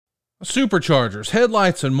Superchargers,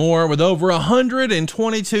 headlights, and more. With over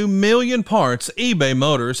 122 million parts, eBay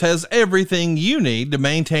Motors has everything you need to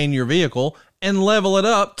maintain your vehicle and level it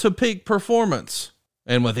up to peak performance.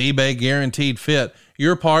 And with eBay Guaranteed Fit,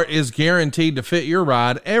 your part is guaranteed to fit your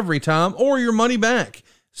ride every time or your money back.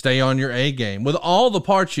 Stay on your A game with all the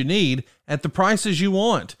parts you need at the prices you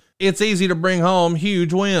want. It's easy to bring home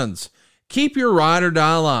huge wins. Keep your ride or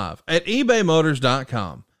die alive at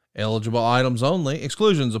ebaymotors.com. Eligible items only.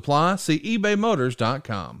 Exclusions apply. See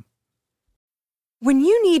ebaymotors.com. When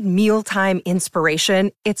you need mealtime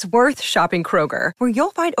inspiration, it's worth shopping Kroger, where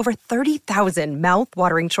you'll find over 30,000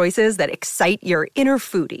 mouth-watering choices that excite your inner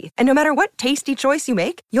foodie. And no matter what tasty choice you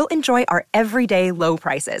make, you'll enjoy our everyday low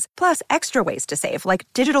prices, plus extra ways to save, like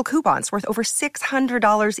digital coupons worth over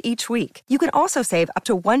 $600 each week. You can also save up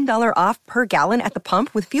to $1 off per gallon at the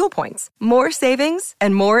pump with fuel points. More savings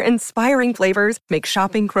and more inspiring flavors make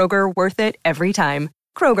shopping Kroger worth it every time.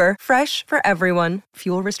 Kroger, fresh for everyone.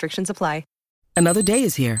 Fuel restrictions apply. Another day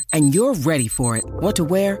is here, and you're ready for it. What to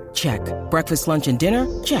wear? Check. Breakfast, lunch, and dinner?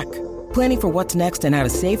 Check. Planning for what's next and how to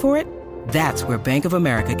save for it? That's where Bank of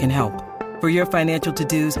America can help. For your financial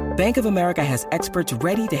to-dos, Bank of America has experts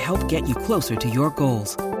ready to help get you closer to your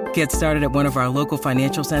goals. Get started at one of our local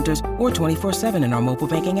financial centers or 24/7 in our mobile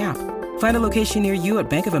banking app. Find a location near you at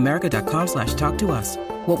bankofamerica.com/talktous.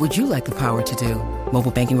 What would you like the power to do?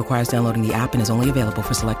 Mobile banking requires downloading the app and is only available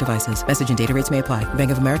for select devices. Message and data rates may apply.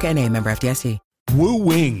 Bank of America N.A., member FDIC. Woo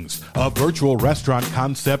Wings, a virtual restaurant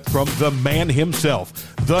concept from the man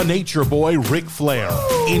himself, the Nature Boy, Ric Flair.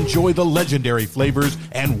 Enjoy the legendary flavors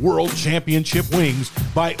and world championship wings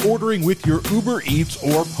by ordering with your Uber Eats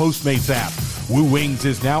or Postmates app. Woo Wings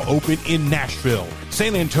is now open in Nashville,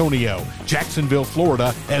 San Antonio, Jacksonville,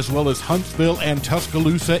 Florida, as well as Huntsville and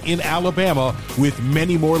Tuscaloosa in Alabama, with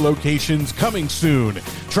many more locations coming soon.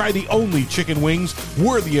 Try the only chicken wings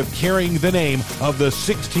worthy of carrying the name of the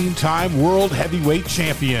 16-time world heavyweight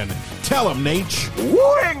champion. Tell him, Nate.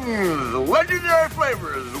 Wings! Legendary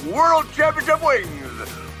flavors, world championship wings.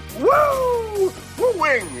 Woo! Woo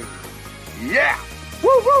Wings! Yeah!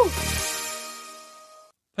 Woo woo!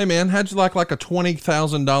 Hey man, how'd you like a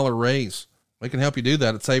 $20,000 raise? We can help you do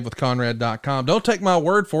that at savewithconrad.com. Don't take my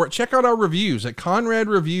word for it. Check out our reviews at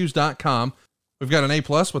conradreviews.com. We've got an A+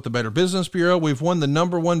 with the Better Business Bureau. We've won the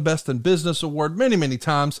 #1 Best in Business award many, many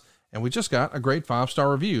times. And we just got a great 5-star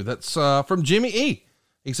review. That's from Jimmy E.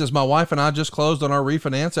 He says, my wife and I just closed on our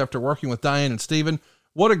refinance after working with Diane and Steven.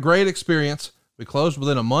 What a great experience. We closed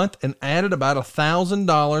within a month and added about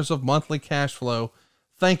 $1,000 of monthly cash flow.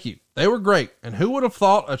 Thank you. They were great. And who would have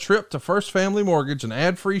thought a trip to First Family Mortgage, an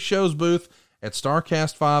ad-free shows booth at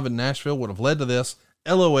StarCast 5 in Nashville, would have led to this?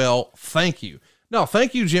 LOL. Thank you. No,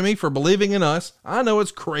 thank you, Jimmy, for believing in us. I know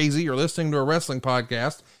it's crazy. You're listening to a wrestling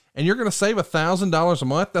podcast and you're going to save $1,000 a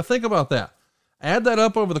month. Now think about that. Add that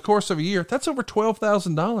up over the course of a year. That's over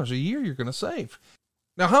 $12,000 a year you're going to save.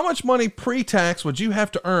 Now, how much money pre-tax would you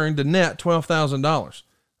have to earn to net $12,000?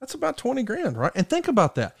 That's about 20 grand, right? And think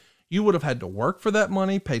about that. You would have had to work for that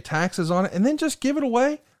money, pay taxes on it, and then just give it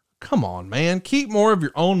away. Come on, man. Keep more of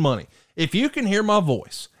your own money. If you can hear my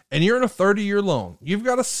voice and you're in a 30-year loan, you've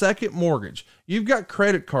got a second mortgage, you've got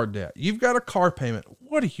credit card debt, you've got a car payment,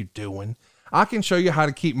 what are you doing? I can show you how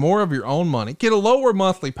to keep more of your own money, get a lower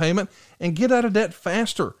monthly payment, and get out of debt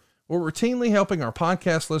faster. We're routinely helping our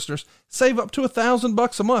podcast listeners save up to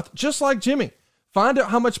 $1,000 a month, just like Jimmy. Find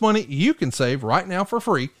out how much money you can save right now for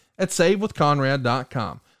free at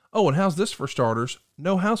savewithconrad.com. Oh, and how's this for starters?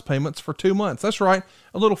 No house payments for 2 months. That's right.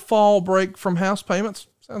 A little fall break from house payments.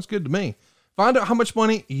 Sounds good to me. Find out how much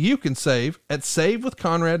money you can save at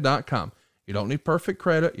savewithconrad.com. You don't need perfect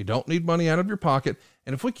credit. You don't need money out of your pocket.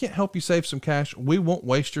 And if we can't help you save some cash, we won't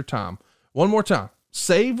waste your time. One more time,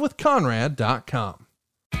 savewithconrad.com.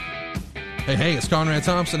 Hey, it's Conrad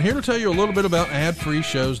Thompson here to tell you a little bit about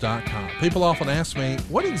adfreeshows.com. People often ask me,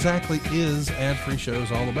 what exactly is Ad Free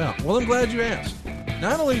Shows all about? Well, I'm glad you asked.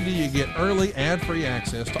 Not only do you get early ad-free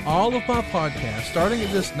access to all of my podcasts starting at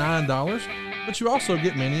just $9, but you also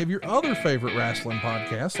get many of your other favorite wrestling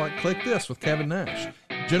podcasts like Click This with Kevin Nash,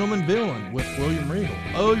 Gentleman Villain with William Regal,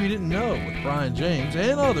 Oh You Didn't Know with Brian James,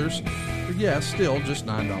 and others for, yes, still just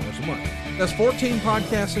 $9 a month. That's 14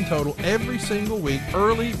 podcasts in total every single week,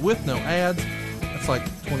 early with no ads. That's like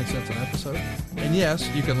 20 cents an episode. And yes,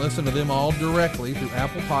 you can listen to them all directly through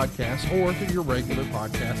Apple Podcasts or through your regular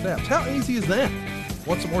podcast apps. How easy is that?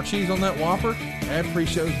 Want some more cheese on that Whopper?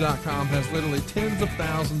 AdFreeShows.com has literally tens of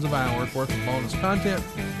thousands of hours worth of bonus content,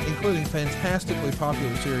 including fantastically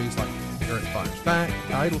popular series like Eric Fires Back,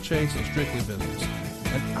 Idle Chase, and Strictly Business.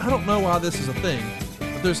 And I don't know why this is a thing,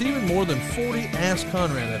 but There's even more than 40 Ask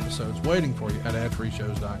Conrad episodes waiting for you at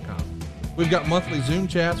adfreeshows.com. We've got monthly Zoom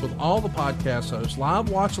chats with all the podcast hosts, live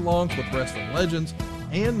watch-alongs with wrestling legends,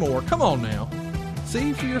 and more. Come on now.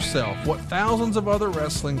 See for yourself what thousands of other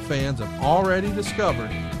wrestling fans have already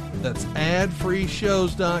discovered. That's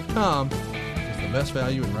adfreeshows.com. It's the best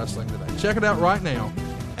value in wrestling today. Check it out right now.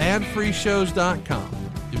 Adfreeshows.com.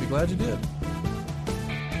 You'll be glad you did.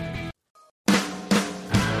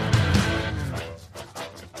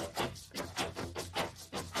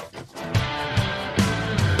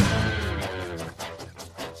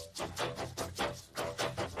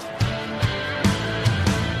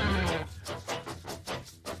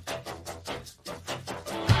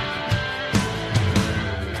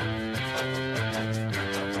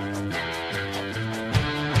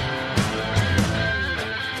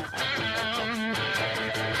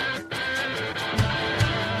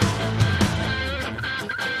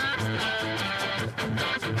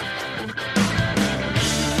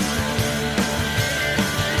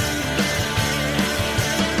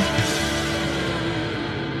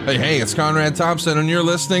 Hey, it's Conrad Thompson, and you're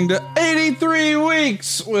listening to 83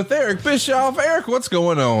 Weeks with Eric Bischoff. Eric, what's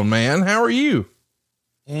going on, man? How are you?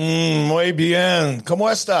 Muy bien. ¿Cómo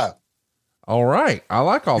está? All right. I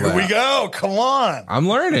like all that. Here we go. Come on. I'm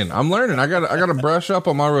learning. I got to brush up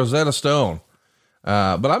on my Rosetta Stone.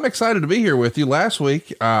 But I'm excited to be here with you. Last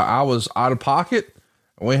week, I was out of pocket.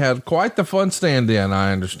 We had quite the fun stand-in,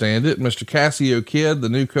 I understand it. Mr. Cassio Kid, the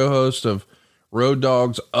new co-host of Road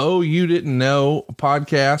Dogg's Oh You Didn't Know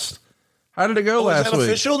podcast. How did it go last week? Is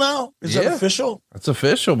that official now? Is that official? It's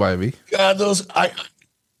official, baby. God,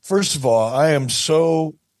 first of all, I am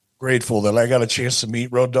so grateful that I got a chance to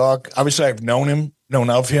meet Road Dogg. Obviously, I've known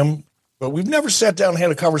of him, but we've never sat down and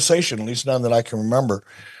had a conversation, at least none that I can remember,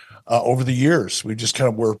 over the years. We just kind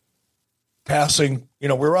of were passing, we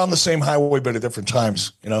were on the same highway, but at different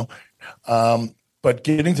times, but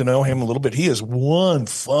getting to know him a little bit, he is one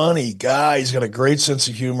funny guy. He's got a great sense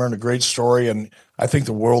of humor and a great story. And I think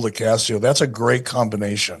the world of Cassio, that's a great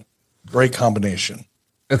combination. Great combination.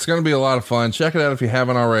 It's going to be a lot of fun. Check it out if you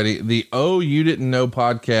haven't already. The Oh You Didn't Know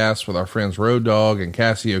podcast with our friends Road Dogg and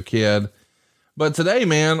Cassio Kid. But today,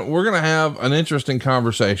 man, we're going to have an interesting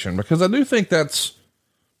conversation because I do think that's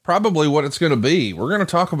probably what it's going to be. We're going to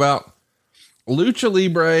talk about Lucha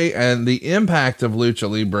Libre and the impact of Lucha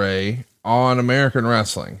Libre on American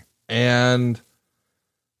wrestling. And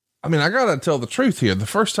I mean, I gotta tell the truth here. The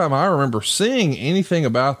first time I remember seeing anything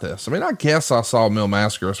about this, I mean, I guess I saw Mil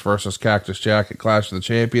Mascaras versus Cactus Jack at Clash of the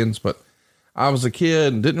Champions, but I was a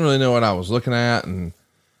kid and didn't really know what I was looking at. And,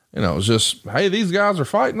 it was just, hey, these guys are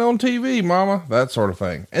fighting on TV, mama, that sort of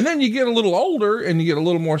thing. And then you get a little older and you get a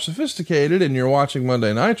little more sophisticated and you're watching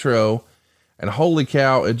Monday Nitro and holy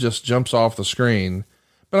cow, it just jumps off the screen.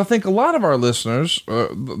 But I think a lot of our listeners,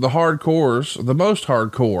 the hardcores, the most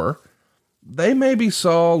hardcore, they maybe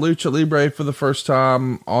saw Lucha Libre for the first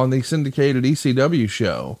time on the syndicated ECW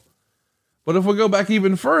show. But if we go back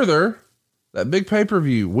even further, that big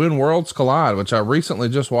pay-per-view, When Worlds Collide, which I recently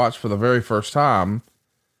just watched for the very first time,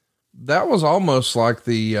 that was almost like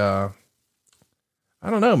the, I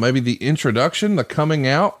don't know, maybe the introduction, the coming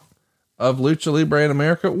out of Lucha Libre in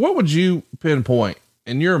America. What would you pinpoint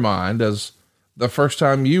in your mind as the first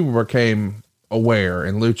time you became aware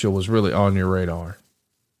and Lucha was really on your radar?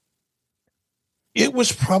 It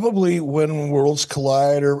was probably When Worlds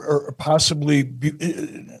Collide or possibly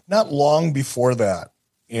not long before that.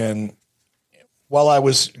 And while I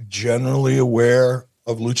was generally aware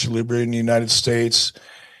of Lucha Libre in the United States,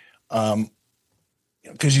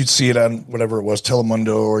 because you'd see it on whatever it was,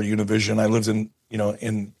 Telemundo or Univision. I lived in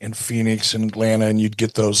Phoenix and Atlanta, and you'd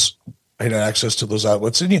get those, I had access to those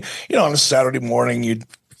outlets. And on a Saturday morning, you'd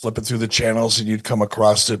flip it through the channels and you'd come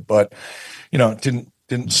across it, but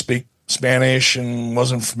didn't speak Spanish and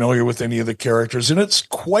wasn't familiar with any of the characters. And it's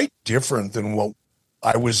quite different than what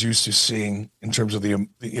I was used to seeing in terms of the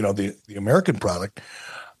American product.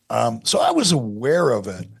 So I was aware of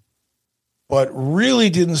it, but really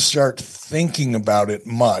didn't start thinking about it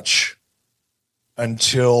much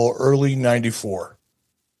until early 94.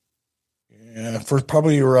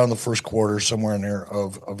 Probably around the first quarter, somewhere in there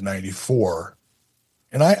of 94.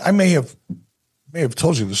 And I may have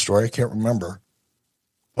told you the story. I can't remember,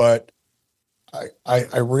 but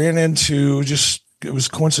I ran into it was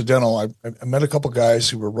coincidental. I met a couple guys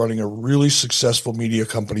who were running a really successful media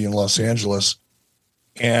company in Los Angeles.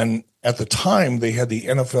 And at the time they had the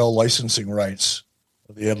NFL licensing rights.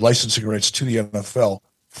 They had licensing rights to the NFL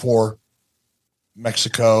for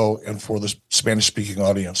Mexico and for the Spanish speaking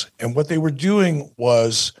audience. And what they were doing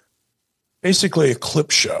was basically a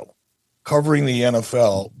clip show covering the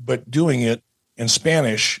NFL, but doing it in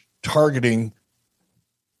Spanish, targeting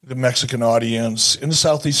the Mexican audience in the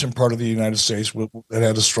southeastern part of the United States that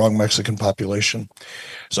had a strong Mexican population.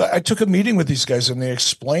 So I took a meeting with these guys, and they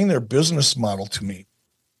explained their business model to me.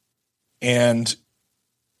 And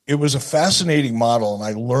it was a fascinating model, and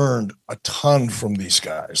I learned a ton from these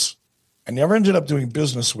guys. I never ended up doing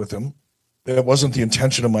business with them. That wasn't the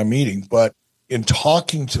intention of my meeting, but in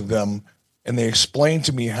talking to them, and they explained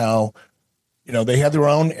to me how, they had their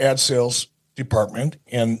own ad sales department,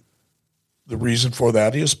 and the reason for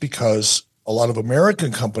that is because a lot of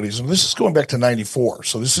American companies, and this is going back to 94,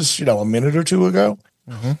 so this is, a minute or two ago,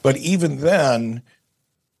 but even then,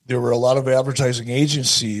 there were a lot of advertising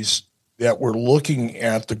agencies that were looking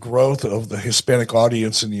at the growth of the Hispanic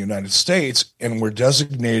audience in the United States and were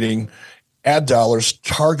designating ad dollars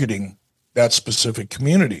targeting that specific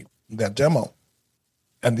community, that demo.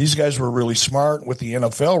 And these guys were really smart with the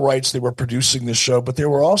NFL rights. They were producing this show, but they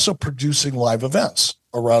were also producing live events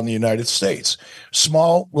around the United States,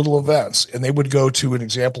 small little events. And they would go to an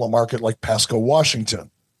example, a market like Pasco,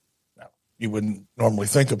 Washington. Now, you wouldn't normally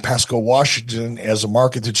think of Pasco, Washington as a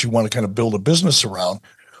market that you want to kind of build a business around,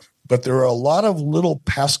 but there are a lot of little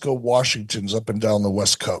Pasco, Washingtons up and down the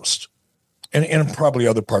West Coast and probably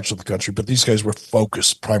other parts of the country, but these guys were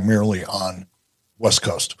focused primarily on West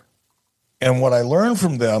Coast. And what I learned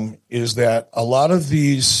from them is that a lot of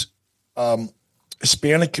these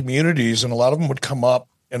Hispanic communities, and a lot of them would come up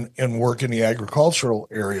and work in the agricultural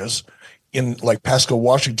areas in like Pasco,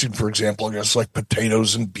 Washington, for example, I guess like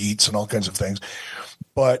potatoes and beets and all kinds of things.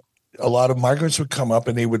 But a lot of migrants would come up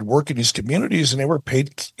and they would work in these communities, and they were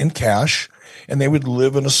paid in cash, and they would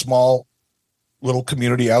live in a small little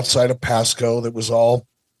community outside of Pasco that was all,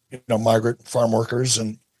 migrant farm workers,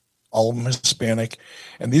 and all of them Hispanic.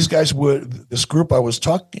 And these guys this group I was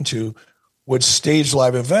talking to would stage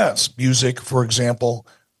live events, music, for example,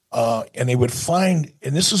 and they would find,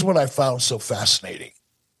 and this is what I found so fascinating,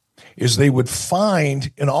 is they would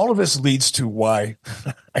find, and all of this leads to why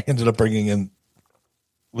I ended up bringing in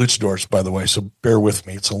luchadors, by the way, so bear with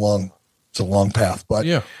me. It's a long path. But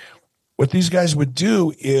yeah, what these guys would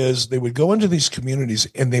do is they would go into these communities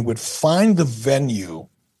and they would find the venue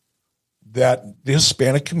that the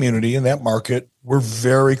Hispanic community in that market were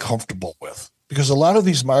very comfortable with. Because a lot of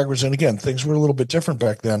these migrants, and again, things were a little bit different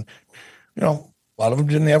back then, a lot of them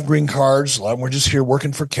didn't have green cards. A lot of them were just here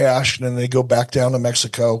working for cash, and then they go back down to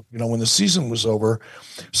Mexico, when the season was over.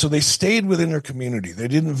 So they stayed within their community. They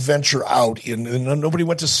didn't venture out, and nobody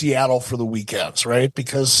went to Seattle for the weekends, right?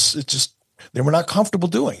 Because they were not comfortable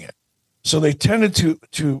doing it. So they tended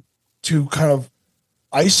to kind of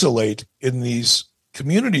isolate in these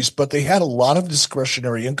communities, but they had a lot of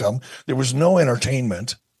discretionary income. There was no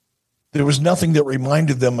entertainment. There was nothing that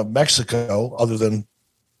reminded them of Mexico other than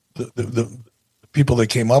the people they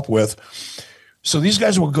came up with. So these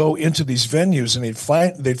guys would go into these venues and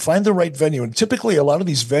they'd find the right venue. And typically a lot of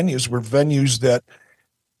these venues were venues that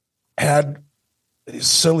had, as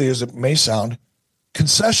silly as it may sound,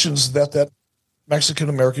 concessions that Mexican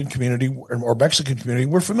American community or Mexican community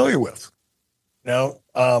were familiar with.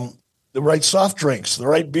 The right soft drinks, the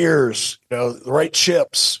right beers, the right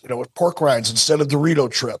chips, with pork rinds instead of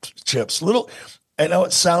Dorito chips. I know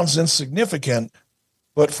it sounds insignificant,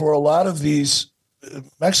 but for a lot of these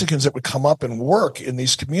Mexicans that would come up and work in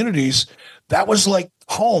these communities, that was like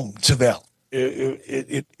home to them.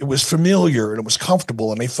 It was familiar and it was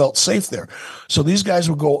comfortable, and they felt safe there. So these guys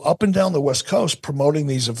would go up and down the West Coast promoting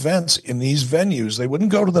these events in these venues. They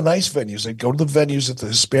wouldn't go to the nice venues. They'd go to the venues that the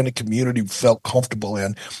Hispanic community felt comfortable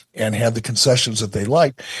in and had the concessions that they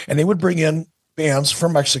liked. And they would bring in bands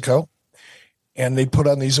from Mexico, and they put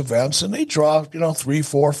on these events, and they draw, 3,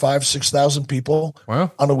 4, 5, 6,000 people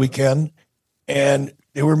on a weekend. And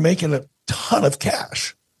they were making a ton of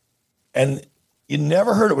cash. And you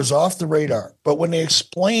never heard, it was off the radar. But when they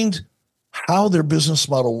explained how their business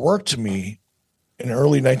model worked to me in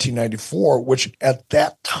early 1994, which at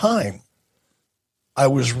that time, I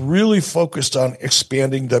was really focused on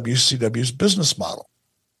expanding WCW's business model.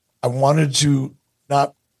 I wanted to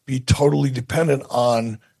not be totally dependent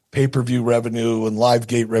on pay-per-view revenue and live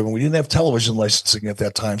gate revenue. We didn't have television licensing at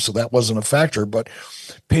that time, so that wasn't a factor. But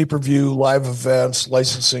pay-per-view, live events,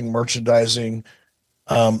 licensing, merchandising,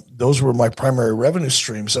 those were my primary revenue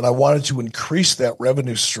streams, and I wanted to increase that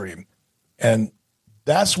revenue stream. And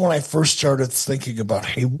that's when I first started thinking about,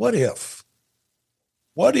 hey, what if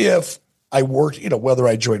I worked, whether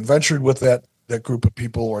I joint ventured with that group of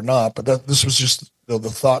people or not, but this was just the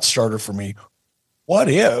thought starter for me. What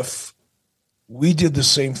if we did the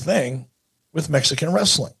same thing with Mexican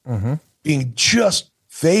wrestling, being just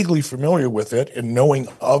vaguely familiar with it and knowing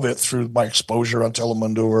of it through my exposure on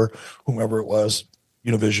Telemundo or whomever it was,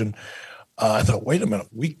 Univision, I thought, wait a minute,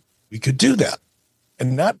 we could do that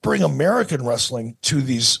and not bring American wrestling to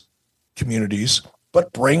these communities,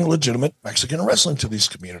 but bring legitimate Mexican wrestling to these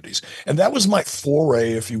communities. And that was my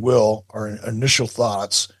foray, if you will, or initial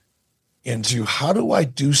thoughts into how do I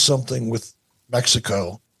do something with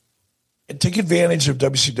Mexico and take advantage of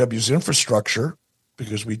WCW's infrastructure,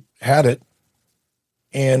 because we had it,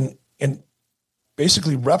 and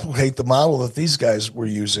basically replicate the model that these guys were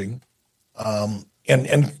using. And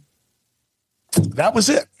that was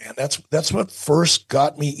it, man. That's what first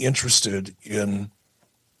got me interested in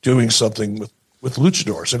doing something with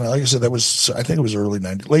luchadors. And like I said, I think it was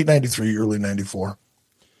late 93, early 94.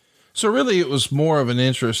 So really it was more of an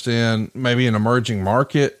interest in maybe an emerging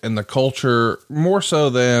market and the culture more so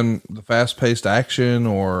than the fast paced action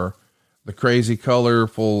or the crazy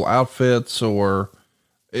colorful outfits, or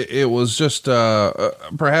it was just,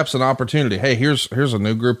 perhaps an opportunity. Hey, here's a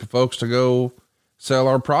new group of folks to go sell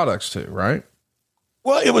our products to, right?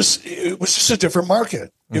 Well, it was just a different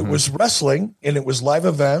market. It was wrestling, and it was live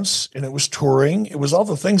events, and it was touring. It was all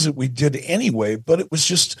the things that we did anyway, but it was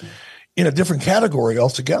just in a different category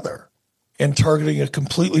altogether and targeting a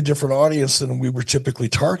completely different audience than we were typically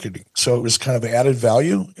targeting. So it was kind of added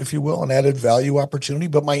value, if you will, an added value opportunity.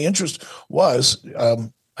 But my interest was,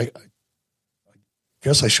 I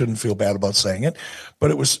guess I shouldn't feel bad about saying it,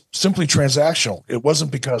 but it was simply transactional. It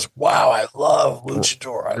wasn't because, wow, I love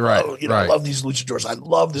luchador. I love these luchadors. I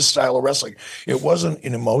love this style of wrestling. It wasn't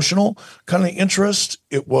an emotional kind of interest.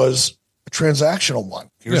 It was a transactional one.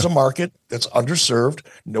 Here's a market that's underserved.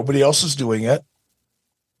 Nobody else is doing it.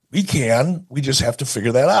 We just have to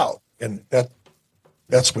figure that out. And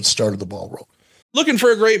that's what started the ball rolling. Looking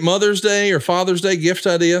for a great Mother's Day or Father's Day gift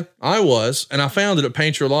idea? I was, and I found it at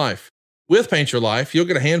Paint Your Life. With Paint Your Life, you'll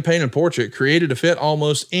get a hand-painted portrait created to fit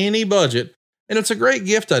almost any budget, and it's a great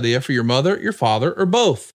gift idea for your mother, your father, or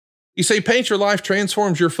both. You see, Paint Your Life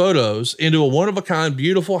transforms your photos into a one-of-a-kind,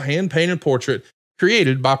 beautiful hand-painted portrait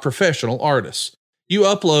created by professional artists. You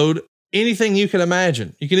upload anything you can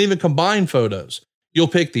imagine. You can even combine photos. You'll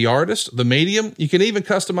pick the artist, the medium. You can even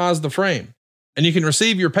customize the frame. And you can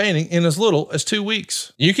receive your painting in as little as 2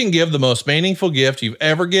 weeks. You can give the most meaningful gift you've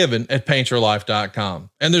ever given at paintyourlife.com.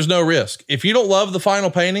 And there's no risk. If you don't love the final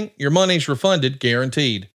painting, your money's refunded,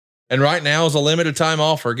 guaranteed. And right now is a limited time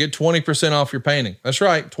offer. Get 20% off your painting. That's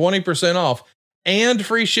right, 20% off and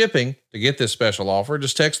free shipping. To get this special offer,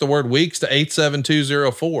 just text the word weeks to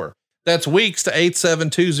 87204. That's weeks to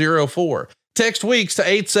 87204. Text weeks to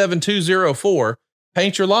 87204.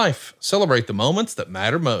 Paint Your Life. Celebrate the moments that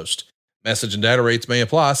matter most. Message and data rates may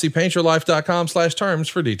apply. See paintyourlife.com/terms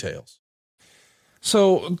for details.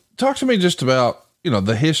 So talk to me just about,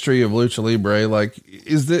 the history of Lucha Libre. Like,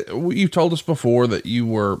 you've told us before that you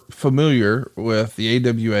were familiar with the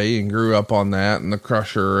AWA and grew up on that and the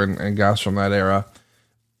Crusher and guys from that era,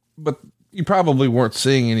 but you probably weren't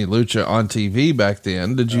seeing any Lucha on TV back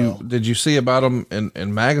then. Did you see about them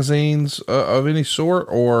in magazines of any sort,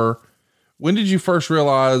 or when did you first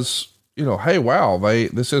realize, hey, wow,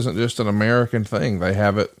 this isn't just an American thing. They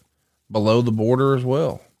have it below the border as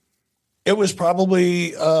well? It was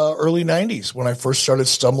probably early 90s when I first started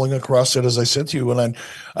stumbling across it. As I said to you, when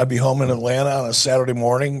I'd be home in Atlanta on a Saturday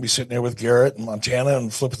morning, be sitting there with Garrett in Montana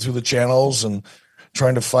and flipping through the channels and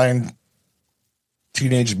trying to find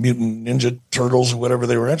Teenage Mutant Ninja Turtles or whatever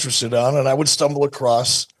they were interested on. And I would stumble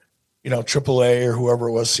across, AAA or whoever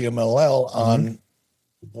it was, CMLL, on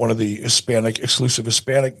one of the exclusive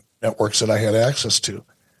Hispanic networks that I had access to.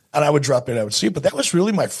 And I would drop in, I would see it. But that was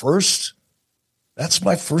really my first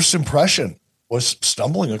impression, was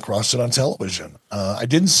stumbling across it on television. I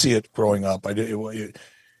didn't see it growing up. It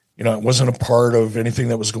wasn't a part of anything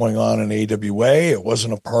that was going on in AWA. It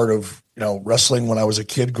wasn't a part of, wrestling when I was a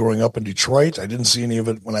kid growing up in Detroit. I didn't see any of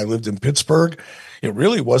it when I lived in Pittsburgh. It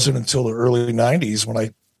really wasn't until the early 90s when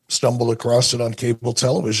I stumbled across it on cable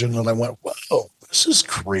television and I went, whoa, this is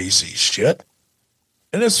crazy shit.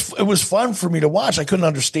 And it was fun for me to watch. I couldn't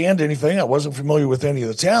understand anything. I wasn't familiar with any of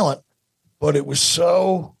the talent, but it was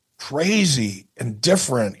so crazy and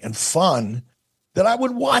different and fun that I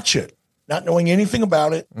would watch it, not knowing anything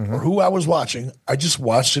about it or who I was watching. I just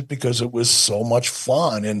watched it because it was so much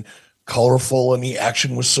fun and colorful, and the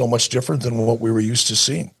action was so much different than what we were used to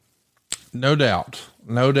seeing. No doubt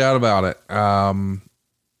about it.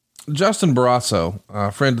 Justin Barrasso,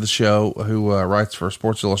 a friend of the show who writes for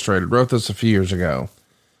Sports Illustrated, wrote this a few years ago.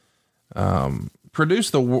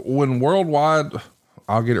 Produced the When Worlds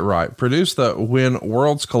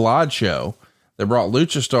Collide show They brought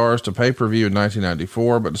Lucha Stars to pay-per-view in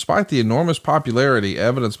 1994, but despite the enormous popularity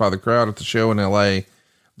evidenced by the crowd at the show in LA,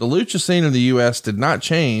 the lucha scene in the US did not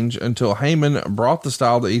change until Heyman brought the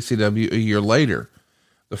style to ECW a year later.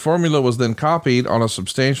 The formula was then copied on a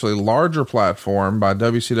substantially larger platform by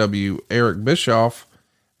WCW Eric Bischoff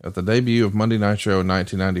at the debut of Monday Nitro in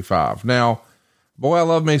 1995. Now, boy, I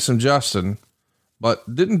love me some Justin,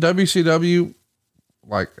 but didn't WCW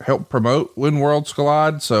like help promote When Worlds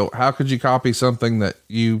Collide? So how could you copy something that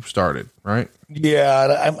you started, right?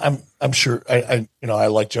 Yeah, I'm sure. I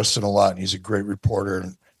like Justin a lot, and he's a great reporter.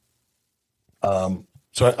 And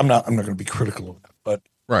so I'm not going to be critical of that, but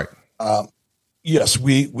right. Yes,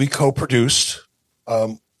 we co-produced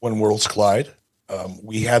When Worlds Collide.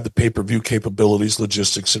 We had the pay-per-view capabilities,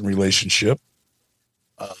 logistics, and relationship,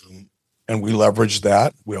 and we leveraged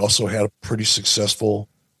that. We also had a pretty successful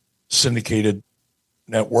syndicated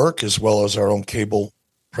network as well as our own cable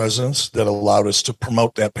presence that allowed us to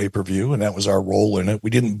promote that pay-per-view, and that was our role in it. We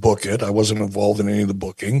didn't book it. I wasn't involved in any of the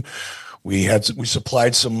booking. We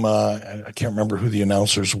supplied some, I can't remember who the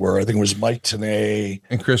announcers were. I think it was Mike Tenay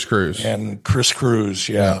and Chris Cruz.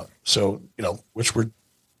 Yeah. So, which were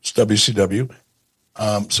WCW.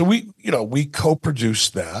 So we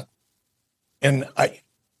co-produced that. And I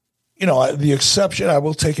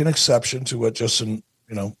will take an exception to what Justin,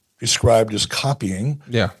 described as copying.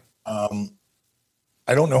 Yeah.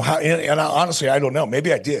 I don't know how, and honestly, I don't know.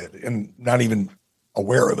 Maybe I did and not even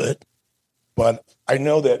aware of it, but I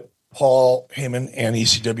know that Paul Heyman and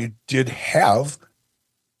ECW did have,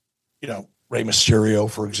 Rey Mysterio,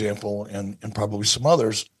 for example, and probably some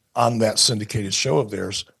others on that syndicated show of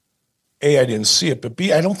theirs. A, I didn't see it, but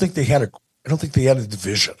B, I don't think they had a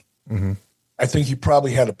division. Mm-hmm. I think he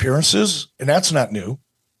probably had appearances, and that's not new.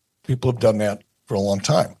 People have done that for a long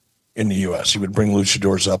time in the U.S. He would bring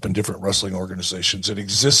luchadors up in different wrestling organizations. It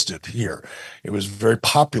existed here. It was very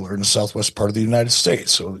popular in the southwest part of the United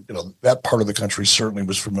States. So, that part of the country certainly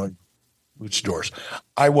was familiar with luchadors.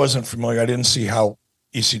 I wasn't familiar. I didn't see how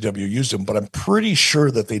ECW used them, but I'm pretty sure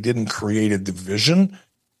that they didn't create a division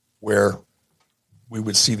where we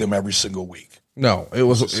would see them every single week. No, it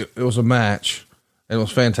was a match. It was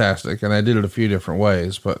fantastic. And I did it a few different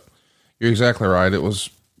ways, but you're exactly right. It was,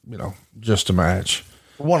 just a match.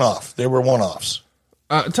 One-off. They were one-offs.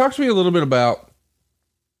 Talk to me a little bit about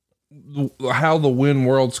how the When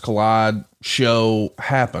Worlds Collide show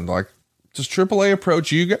happened. Like, does AAA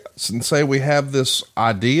approach you guys and say, we have this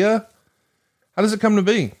idea? How does it come to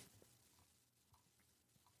be?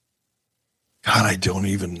 God, I don't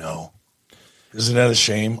even know. Isn't that a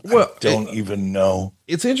shame? Well, I don't even know.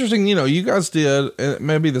 It's interesting. You guys did, and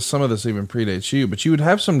maybe some of this even predates you, but you would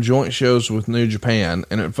have some joint shows with New Japan,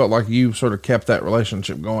 and it felt like you sort of kept that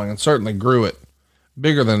relationship going and certainly grew it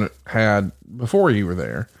bigger than it had before you were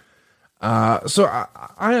there. So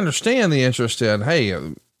I understand the interest in, hey,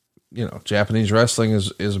 Japanese wrestling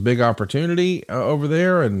is a big opportunity over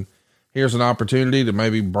there. And here's an opportunity to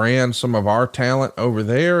maybe brand some of our talent over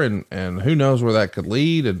there. And who knows where that could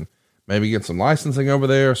lead, and maybe get some licensing over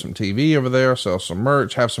there, some TV over there, sell some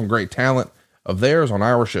merch, have some great talent of theirs on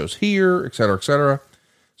our shows here, et cetera, et cetera.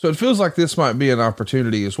 So it feels like this might be an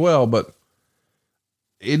opportunity as well, but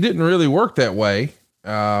it didn't really work that way.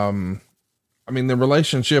 The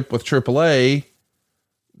relationship with AAA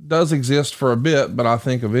does exist for a bit, but I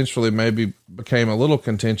think eventually maybe became a little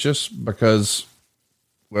contentious because,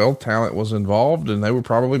 well, talent was involved and they were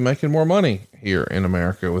probably making more money here in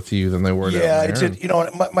America with you than they were. Yeah, it did.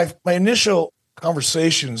 My initial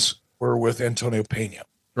conversations were with Antonio Pena.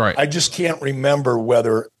 Right. I just can't remember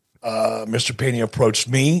whether Mr. Pena approached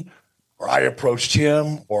me or I approached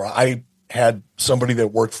him, or I had somebody that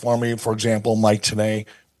worked for me, for example, Mike Tenay,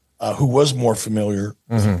 who was more familiar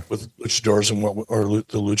with luchadors and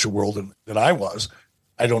the lucha world than I was.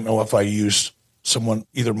 I don't know if I used someone,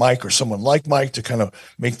 either Mike or someone like Mike, to kind of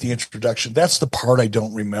make the introduction. That's the part I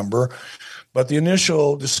don't remember. But the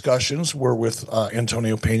initial discussions were with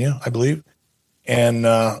Antonio Pena, I believe. And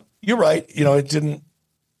you're right. The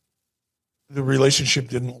relationship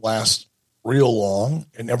didn't last real long.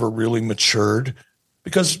 It never really matured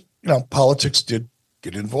because, politics did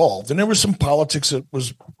get involved. And there was some politics that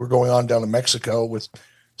were going on down in Mexico with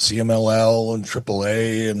CMLL and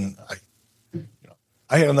AAA. And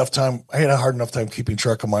I had a hard enough time keeping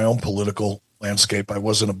track of my own political landscape. I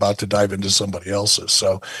wasn't about to dive into somebody else's.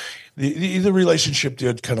 So the relationship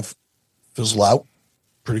did kind of fizzle out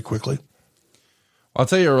pretty quickly. I'll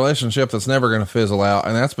tell you a relationship that's never going to fizzle out,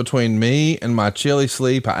 and that's between me and my chili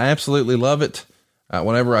sleep. I absolutely love it.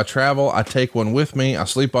 Whenever I travel, I take one with me. I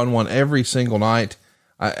sleep on one every single night.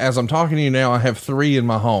 As I'm talking to you now, I have 3 in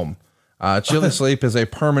my home. Chili Sleep is a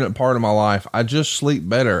permanent part of my life. I just sleep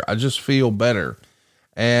better. I just feel better.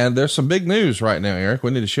 And there's some big news right now, Eric,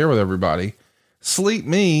 we need to share with everybody. Sleep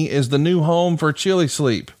Me is the new home for Chili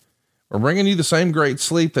Sleep. We're bringing you the same great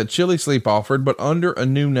sleep that Chili Sleep offered, but under a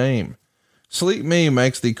new name. Sleep Me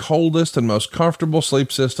makes the coldest and most comfortable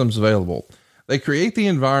sleep systems available. They create the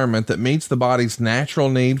environment that meets the body's natural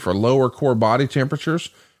need for lower core body temperatures,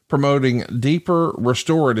 promoting deeper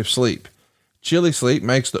restorative sleep. Chili Sleep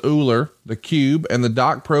makes the Ooler, the Cube, and the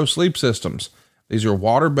Doc Pro sleep systems. These are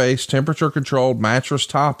water-based, temperature-controlled mattress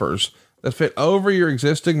toppers that fit over your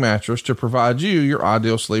existing mattress to provide you your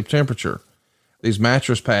ideal sleep temperature. These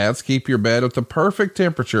mattress pads keep your bed at the perfect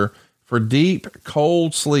temperature for deep,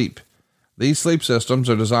 cold sleep. These sleep systems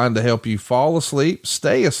are designed to help you fall asleep,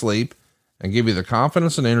 stay asleep, and give you the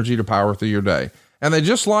confidence and energy to power through your day. And they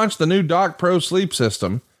just launched the new Doc Pro sleep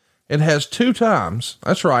system. It has 2 times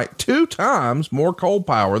more cold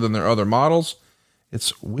power than their other models.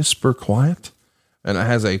 It's whisper quiet, and it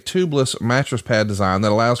has a tubeless mattress pad design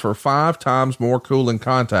that allows for 5 times more cooling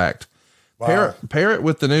contact. Wow. Pair it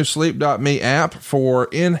with the new Sleep.me app for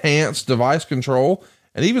enhanced device control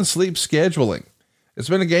and even sleep scheduling. It's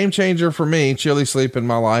been a game changer for me, Chili Sleep, in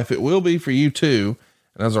my life. It will be for you too.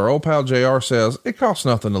 And as our old pal JR says, it costs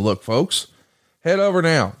nothing to look, folks. Head over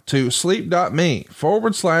now to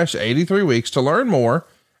sleep.me/83 weeks to learn more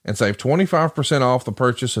and save 25% off the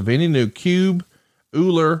purchase of any new Cube,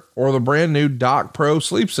 Ooler, or the brand new Doc Pro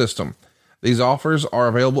sleep system. These offers are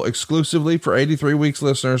available exclusively for 83 weeks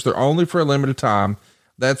listeners. They're only for a limited time.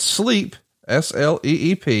 That's sleep,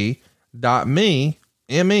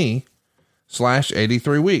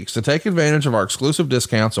 sleep.me/83 weeks to take advantage of our exclusive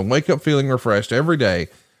discounts and wake up feeling refreshed every day.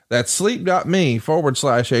 That's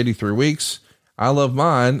sleep.me/83 weeks. I love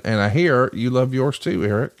mine, and I hear you love yours too,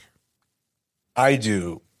 Eric. I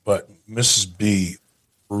do, but Mrs. B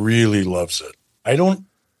really loves it. I don't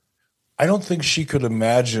think she could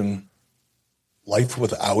imagine life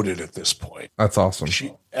without it at this point. That's awesome.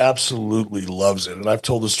 She absolutely loves it. And I've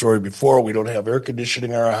told the story before. We don't have air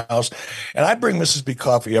conditioning in our house, and I bring Mrs. B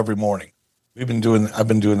coffee every morning. I've been doing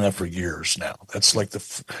that for years now. That's like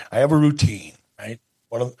I have a routine, right?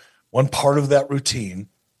 One part of that routine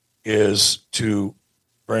is to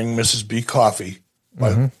bring Mrs. B coffee.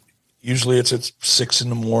 Mm-hmm. Usually it's at 6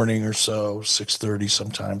 a.m. or so, 6:30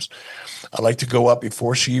 sometimes. I like to go up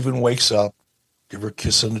before she even wakes up, give her a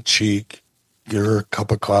kiss on the cheek, give her a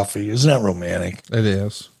cup of coffee. Isn't that romantic? It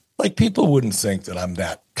is. Like, people wouldn't think that I'm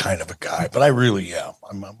that kind of a guy, but I really am.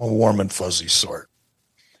 I'm a warm and fuzzy sort.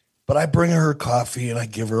 But I bring her coffee and I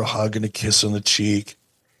give her a hug and a kiss on the cheek.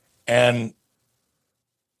 And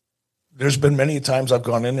there's been many times I've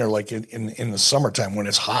gone in there, like in the summertime when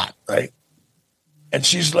it's hot, right? And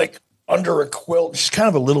she's like under a quilt. She's kind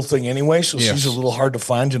of a little thing anyway, so yes. She's a little hard to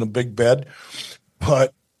find in a big bed.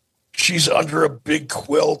 But she's under a big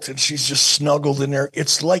quilt and she's just snuggled in there.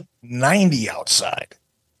 It's like 90 outside,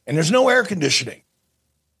 and there's no air conditioning.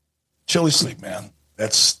 Chili Sleep, man.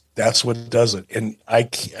 That's what does it. And I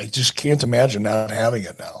just can't imagine not having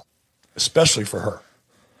it now, especially for her.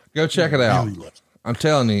 Go check it out. I'm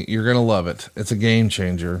telling you, you're going to love it. It's a game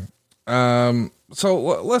changer. So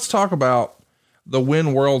let's talk about the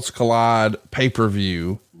When Worlds Collide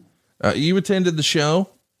pay-per-view. You attended the show,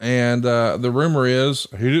 and the rumor is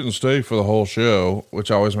he didn't stay for the whole show,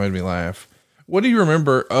 which always made me laugh. What do you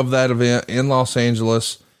remember of that event in Los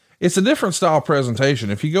Angeles? It's a different style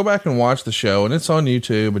presentation. If you go back and watch the show, and it's on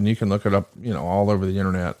YouTube and you can look it up, all over the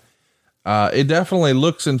internet, it definitely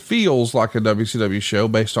looks and feels like a WCW show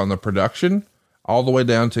based on the production, all the way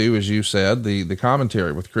down to, as you said, the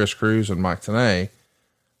commentary with Chris Cruz and Mike Tenay.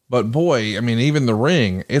 But boy, I mean, even the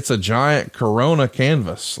ring, it's a giant Corona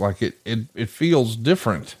canvas. Like it feels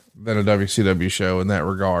different than a WCW show in that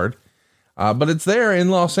regard. But it's there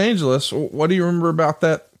in Los Angeles. What do you remember about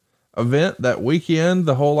that event, that weekend,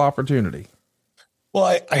 the whole opportunity? Well,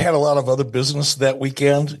 I had a lot of other business that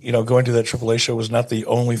weekend. Going to that AAA show was not the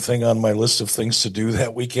only thing on my list of things to do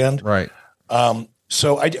that weekend. Right.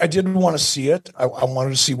 So I didn't want to see it. I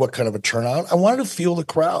wanted to see what kind of a turnout. I wanted to feel the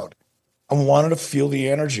crowd. I wanted to feel the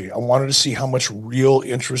energy. I wanted to see how much real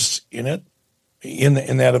interest in it, in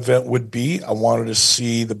that event would be. I wanted to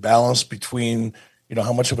see the balance between,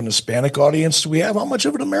 how much of an Hispanic audience do we have? How much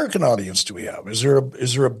of an American audience do we have? Is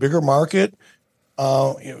there a bigger market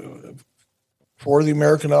for the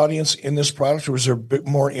American audience in this product, or was there a bit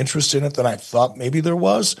more interest in it than I thought maybe there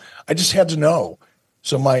was? I just had to know.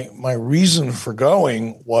 So my reason for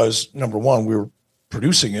going was, number one, we were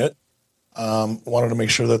producing it. Wanted to make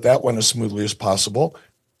sure that went as smoothly as possible.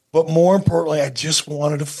 But more importantly, I just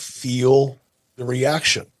wanted to feel the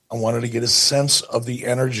reaction. I wanted to get a sense of the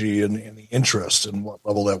energy and the interest and what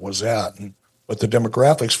level that was at and what the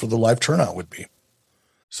demographics for the live turnout would be.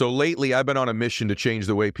 So lately, I've been on a mission to change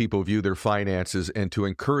the way people view their finances and to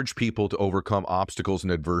encourage people to overcome obstacles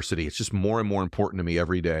and adversity. It's just more and more important to me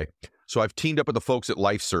every day. So I've teamed up with the folks at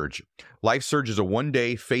Life Surge. Life Surge is a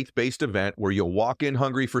one-day faith-based event where you'll walk in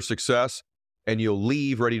hungry for success and you'll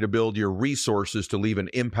leave ready to build your resources to leave an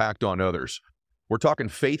impact on others. We're talking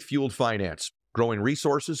faith-fueled finance, growing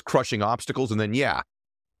resources, crushing obstacles, and then,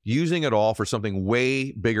 using it all for something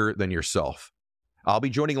way bigger than yourself. I'll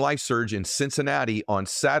be joining Life Surge in Cincinnati on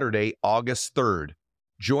Saturday, August 3rd.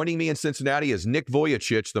 Joining me in Cincinnati is Nick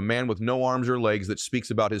Vujicic, the man with no arms or legs that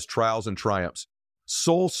speaks about his trials and triumphs.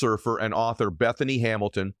 Soul surfer and author Bethany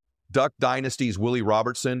Hamilton, Duck Dynasty's Willie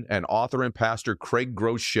Robertson, and author and pastor Craig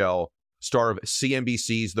Groeschel, star of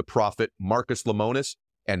CNBC's The Prophet, Marcus Lemonis,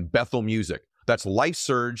 and Bethel Music. That's Life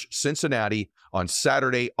Surge, Cincinnati, on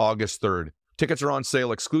Saturday, August 3rd. Tickets are on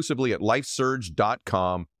sale exclusively at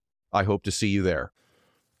lifesurge.com. I hope to see you there.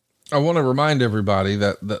 I want to remind everybody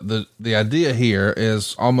that the idea here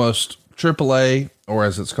is almost AAA, or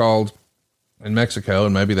as it's called in Mexico,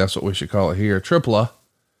 and maybe that's what we should call it here, AAA,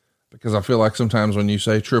 because I feel like sometimes when you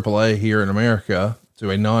say AAA here in America to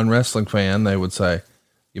a non-wrestling fan, they would say,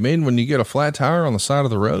 you mean when you get a flat tire on the side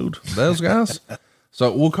of the road? Those guys?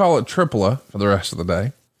 So we'll call it AAA for the rest of the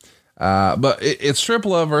day. But it's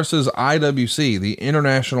AAA versus IWC, the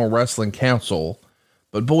International Wrestling Council.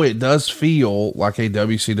 But boy, it does feel like a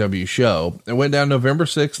WCW show. It went down November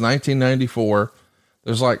 6, 1994.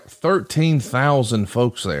 There's like 13,000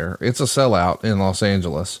 folks there. It's a sellout in Los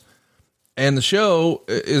Angeles. And the show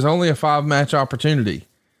is only a 5-match opportunity.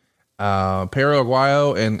 Perro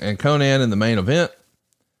Aguayo and Conan in the main event.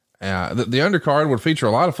 The undercard would feature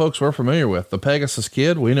a lot of folks we're familiar with. The Pegasus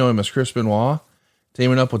Kid, we know him as Chris Benoit,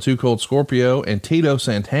 teaming up with Too Cold Scorpio and Tito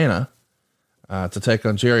Santana. To take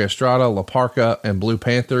on Jerry Estrada, La Parka, and Blue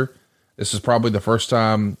Panther. This is probably the first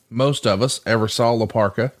time most of us ever saw La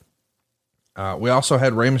Parka. We also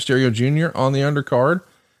had Rey Mysterio Jr. on the undercard,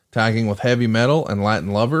 tagging with Heavy Metal and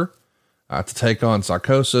Latin Lover, to take on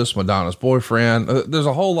Psychosis, Madonna's Boyfriend. There's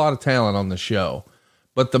a whole lot of talent on the show,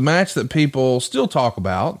 but the match that people still talk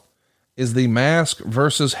about is the mask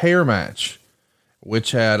versus hair match,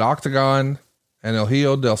 which had Octagon and El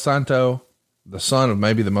Hijo del Santo, the son of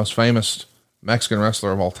maybe the most famous Mexican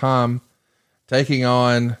wrestler of all time, taking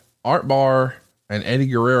on Art Barr and Eddie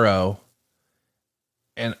Guerrero.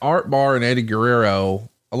 And Art Barr and Eddie Guerrero,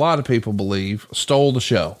 a lot of people believe, stole the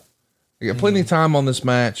show. They got plenty of time on this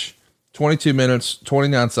match, 22 minutes,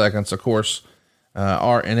 29 seconds. Of course,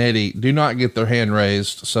 Art and Eddie do not get their hand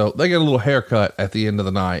raised, so they get a little haircut at the end of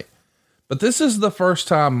the night. But this is the first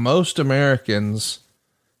time most Americans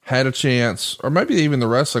had a chance, or maybe even the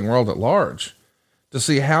wrestling world at large, to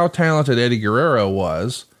see how talented Eddie Guerrero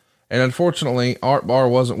was. And unfortunately, Art Barr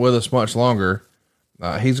wasn't with us much longer.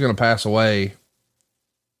 He's going to pass away.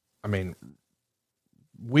 I mean,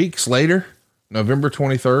 weeks later, November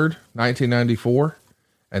 23rd, 1994.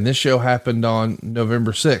 And this show happened on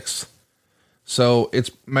November 6th. So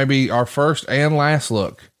it's maybe our first and last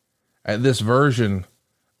look at this version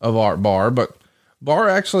of Art Barr, but Barr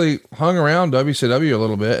actually hung around WCW a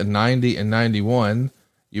little bit in 90 and 91.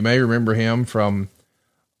 You may remember him from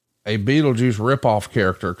a Beetlejuice ripoff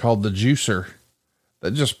character called the Juicer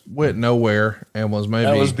that just went nowhere and was maybe...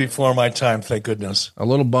 That was before my time, thank goodness. A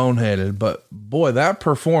little boneheaded, but boy, that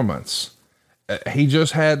performance,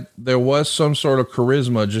 there was some sort of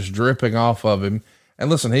charisma just dripping off of him. And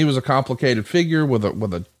listen, he was a complicated figure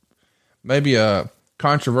with maybe a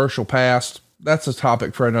controversial past. That's a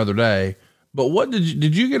topic for another day. But what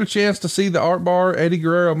did you get a chance to see the Art Barr Eddie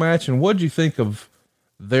Guerrero match? And what did you think of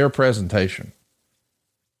their presentation?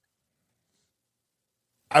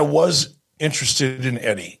 I was interested in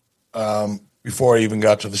Eddie before I even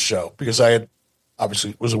got to the show, because I had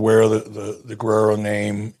obviously was aware of the Guerrero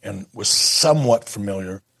name and was somewhat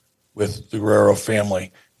familiar with the Guerrero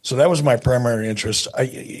family. So that was my primary interest.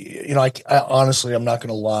 I honestly, I'm not going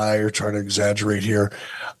to lie or try to exaggerate here.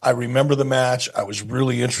 I remember the match. I was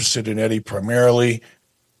really interested in Eddie primarily.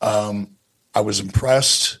 I was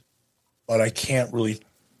impressed, but I can't really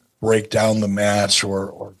break down the match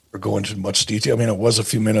or go into much detail. I mean, it was a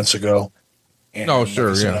few minutes ago. And oh, sure.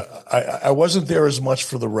 Like I said, I wasn't there as much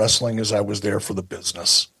for the wrestling as I was there for the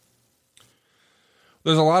business.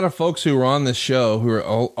 There's a lot of folks who were on this show who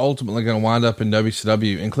are ultimately going to wind up in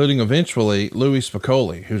WCW, including eventually Louis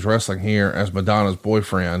Spicolli, who's wrestling here as Madonna's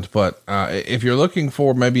Boyfriend. But if you're looking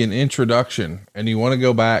for maybe an introduction and you want to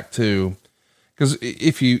go back to, because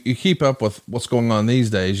if you keep up with what's going on these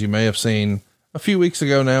days, you may have seen a few weeks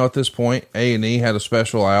ago now at this point, A&E had a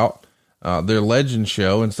special out, their legend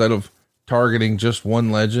show, instead of targeting just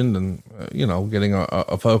one legend and, getting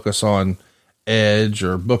a focus on Edge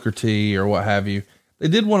or Booker T or what have you. They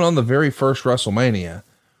did one on the very first WrestleMania.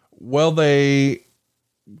 Well, they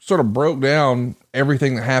sort of broke down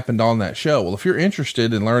everything that happened on that show. Well, if you're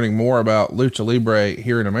interested in learning more about Lucha Libre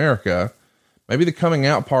here in America, maybe the coming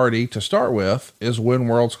out party to start with is When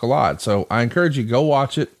Worlds Collide. So I encourage you, go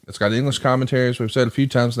watch it. It's got English commentaries, we've said a few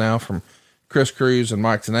times now, from Chris Cruz and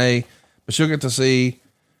Mike Tenay, but you'll get to see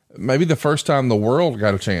maybe the first time the world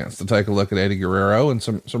got a chance to take a look at Eddie Guerrero, and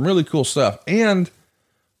some really cool stuff. And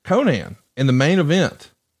Conan in the main event.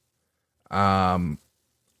 I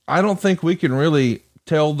don't think we can really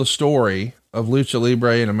tell the story of Lucha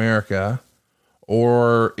Libre in America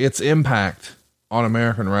or its impact on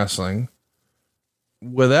American wrestling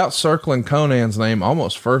without circling Conan's name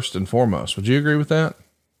almost first and foremost. Would you agree with that?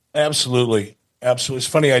 Absolutely. Absolutely. It's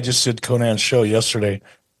funny. I just did Conan's show yesterday.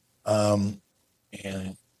 And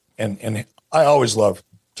I always love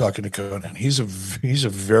talking to Conan. He's a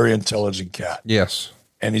very intelligent cat. Yes.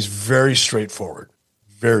 And he's very straightforward.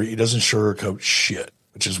 He doesn't sugarcoat shit,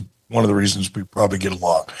 which is one of the reasons we probably get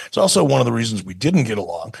along. It's also one of the reasons we didn't get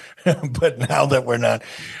along. But now that we're not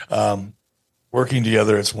working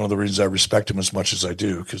together, it's one of the reasons I respect him as much as I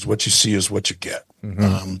do, because what you see is what you get.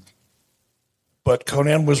 Mm-hmm. But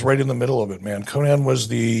Conan was right in the middle of it, man. Conan was,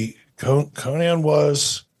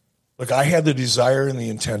 look, I had the desire and the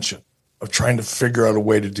intention of trying to figure out a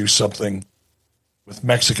way to do something with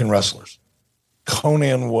Mexican wrestlers.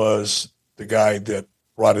 Conan was the guy that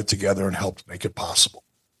brought it together and helped make it possible.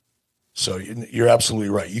 So you're absolutely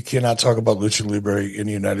right. You cannot talk about Lucha Libre in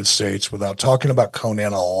the United States without talking about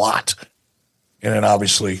Conan a lot. And then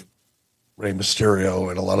obviously Rey Mysterio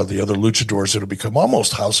and a lot of the other luchadors that have become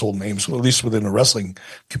almost household names, at least within the wrestling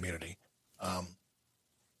community.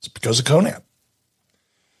 It's because of Conan.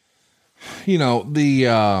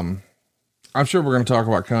 I'm sure we're going to talk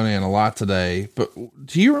about Conan a lot today, but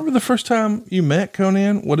do you remember the first time you met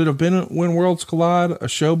Conan? Would it have been When Worlds Collide, a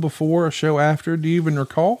show before, a show after? Do you even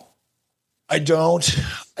recall? I don't.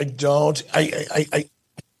 I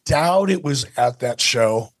doubt it was at that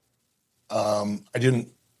show. I didn't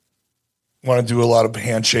want to do a lot of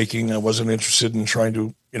handshaking. I wasn't interested in trying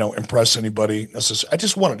to, impress anybody necessarily. I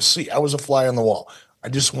just wanted to see. I was a fly on the wall. I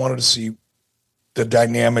just wanted to see the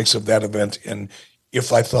dynamics of that event, and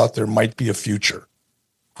if I thought there might be a future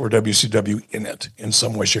for WCW in it in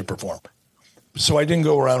some way, shape, or form. So I didn't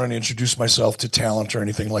go around and introduce myself to talent or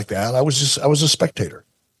anything like that. I was a spectator.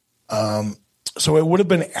 So it would have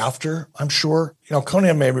been after, I'm sure.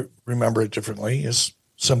 Conan may remember it differently, as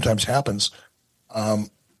sometimes happens.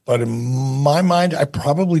 But in my mind, I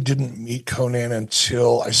probably didn't meet Conan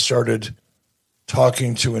until I started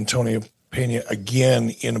talking to Antonio Pena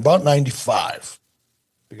again in about 95.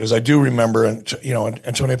 Because I do remember,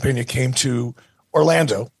 Antonio Pena came to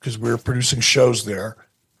Orlando because we were producing shows there,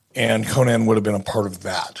 and Conan would have been a part of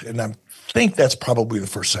that. And I think that's probably the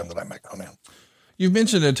first time that I met Conan. You've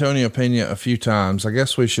mentioned Antonio Pena a few times. I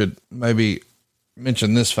guess we should maybe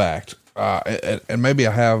mention this fact. And maybe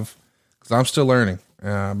I have, cause I'm still learning,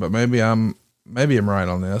 but maybe I'm right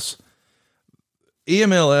on this.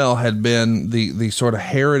 EMLL had been the sort of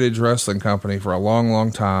heritage wrestling company for a long,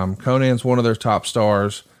 long time. Conan's one of their top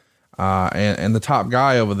stars. And the top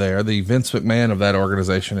guy over there, the Vince McMahon of that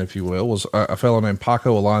organization, if you will, was a fellow named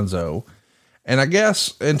Paco Alonso. And I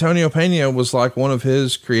guess Antonio Pena was like one of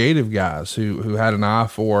his creative guys who had an eye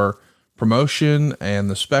for promotion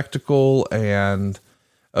and the spectacle. And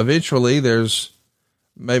eventually there's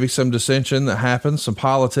maybe some dissension that happens, some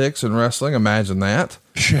politics in wrestling. Imagine that.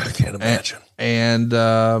 Sure, I can't imagine. And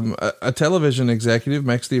a television executive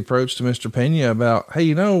makes the approach to Mr. Pena about, hey,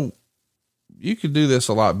 you could do this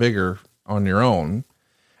a lot bigger on your own.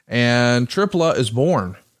 And AAA is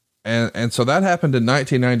born. And so that happened in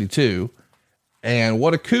 1992. And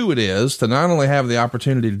what a coup it is to not only have the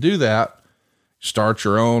opportunity to do that, start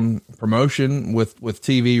your own promotion with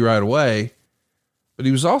TV right away, but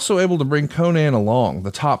he was also able to bring Conan along,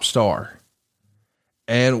 the top star.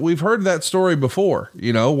 And we've heard that story before,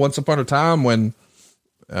 once upon a time when,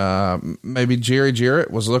 maybe Jerry Jarrett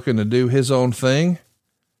was looking to do his own thing.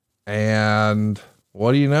 And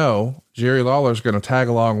what do you know? Jerry Lawler's going to tag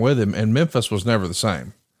along with him. And Memphis was never the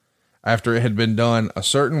same after it had been done a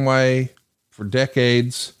certain way for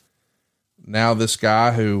decades. Now this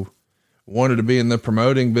guy who wanted to be in the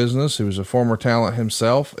promoting business, who was a former talent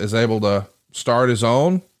himself, is able to start his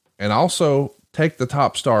own and also take the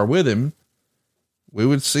top star with him. We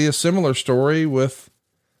would see a similar story with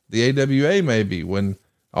the AWA, maybe, when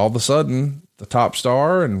all of a sudden the top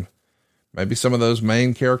star and maybe some of those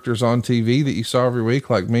main characters on TV that you saw every week,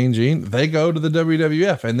 like Mean Gene, they go to the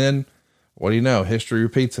WWF. And then what do you know? History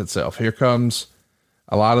repeats itself. Here comes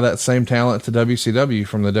a lot of that same talent to WCW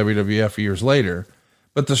from the WWF years later.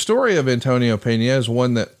 But the story of Antonio Pena is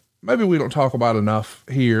one that maybe we don't talk about enough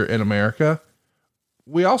here in America.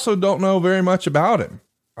 We also don't know very much about him.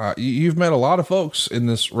 You've met a lot of folks in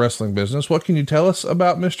this wrestling business. What can you tell us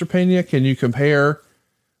about Mr. Pena? Can you compare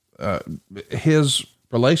his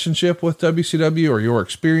relationship with WCW or your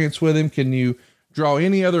experience with him? Can you draw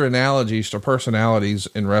any other analogies to personalities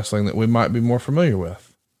in wrestling that we might be more familiar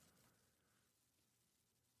with?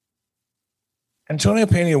 Antonio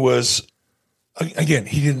Pena was, again,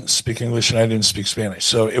 he didn't speak English and I didn't speak Spanish.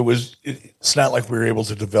 So it's not like we were able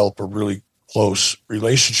to develop a really close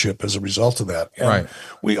relationship as a result of that. And right.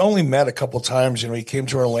 We only met a couple of times. He came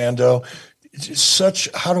to Orlando. It's such,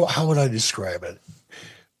 how would I describe it?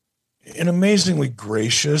 An amazingly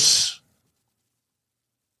gracious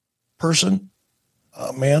person,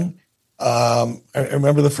 man. I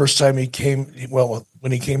remember the first time he came,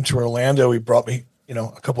 when he came to Orlando, he brought me,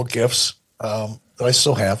 a couple of gifts that I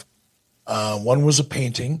still have. One was a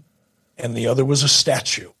painting and the other was a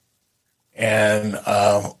statue. And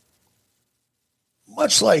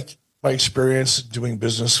much like my experience doing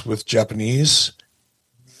business with Japanese,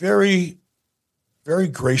 very, very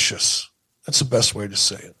gracious. That's the best way to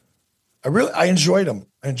say it. I enjoyed him.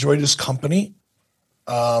 I enjoyed his company.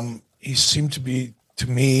 He seemed to be, to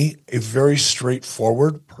me, a very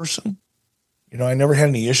straightforward person. I never had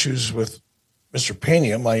any issues with Mr.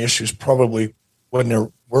 Pena. My issues probably, when there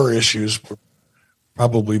were issues, were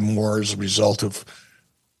probably more as a result of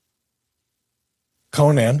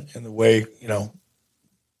Conan and the way,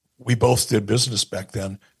 we both did business back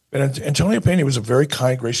then. And Antonio Pena was a very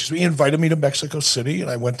kind, gracious. He invited me to Mexico City,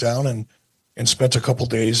 and I went down and spent a couple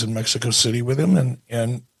days in Mexico City with him,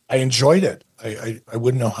 and I enjoyed it. I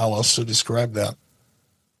wouldn't know how else to describe that.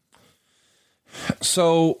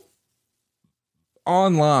 So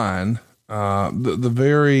online, the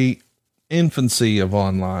very infancy of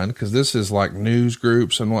online, because this is like news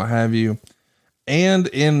groups and what have you, and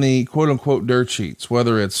in the quote unquote dirt sheets,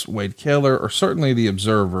 whether it's Wade Keller or certainly the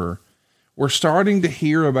Observer, we're starting to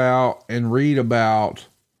hear about and read about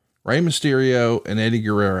Rey Mysterio and Eddie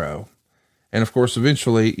Guerrero. And of course,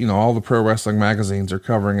 eventually, all the pro wrestling magazines are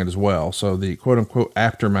covering it as well. So the quote unquote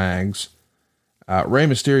after mags, Rey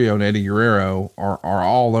Mysterio and Eddie Guerrero are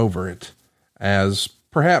all over it as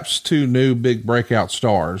perhaps two new big breakout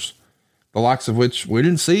stars, the likes of which we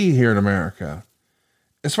didn't see here in America.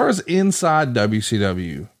 As far as inside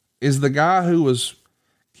WCW, is the guy who was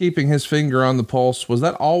keeping his finger on the pulse, was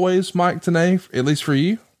that always Mike Tenay, at least for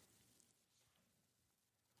you?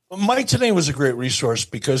 Well, Mike Tenay was a great resource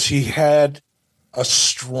because he had a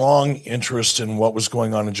strong interest in what was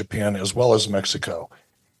going on in Japan as well as Mexico.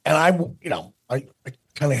 And I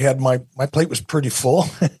kind of had my plate was pretty full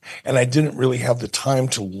and I didn't really have the time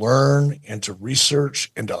to learn and to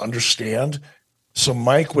research and to understand. So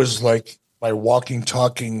Mike was like my walking,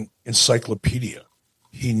 talking encyclopedia.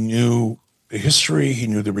 He knew the history. He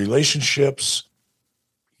knew the relationships.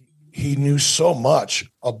 He knew so much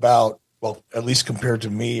about, well, at least compared to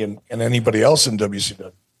me and anybody else in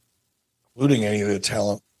WCW, including any of the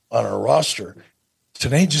talent on our roster.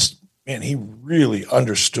 Today, he really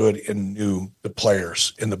understood and knew the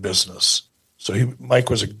players in the business. So Mike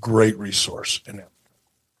was a great resource in it.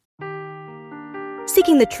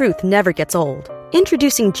 Seeking the truth never gets old.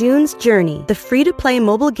 Introducing June's Journey, the free-to-play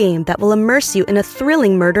mobile game that will immerse you in a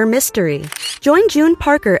thrilling murder mystery. Join June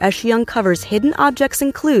Parker as she uncovers hidden objects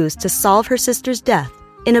and clues to solve her sister's death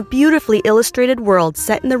in a beautifully illustrated world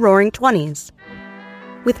set in the Roaring '20s.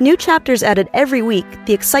 With new chapters added every week,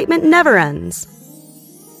 the excitement never ends.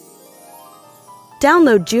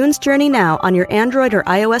 Download June's Journey now on your Android or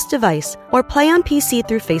iOS device, or play on PC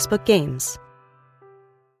through Facebook Games.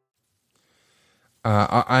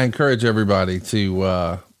 I encourage everybody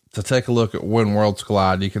to take a look at When Worlds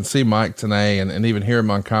Collide. You can see Mike Tenay and even hear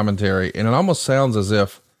him on commentary. And it almost sounds as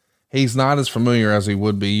if he's not as familiar as he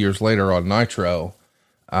would be years later on Nitro.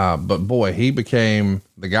 But boy, he became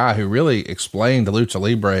the guy who really explained Lucha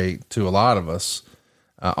Libre to a lot of us,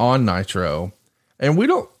 on Nitro. And we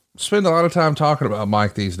don't spend a lot of time talking about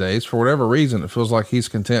Mike these days. For whatever reason, it feels like he's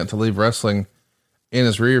content to leave wrestling in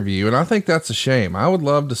his rear view. And I think that's a shame. I would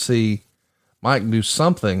love to see Mike do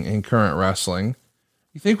something in current wrestling.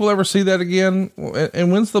 You think we'll ever see that again?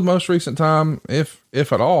 And when's the most recent time, if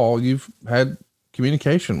at all, you've had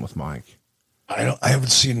communication with Mike? I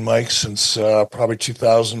haven't seen Mike since probably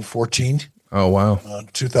 2014. Oh, wow.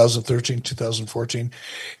 2013, 2014.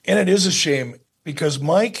 And it is a shame because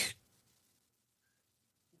Mike,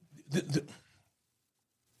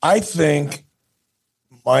 I think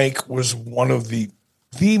Mike was one of the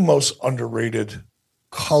most underrated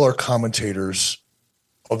color commentators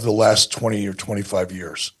of the last 20 or 25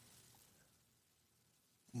 years.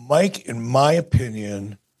 Mike, in my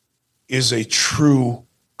opinion, is a true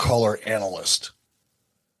color analyst.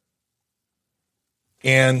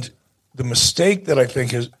 And the mistake that I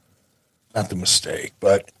think is, not the mistake,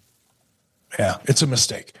 but yeah, it's a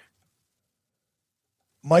mistake.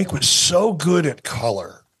 Mike was so good at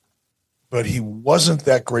color, but he wasn't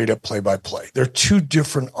that great at play-by-play. They're two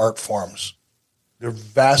different art forms. They're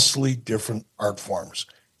vastly different art forms.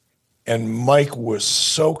 And Mike was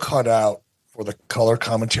so cut out for the color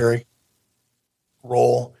commentary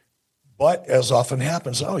role. But as often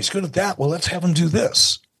happens, oh, he's good at that. Well, let's have him do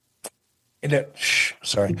this. And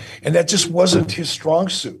that just wasn't his strong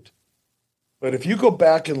suit. But if you go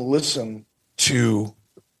back and listen to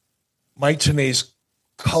Mike Tenay's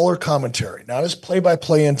color commentary, not his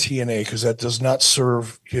play-by-play in TNA, because that does not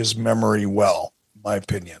serve his memory well, in my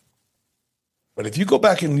opinion. But if you go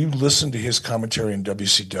back and you listen to his commentary in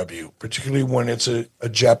WCW, particularly when it's a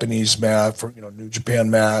Japanese match, for New Japan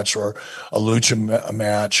match or a Lucha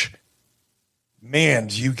match, man,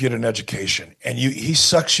 do you get an education, and he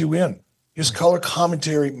sucks you in. His color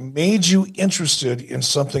commentary made you interested in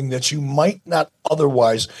something that you might not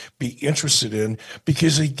otherwise be interested in,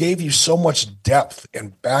 because he gave you so much depth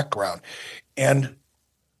and background. And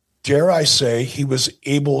dare I say, he was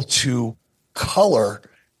able to color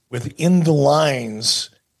within the lines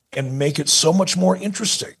and make it so much more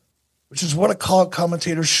interesting, which is what a color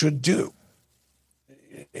commentator should do.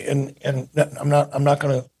 And I'm not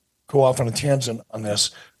going to go off on a tangent on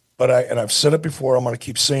this, but I've said it before, I'm going to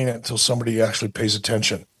keep saying it until somebody actually pays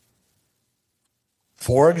attention.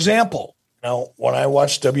 For example, now when I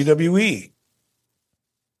watch WWE,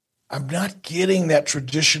 I'm not getting that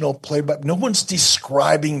traditional play-by. No one's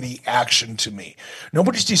describing the action to me.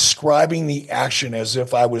 Nobody's describing the action as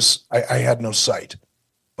if I had no sight,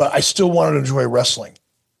 but I still want to enjoy wrestling.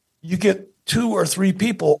 You get 2 or 3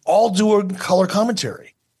 people all doing color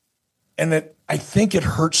commentary, and I think it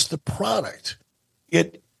hurts the product.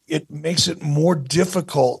 It makes it more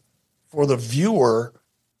difficult for the viewer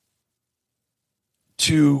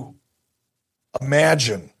to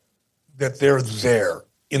imagine that they're there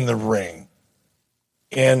in the ring.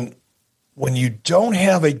 And when you don't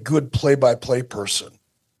have a good play-by-play person,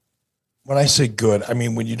 when I say good, I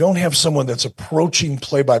mean when you don't have someone that's approaching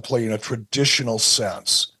play-by-play in a traditional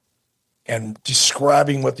sense and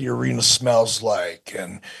describing what the arena smells like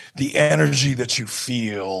and the energy that you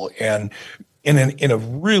feel, and in a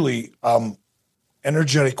really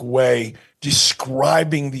energetic way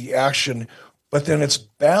describing the action, but then it's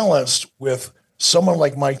balanced with someone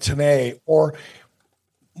like Mike Tenay, or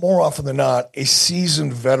more often than not, a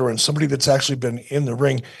seasoned veteran, somebody that's actually been in the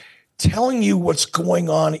ring, telling you what's going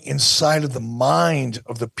on inside of the mind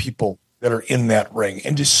of the people that are in that ring,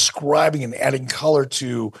 and describing and adding color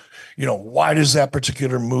to, why does that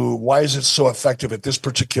particular move, why is it so effective at this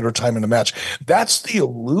particular time in the match? That's the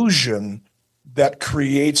illusion that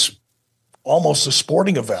creates almost a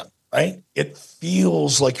sporting event, right? It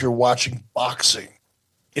feels like you're watching boxing.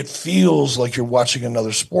 It feels like you're watching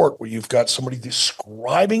another sport where you've got somebody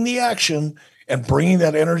describing the action and bringing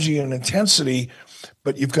that energy and intensity,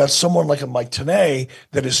 but you've got someone like a Mike Tenay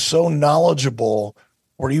that is so knowledgeable,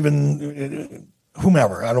 or even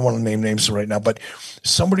whomever, I don't want to name names right now, but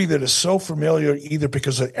somebody that is so familiar, either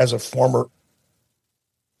because as a former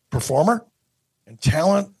performer and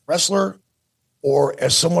talent wrestler, or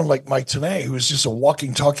as someone like Mike Tenay, who is just a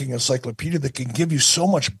walking, talking encyclopedia that can give you so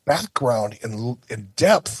much background and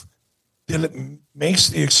depth that it makes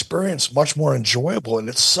the experience much more enjoyable, and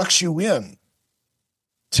it sucks you in.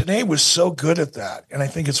 Tenay was so good at that, and I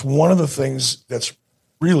think it's one of the things that's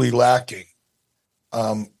really lacking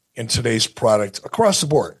in today's product across the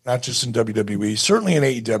board, not just in WWE, certainly in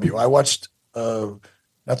AEW. I watched,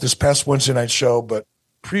 not this past Wednesday night show, but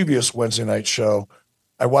previous Wednesday night show.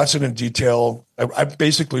 I watched it in detail. I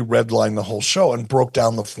basically redlined the whole show and broke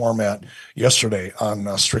down the format yesterday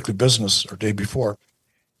on Strictly Business, or day before.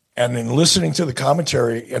 And in listening to the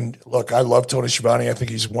commentary, and look, I love Tony Schiavone. I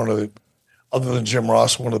think he's one of the, other than Jim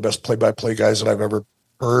Ross, one of the best play-by-play guys that I've ever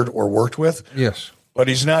heard or worked with. Yes. But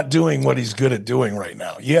he's not doing what he's good at doing right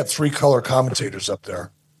now. He had 3 color commentators up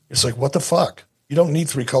there. It's like, what the fuck? You don't need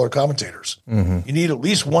 3 color commentators. Mm-hmm. You need at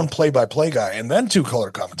least 1 play-by-play guy and then 2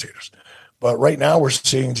 color commentators. But right now we're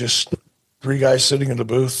seeing just 3 guys sitting in the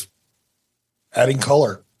booth adding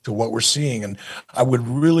color to what we're seeing. And I would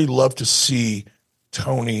really love to see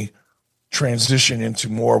Tony transition into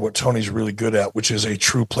more what Tony's really good at, which is a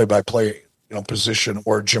true play-by-play position,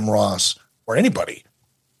 or Jim Ross or anybody.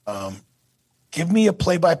 Give me a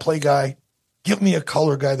play-by-play guy. Give me a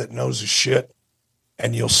color guy that knows his shit,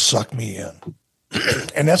 and you'll suck me in.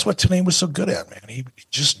 And that's what Tenay was so good at, man. He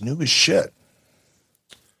just knew his shit.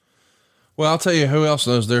 Well, I'll tell you who else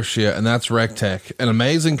knows their shit, and that's RecTech, an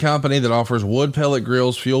amazing company that offers wood pellet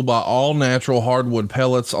grills fueled by all natural hardwood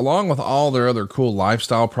pellets, along with all their other cool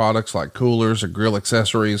lifestyle products like coolers and grill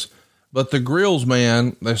accessories. But the grills,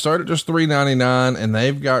 man, they start at just $3.99, and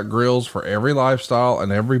they've got grills for every lifestyle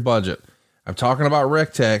and every budget. I'm talking about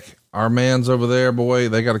RecTech. Our man's over there, boy,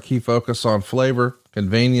 they got a key focus on flavor,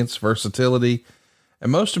 convenience, versatility,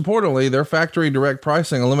 and most importantly, their factory direct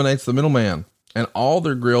pricing eliminates the middleman. And all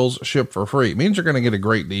their grills ship for free. It means you're going to get a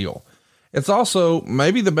great deal. It's also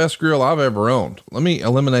maybe the best grill I've ever owned. Let me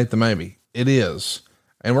eliminate the maybe. It is.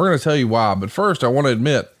 And we're going to tell you why. But first, I want to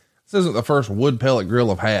admit, this isn't the first wood pellet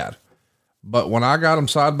grill I've had. But when I got them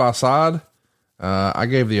side by side, I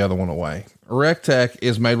gave the other one away. RecTech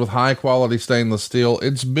is made with high quality stainless steel.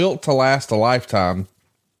 It's built to last a lifetime.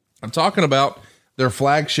 I'm talking about their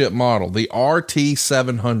flagship model, the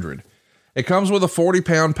RT700. It comes with a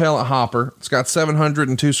 40-pound pellet hopper. It's got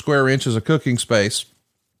 702 square inches of cooking space,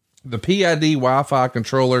 the PID Wi-Fi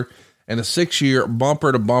controller, and a 6-year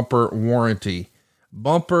bumper-to-bumper warranty.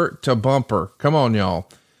 Bumper to bumper. Come on, y'all.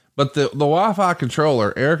 But the Wi-Fi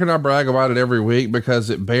controller, Eric and I brag about it every week because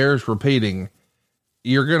it bears repeating.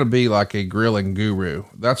 You're going to be like a grilling guru.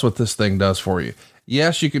 That's what this thing does for you.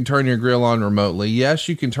 Yes, you can turn your grill on remotely. Yes,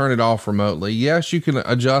 you can turn it off remotely. Yes, you can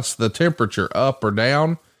adjust the temperature up or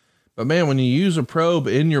down. But man, when you use a probe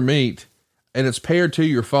in your meat and it's paired to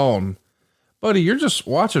your phone, buddy, you're just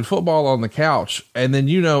watching football on the couch. And then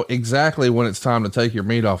you know exactly when it's time to take your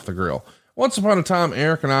meat off the grill. Once upon a time,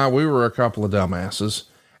 Eric and I, we were a couple of dumbasses,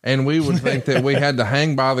 and we would think that we had to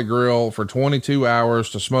hang by the grill for 22 hours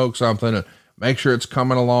to smoke something and make sure it's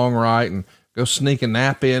coming along right and go sneak a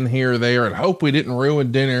nap in here or there and hope we didn't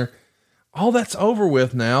ruin dinner. All that's over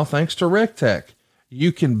with now, thanks to RecTech.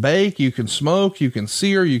 You can bake, you can smoke, you can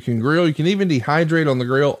sear, you can grill, you can even dehydrate on the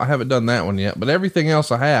grill. I haven't done that one yet, but everything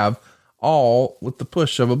else I have, all with the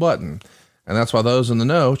push of a button. And that's why those in the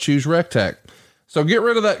know choose RecTech. So get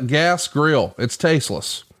rid of that gas grill. It's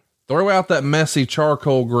tasteless. Throw out that messy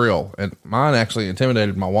charcoal grill. And mine actually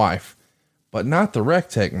intimidated my wife, but not the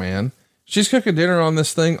RecTech, man. She's cooking dinner on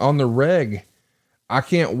this thing on the reg. I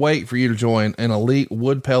can't wait for you to join an elite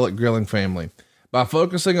wood pellet grilling family. By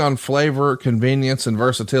focusing on flavor, convenience, and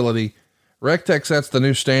versatility, RecTech sets the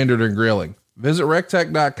new standard in grilling. Visit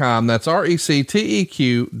rectech.com. That's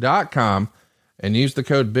RECTEQ.com and use the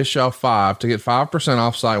code Bischoff5 to get 5%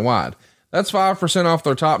 off site wide. That's 5% off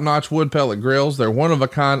their top notch wood pellet grills, their one of a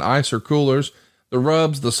kind icer coolers, the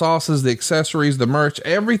rubs, the sauces, the accessories, the merch,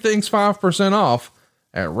 everything's 5% off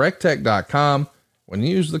at rectech.com when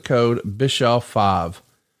you use the code Bischoff5.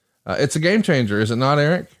 It's a game changer, is it not,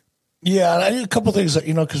 Eric? Yeah, and I need a couple things that,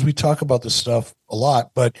 because we talk about this stuff a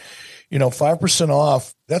lot, but 5%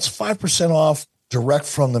 off, that's 5% off direct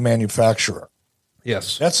from the manufacturer.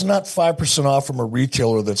 Yes. That's not 5% off from a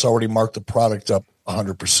retailer that's already marked the product up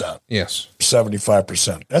 100%. Yes.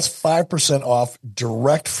 75%. That's 5% off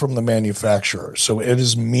direct from the manufacturer. So it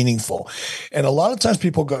is meaningful. And a lot of times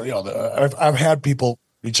people go, I've had people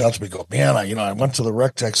reach out to me, go, man, I went to the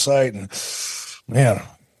RecTech site and man,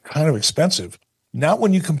 kind of expensive. Not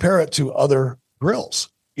when you compare it to other grills.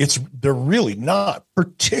 They're really not,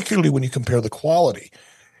 particularly when you compare the quality.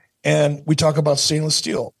 And we talk about stainless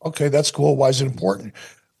steel. Okay, that's cool. Why is it important?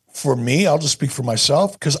 For me, I'll just speak for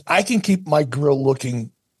myself, because I can keep my grill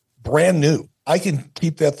looking brand new. I can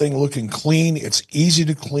keep that thing looking clean. It's easy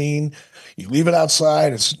to clean. You leave it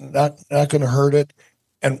outside, it's not going to hurt it.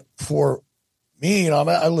 And for me,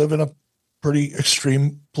 I live in a pretty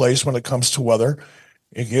extreme place when it comes to weather.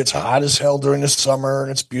 It gets hot as hell during the summer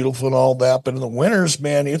and it's beautiful and all that. But in the winters,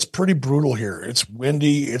 man, it's pretty brutal here. It's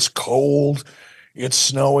windy, it's cold, it's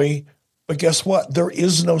snowy. But guess what? There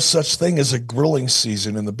is no such thing as a grilling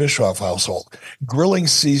season in the Bischoff household. Grilling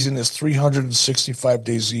season is 365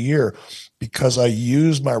 days a year because I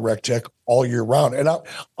use my RecTech all year round. And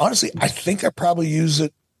honestly, I think I probably use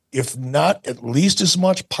it, if not at least as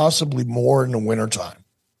much, possibly more in the wintertime.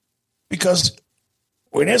 Because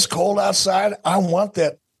when it's cold outside, I want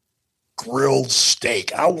that grilled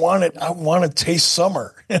steak. I want to taste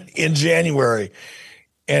summer in January.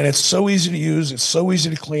 And it's so easy to use. It's so easy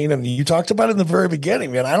to clean. And you talked about it in the very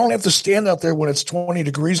beginning, man. I don't have to stand out there when it's 20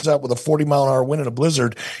 degrees out with a 40-mile-an-hour wind and a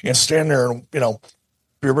blizzard and stand there and,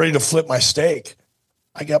 be ready to flip my steak.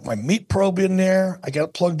 I got my meat probe in there. I got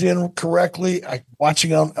it plugged in correctly.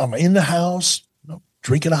 I'm in the house,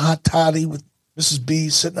 drinking a hot toddy with This is B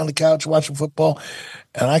sitting on the couch watching football,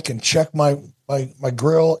 and I can check my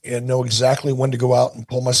grill and know exactly when to go out and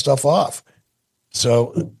pull my stuff off.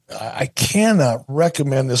 So I cannot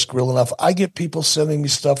recommend this grill enough. I get people sending me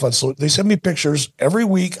stuff on, so they send me pictures every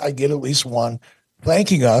week. I get at least one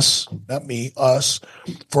thanking us, not me, us,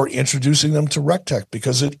 for introducing them to RecTech,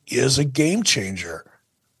 because it is a game changer.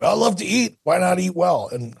 I love to eat. Why not eat well?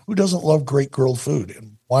 And who doesn't love great grilled food?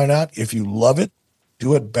 And why not? If you love it,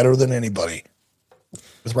 do it better than anybody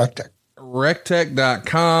with RecTech.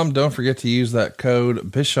 RecTech.com. Don't forget to use that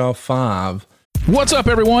code Bischoff5. What's up,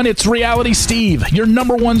 everyone? It's Reality Steve, your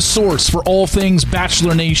number one source for all things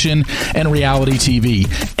Bachelor Nation and reality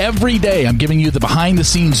TV. Every day, I'm giving you the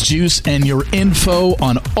behind-the-scenes juice and your info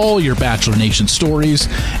on all your Bachelor Nation stories,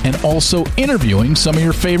 and also interviewing some of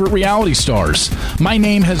your favorite reality stars. My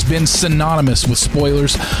name has been synonymous with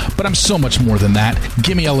spoilers, but I'm so much more than that.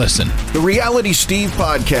 Give me a listen. The Reality Steve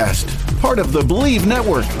Podcast, part of the Believe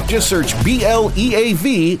Network. Just search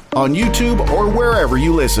BLEAV on YouTube or wherever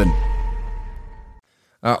you listen.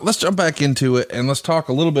 Let's jump back into it and let's talk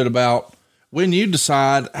a little bit about when you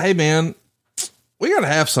decide, hey man, we got to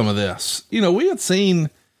have some of this. You know, we had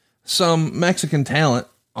seen some Mexican talent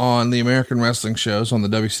on the American wrestling shows on the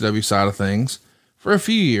WCW side of things for a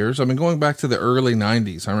few years. I mean, going back to the early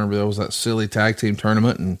 90s, I remember there was that silly tag team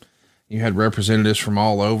tournament and you had representatives from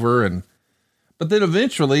all over. But then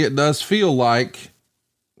eventually it does feel like,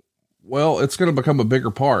 well, it's going to become a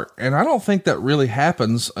bigger part. And I don't think that really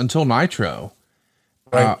happens until Nitro.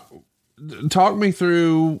 Right. Talk me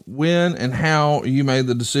through when and how you made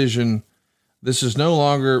the decision. This is no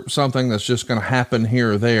longer something that's just going to happen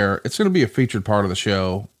here or there. It's going to be a featured part of the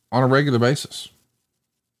show on a regular basis.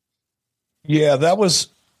 Yeah, that was,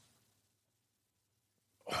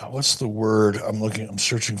 what's the word? I'm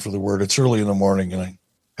searching for the word. It's early in the morning and I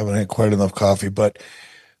haven't had quite enough coffee, but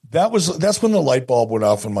that's when the light bulb went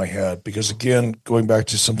off in my head, because again, going back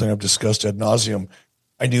to something I've discussed ad nauseum,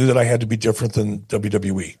 I knew that I had to be different than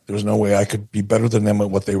WWE. There was no way I could be better than them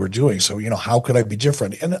at what they were doing. So, how could I be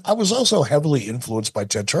different? And I was also heavily influenced by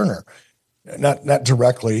Ted Turner, not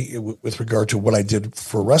directly with regard to what I did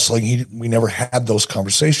for wrestling. We never had those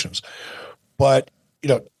conversations, but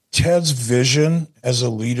Ted's vision as a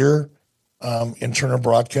leader in Turner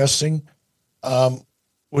Broadcasting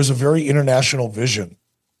was a very international vision.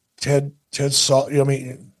 Ted saw,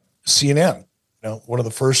 CNN, one of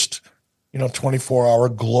the first 24-hour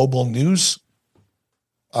global news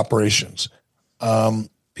operations.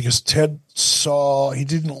 Because Ted he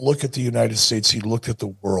didn't look at the United States, he looked at the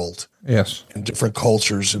world. Yes. And different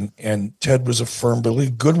cultures. And Ted was a firm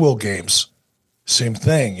believer. Goodwill Games, same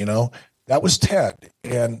thing, that was Ted.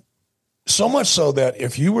 And so much so that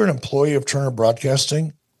if you were an employee of Turner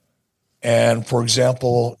Broadcasting, and for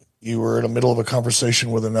example, you were in the middle of a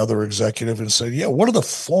conversation with another executive and said, yeah, what are the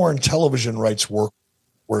foreign television rights worth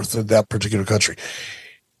in that particular country?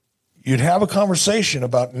 You'd have a conversation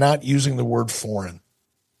about not using the word foreign.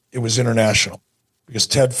 It was international, because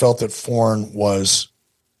Ted felt that foreign was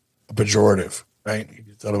a pejorative, right?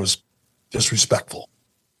 He thought it was disrespectful.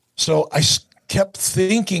 So I kept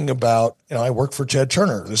thinking about, I work for Ted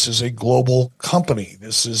Turner. This is a global company.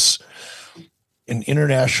 This is an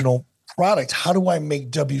international product. How do I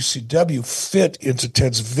make WCW fit into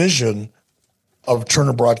Ted's vision of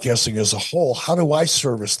Turner Broadcasting as a whole? How do I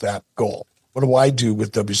service that goal? What do I do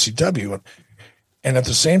with WCW? And at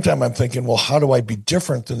the same time, I'm thinking, well, how do I be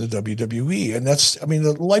different than the WWE? And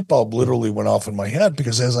the light bulb literally went off in my head,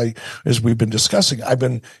 because as we've been discussing, I've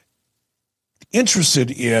been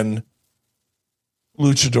interested in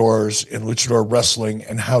luchadors and luchador wrestling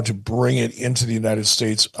and how to bring it into the United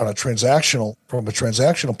States from a transactional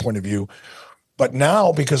point of view. But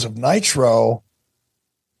now, because of Nitro,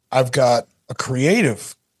 I've got a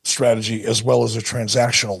creative strategy as well as a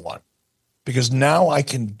transactional one, because now I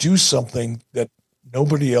can do something that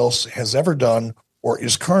nobody else has ever done or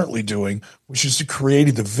is currently doing, which is to create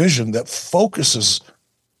a division that focuses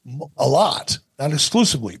a lot, not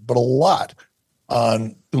exclusively, but a lot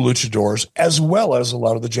on the luchadors, as well as a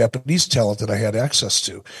lot of the Japanese talent that I had access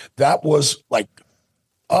to. That was like,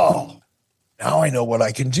 oh, now I know what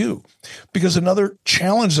I can do. Because another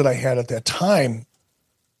challenge that I had at that time,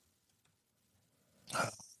 how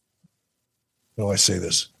do I say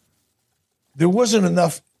this? There wasn't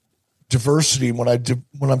enough diversity. When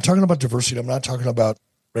I'm talking about diversity, I'm not talking about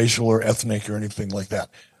racial or ethnic or anything like that.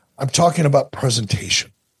 I'm talking about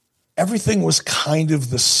presentation. Everything was kind of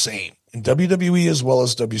the same in WWE as well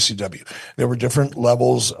as WCW. There were different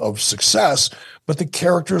levels of success, but the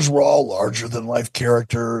characters were all larger than life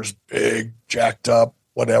characters, big, jacked up,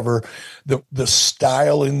 whatever. The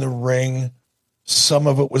style in the ring Some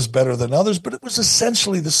of it was better than others, but it was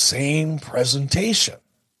essentially the same presentation.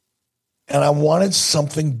 And I wanted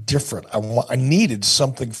something different. I needed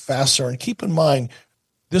something faster. And keep in mind,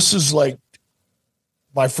 this is like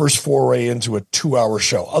my first foray into a 2-hour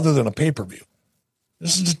show, other than a pay-per-view.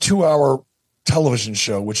 This is a 2-hour television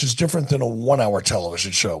show, which is different than a 1-hour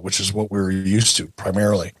television show, which is what we were used to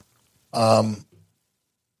primarily. I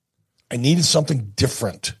needed something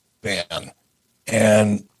different, man.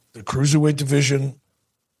 And the cruiserweight division,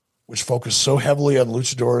 which focused so heavily on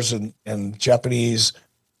luchadors and Japanese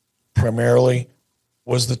primarily,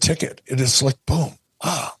 was the ticket. It is like, boom.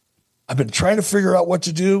 I've been trying to figure out what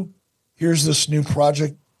to do. Here's this new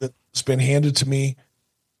project that's been handed to me.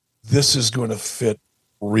 This is going to fit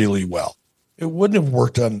really well. It wouldn't have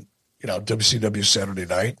worked on, WCW Saturday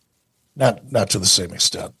Night, not to the same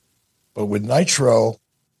extent. But with Nitro,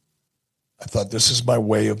 I thought this is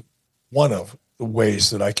one of the ways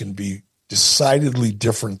that I can be decidedly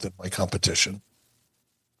different than my competition.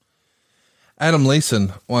 Adam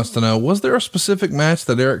Leeson wants to know, was there a specific match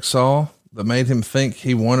that Eric saw that made him think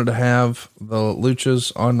he wanted to have the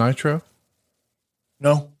luchas on Nitro?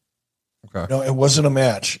 No. Okay. No, it wasn't a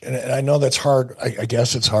match. And I know that's hard. I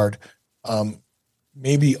guess it's hard.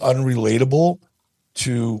 Maybe unrelatable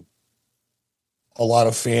to a lot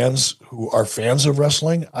of fans who are fans of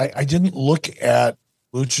wrestling. I didn't look at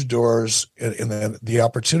luchadors and the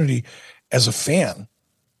opportunity as a fan.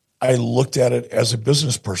 I looked at it as a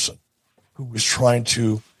business person who was trying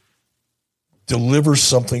to deliver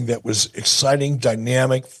something that was exciting,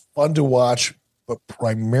 dynamic, fun to watch, but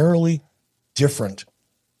primarily different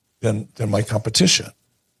than my competition.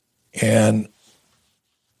 And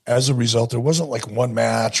as a result, there wasn't like one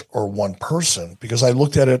match or one person, because I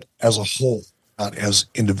looked at it as a whole, not as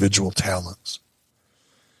individual talents.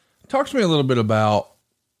 Talk to me a little bit about,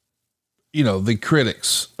 the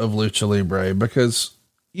critics of Lucha Libre, because,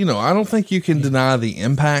 I don't think you can deny the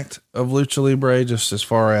impact of Lucha Libre, just as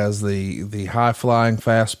far as the high flying,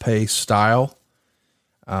 fast paced style.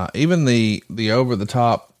 Even the over the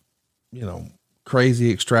top,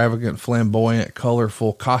 crazy, extravagant, flamboyant,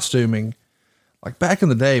 colorful costuming. Like back in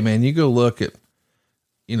the day, man, you go look at,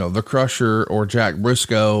 the Crusher or Jack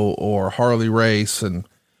Briscoe or Harley Race, and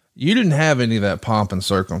you didn't have any of that pomp and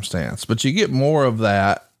circumstance, but you get more of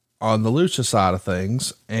that on the lucha side of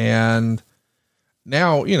things. And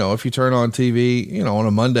now, if you turn on TV, on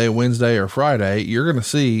a Monday, Wednesday, or Friday, you're going to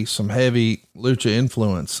see some heavy lucha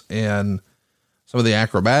influence in some of the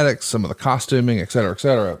acrobatics, some of the costuming, et cetera, et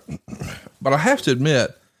cetera. But I have to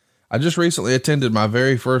admit, I just recently attended my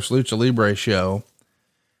very first Lucha Libre show,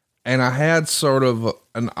 and I had sort of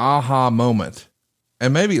an aha moment,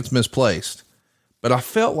 and maybe it's misplaced, but I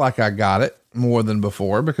felt like I got it more than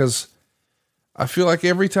before, because I feel like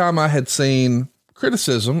every time I had seen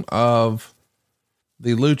criticism of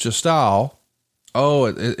the lucha style,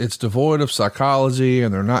 it's devoid of psychology,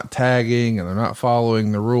 and they're not tagging, and they're not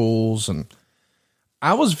following the rules. And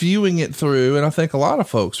I was viewing it through, and I think a lot of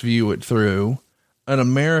folks view it through, an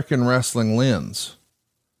American wrestling lens,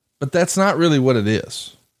 but that's not really what it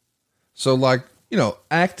is. So like,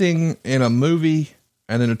 acting in a movie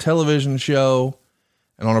and in a television show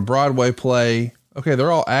and on a Broadway play, okay,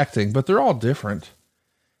 they're all acting, but they're all different.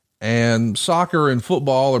 And soccer and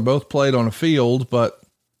football are both played on a field, but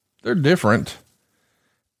they're different.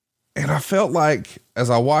 And I felt like as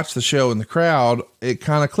I watched the show in the crowd, it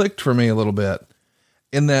kind of clicked for me a little bit,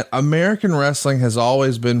 in that American wrestling has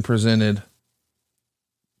always been presented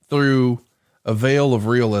through a veil of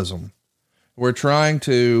realism. We're trying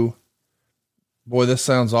to, boy, this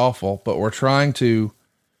sounds awful, but we're trying to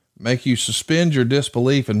make you suspend your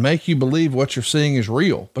disbelief and make you believe what you're seeing is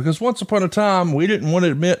real. Because once upon a time, we didn't want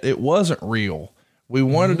to admit it wasn't real. We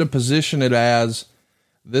wanted to position it as,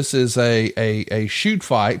 this is a shoot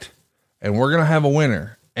fight, and we're going to have a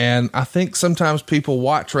winner. And I think sometimes people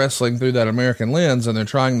watch wrestling through that American lens, and they're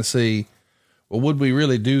trying to see, well, would we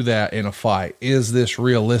really do that in a fight? Is this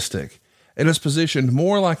realistic? And it's positioned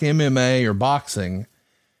more like MMA or boxing,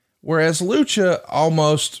 whereas lucha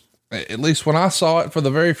almost, at least when I saw it for the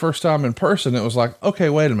very first time in person, it was like, okay,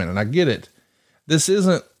 wait a minute. I get it. This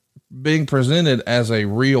isn't being presented as a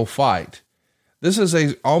real fight. This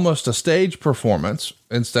is almost a stage performance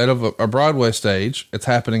instead of a Broadway stage. It's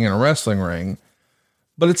happening in a wrestling ring,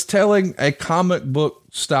 but it's telling a comic book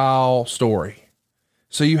style story.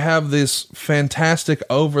 So you have this fantastic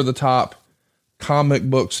over the top comic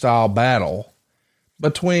book style battle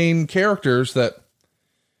between characters that,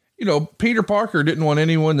 Peter Parker didn't want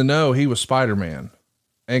anyone to know he was Spider-Man,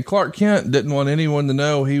 and Clark Kent didn't want anyone to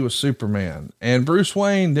know he was Superman, and Bruce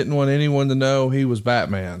Wayne didn't want anyone to know he was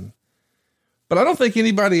Batman. But I don't think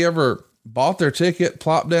anybody ever bought their ticket,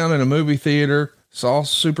 plopped down in a movie theater, saw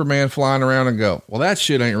Superman flying around and go, well, that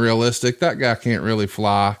shit ain't realistic. That guy can't really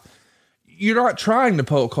fly. You're not trying to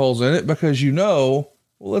poke holes in it because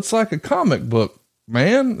well, it's like a comic book,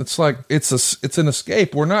 man. It's like, it's an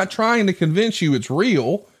escape. We're not trying to convince you it's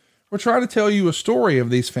real. We're trying to tell you a story of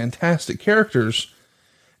these fantastic characters.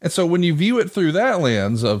 And so when you view it through that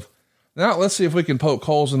lens of, now let's see if we can poke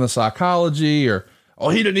holes in the psychology, or, oh,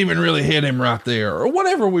 he didn't even really hit him right there, or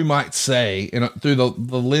whatever we might say through the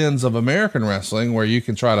lens of American wrestling, where you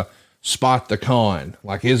can try to spot the con,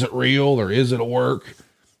 like, is it real or is it a work?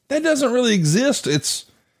 That doesn't really exist. It's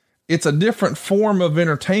a different form of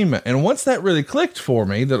entertainment. And once that really clicked for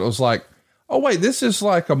me, that it was like, oh wait, this is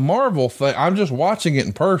like a Marvel thing. I'm just watching it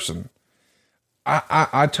in person.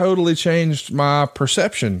 I totally changed my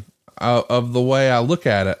perception of the way I look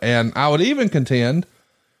at it. And I would even contend,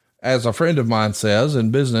 as a friend of mine says,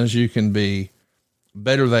 in business, you can be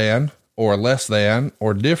better than, or less than,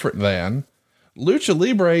 or different than. Lucha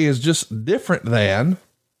Libre is just different than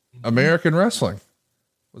American wrestling.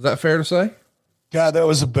 Was that fair to say? God, that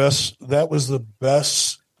was the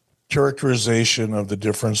best characterization of the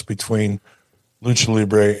difference between Lucha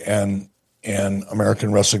Libre and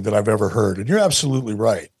American wrestling that I've ever heard. And you're absolutely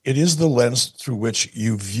right. It is the lens through which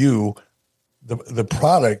you view the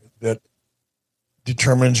product that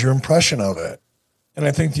determines your impression of it. And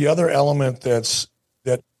I think the other element that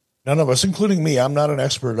none of us, including me, I'm not an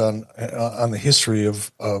expert on the history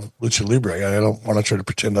of Lucha Libre. I don't want to try to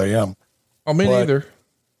pretend I am. Oh, me neither.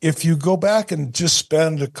 If you go back and just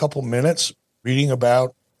spend a couple minutes reading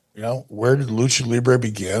about, where did Lucha Libre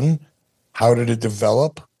begin? How did it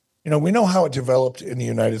develop? We know how it developed in the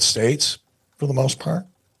United States for the most part.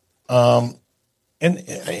 And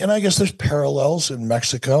I guess there's parallels in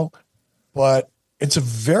Mexico, but it's a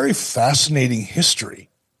very fascinating history.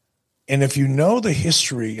 And if you know the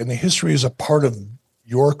history, and the history is a part of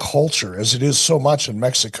your culture, as it is so much in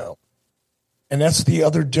Mexico, and that's the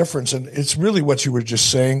other difference. And it's really what you were just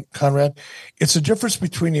saying, Conrad. It's a difference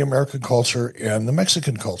between the American culture and the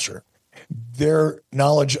Mexican culture. Their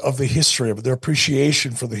knowledge of the history of it, their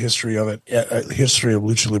appreciation for the history of it, history of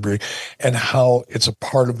Lucha Libre, and how it's a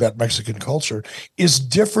part of that Mexican culture is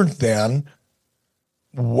different than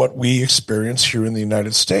what we experience here in the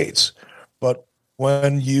United States. But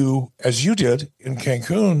when you, as you did in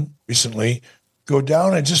Cancun recently, go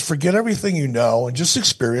down and just forget everything you know and just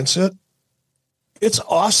experience it, it's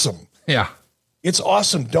awesome. Yeah. It's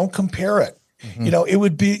awesome. Don't compare it. Mm-hmm. It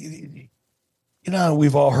would be,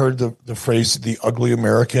 we've all heard the phrase, the ugly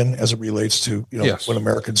American, as it relates to, yes, when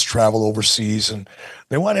Americans travel overseas and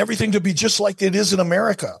they want everything to be just like it is in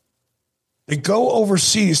America. They go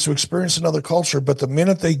overseas to experience another culture, but the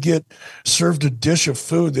minute they get served a dish of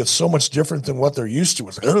food that's so much different than what they're used to,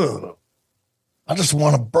 it's, ugh, I just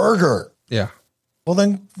want a burger. Yeah. Well,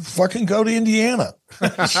 then fucking go to Indiana.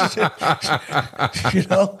 Just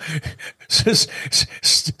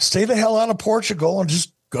stay the hell out of Portugal and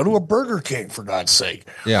just go to a Burger King, for God's sake.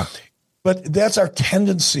 Yeah. But that's our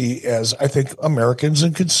tendency as, I think, Americans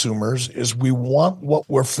and consumers, is we want what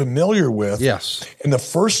we're familiar with. Yes. And the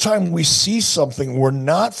first time we see something we're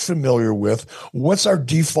not familiar with, what's our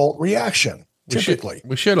default reaction? Typically.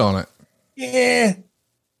 We shit on it.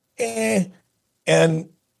 And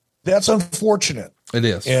that's unfortunate. It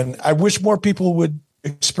is. And I wish more people would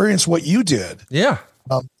experience what you did. Yeah.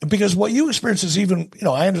 Because what you experience is even,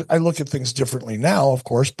 I look at things differently now, of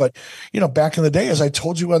course, but, back in the day, as I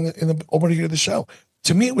told you in the opening of the show,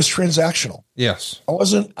 to me, it was transactional. Yes.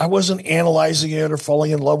 I wasn't analyzing it or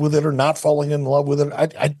falling in love with it or not falling in love with it.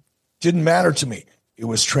 I didn't matter to me. It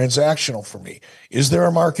was transactional for me. Is there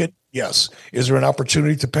a market? Yes. Is there an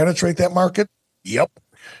opportunity to penetrate that market? Yep.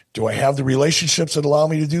 Do I have the relationships that allow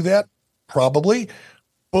me to do that? Probably.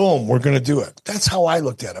 Boom, we're going to do it. That's how I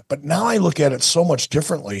looked at it. But now I look at it so much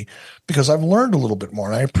differently because I've learned a little bit more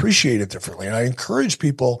and I appreciate it differently. And I encourage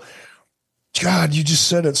people, God, you just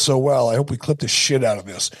said it so well. I hope we clip the shit out of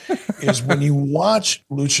this. Is when you watch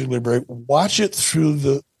Lucha Libre, watch it through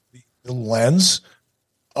the lens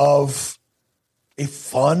of a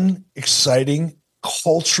fun, exciting,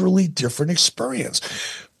 culturally different experience.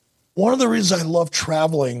 One of the reasons I love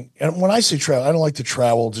traveling, and when I say travel, I don't like to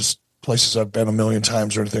travel just places I've been a million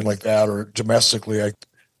times or anything like that, or domestically. I'd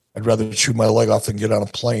rather chew my leg off than get on a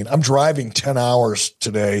plane. I'm driving 10 hours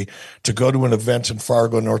today to go to an event in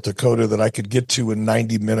Fargo, North Dakota that I could get to in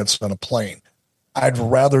 90 minutes on a plane. I'd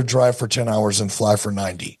rather drive for 10 hours than fly for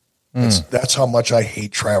 90. That's how much I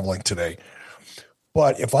hate traveling today.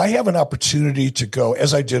 But if I have an opportunity to go,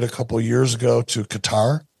 as I did a couple of years ago, to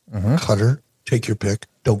Qatar, Qatar, take your pick,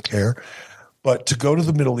 don't care. But to go to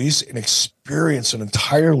the Middle East and experience an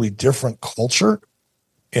entirely different culture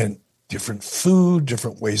and different food,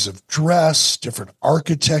 different ways of dress, different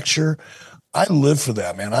architecture, I live for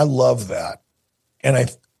that, man. I love that.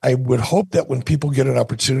 And I would hope that when people get an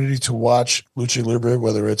opportunity to watch Lucha Libre,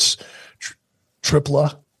 whether it's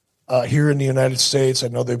Tripla here in the United States, I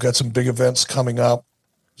know they've got some big events coming up.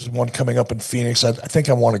 There's one coming up in Phoenix. I think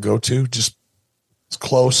I want to go to. Just it's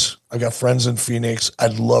close. I got friends in Phoenix.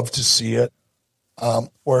 I'd love to see it.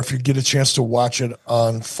 Or if you get a chance to watch it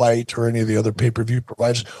on Fight or any of the other pay-per-view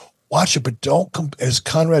providers, watch it, but don't as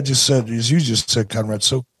Conrad just said, as you just said, Conrad,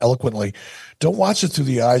 so eloquently, don't watch it through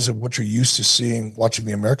the eyes of what you're used to seeing, watching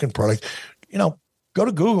the American product. You know, go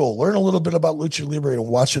to Google, learn a little bit about Lucha Libre and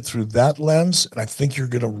watch it through that lens. And I think you're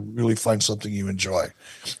going to really find something you enjoy.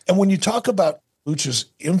 And when you talk about Lucha's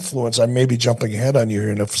influence, I may be jumping ahead on you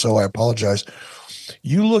here, and if so, I apologize.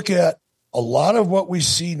 You look at a lot of what we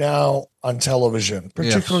see now on television,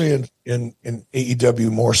 particularly in AEW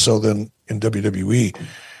more so than in WWE.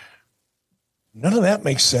 None of that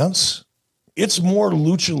makes sense. It's more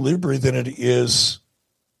Lucha Libre than it is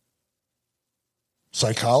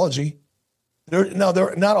psychology. They're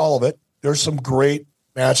not all of it. There's some great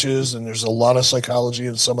matches and there's a lot of psychology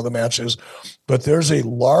in some of the matches, but there's a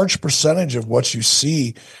large percentage of what you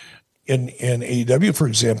see in AEW, for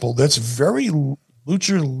example, that's very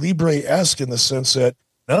Lucha Libre-esque in the sense that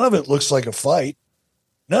none of it looks like a fight.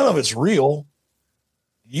 None of it's real.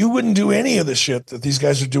 You wouldn't do any of the shit that these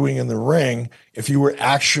guys are doing in the ring if you were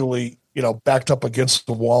actually, backed up against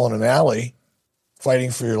the wall in an alley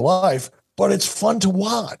fighting for your life. But it's fun to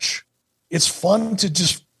watch. It's fun to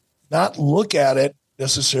just not look at it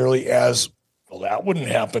necessarily as, well, that wouldn't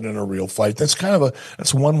happen in a real fight. That's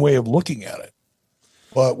that's one way of looking at it.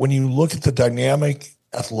 But when you look at the dynamic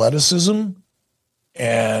athleticism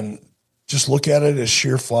and just look at it as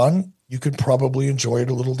sheer fun, you could probably enjoy it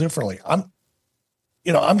a little differently. I'm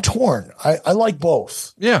torn. I like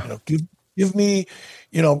both. Yeah. Give me,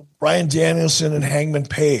 Bryan Danielson and Hangman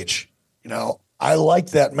Page. I like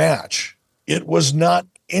that match. It was not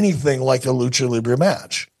anything like a Lucha Libre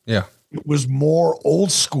match. Yeah. It was more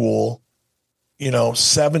old school,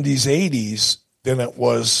 70s, 80s than it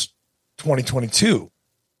was 2022.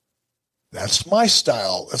 That's my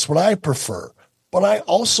style. That's what I prefer. But I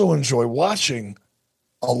also enjoy watching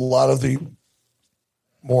a lot of the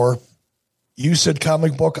more, you said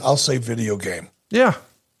comic book, I'll say video game. Yeah.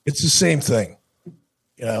 It's the same thing,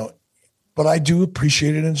 but I do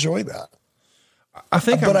appreciate and enjoy that.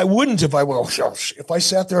 I wouldn't if I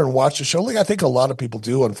sat there and watched a show. Like I think a lot of people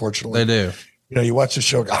do, unfortunately. They do. You watch the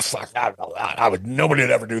show, fuck, nobody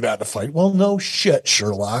would ever do that in a fight. Well, no shit,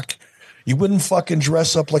 Sherlock. You wouldn't fucking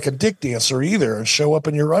dress up like a dick dancer either and show up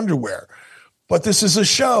in your underwear. But this is a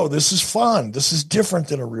show. This is fun. This is different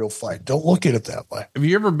than a real fight. Don't look at it that way. Have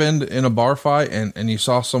you ever been in a bar fight and you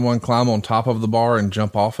saw someone climb on top of the bar and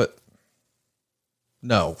jump off it?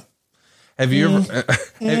 No. Have you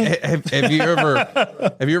ever,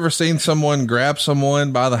 have you ever seen someone grab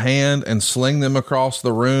someone by the hand and sling them across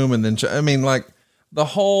the room? And then, like the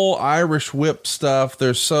whole Irish whip stuff,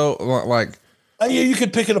 there's so like, you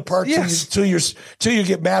could pick it apart till you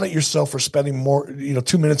get mad at yourself for spending more,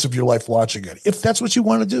 2 minutes of your life watching it. If that's what you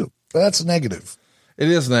want to do, but that's negative. It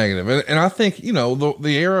is negative. And I think,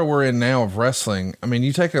 the era we're in now of wrestling,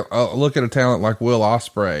 you take a look at a talent like Will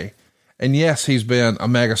Ospreay, and yes, he's been a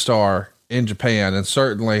megastar in Japan and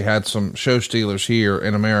certainly had some show stealers here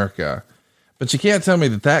in America, but you can't tell me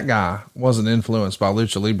that guy wasn't influenced by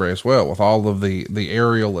Lucha Libre as well, with all of the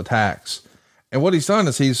aerial attacks. And what he's done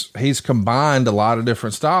is he's combined a lot of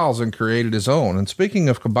different styles and created his own. And speaking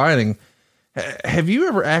of combining, have you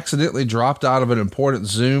ever accidentally dropped out of an important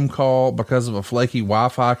Zoom call because of a flaky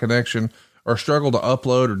Wi-Fi connection, or struggled to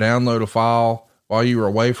upload or download a file while you were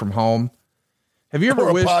away from home? Have you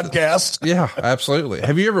ever wished podcast? Yeah, absolutely.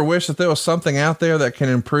 Have you ever wished that there was something out there that can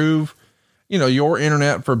improve, your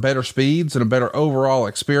internet for better speeds and a better overall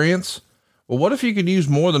experience? Well, what if you could use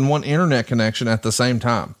more than one internet connection at the same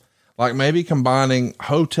time? Like maybe combining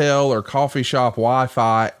hotel or coffee shop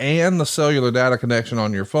Wi-Fi and the cellular data connection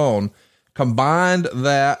on your phone, combined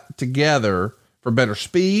that together for better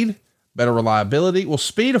speed, better reliability. Well,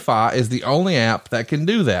 Speedify is the only app that can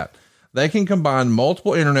do that. They can combine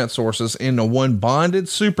multiple internet sources into one bonded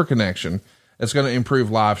super connection. That's going to improve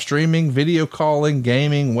live streaming, video calling,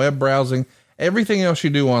 gaming, web browsing, everything else you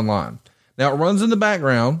do online. Now it runs in the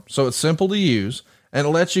background, so it's simple to use, and it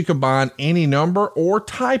lets you combine any number or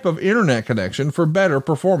type of internet connection for better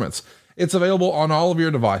performance. It's available on all of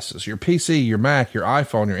your devices, your PC, your Mac, your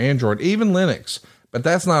iPhone, your Android, even Linux. But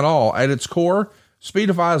that's not all. At its core,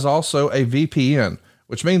 Speedify is also a VPN,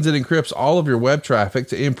 which means it encrypts all of your web traffic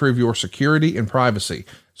to improve your security and privacy.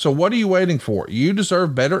 So what are you waiting for? You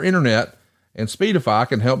deserve better internet, and Speedify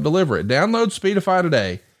can help deliver it. Download Speedify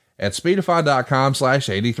today at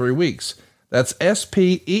speedify.com/83weeks. That's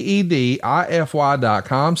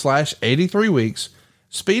SPEEDIFY.com/83weeks.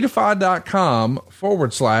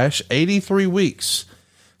 Speedify.com/83weeks.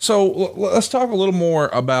 So let's talk a little more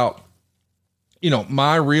about,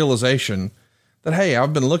 my realization that, hey,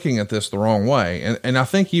 I've been looking at this the wrong way. And I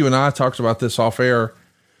think you and I talked about this off air.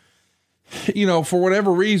 For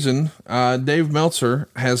whatever reason, Dave Meltzer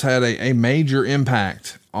has had a major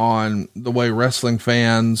impact on the way wrestling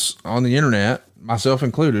fans on the internet, myself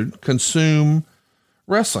included, consume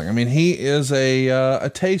wrestling. I mean, he is a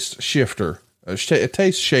taste shifter, a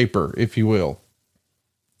taste shaper, if you will.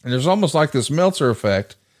 And there's almost like this Meltzer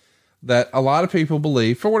effect that a lot of people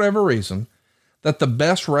believe, for whatever reason, that the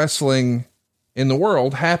best wrestling in the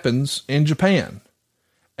world happens in Japan.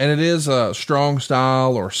 And it is a strong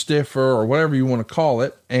style or stiffer or whatever you want to call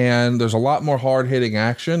it. And there's a lot more hard hitting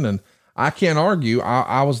action. And I can't argue.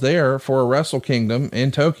 I was there for a Wrestle Kingdom in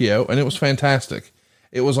Tokyo, and it was fantastic.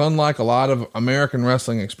 It was unlike a lot of American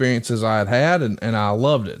wrestling experiences I had, and I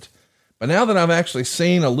loved it. But now that I've actually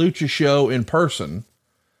seen a lucha show in person,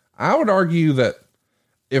 I would argue that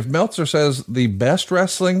if Meltzer says the best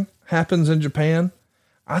wrestling happens in Japan,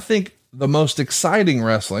 I think the most exciting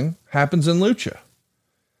wrestling happens in lucha.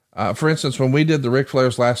 For instance, when we did the Ric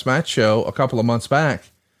Flair's Last Match show a couple of months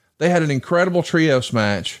back, they had an incredible trios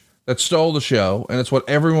match that stole the show, and it's what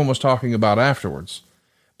everyone was talking about afterwards.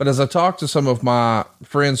 But as I talked to some of my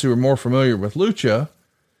friends who are more familiar with lucha,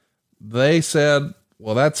 they said,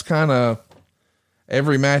 well, that's kind of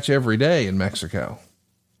every match every day in Mexico.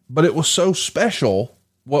 But it was so special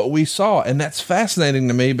what we saw. And that's fascinating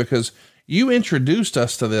to me because you introduced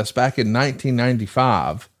us to this back in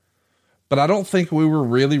 1995, but I don't think we were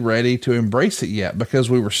really ready to embrace it yet because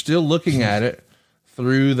we were still looking at it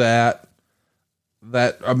through that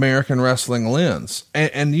American wrestling lens.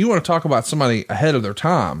 And you want to talk about somebody ahead of their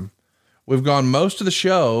time. We've gone most of the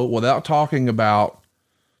show without talking about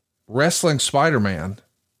wrestling Spider-Man,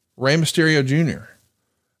 Rey Mysterio Jr.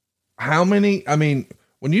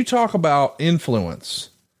 When you talk about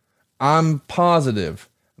influence, I'm positive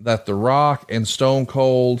that The Rock and Stone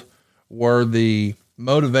Cold were the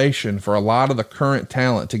motivation for a lot of the current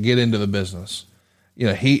talent to get into the business.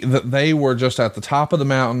 They were just at the top of the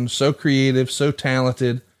mountain, so creative, so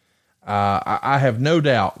talented. I have no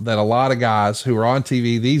doubt that a lot of guys who are on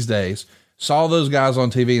TV these days saw those guys on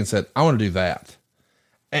TV and said, I want to do that.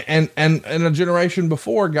 And a generation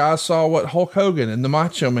before, guys saw what Hulk Hogan and the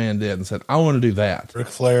Macho Man did and said, I want to do that. Ric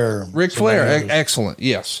Flair. Excellent.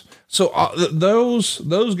 Yes. So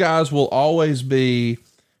those guys will always be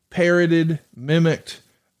parroted, mimicked,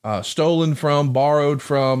 stolen from, borrowed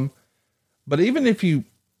from. But even if you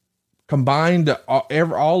combined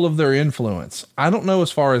all of their influence, I don't know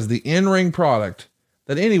as far as the in-ring product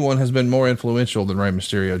that anyone has been more influential than Rey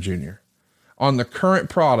Mysterio Jr. On the current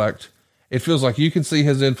product, it feels like you can see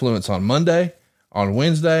his influence on Monday, on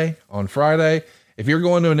Wednesday, on Friday. If you're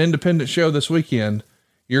going to an independent show this weekend,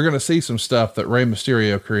 you're going to see some stuff that Rey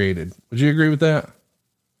Mysterio created. Would you agree with that?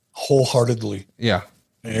 Wholeheartedly. Yeah.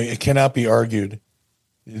 It cannot be argued.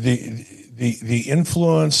 The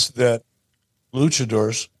influence that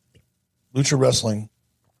lucha wrestling,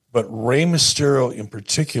 but Rey Mysterio in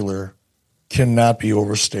particular, cannot be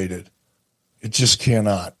overstated. It just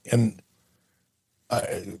cannot. And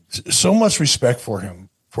so much respect for him,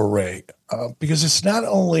 for Rey, because it's not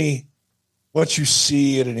only what you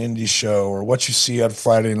see at an indie show or what you see on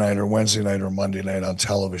Friday night or Wednesday night or Monday night on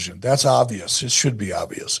television. That's obvious. It should be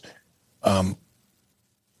obvious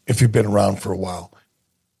if you've been around for a while.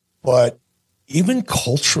 But even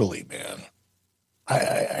culturally, man,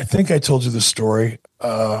 I think I told you the story.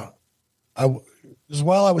 While I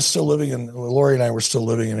was still Lori and I were still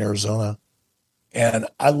living in Arizona. And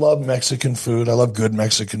I love Mexican food. I love good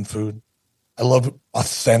Mexican food. I love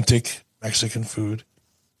authentic Mexican food.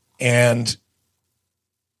 And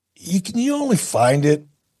you only find it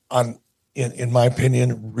in my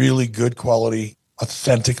opinion, really good quality,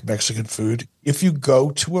 authentic Mexican food if you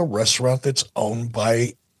go to a restaurant that's owned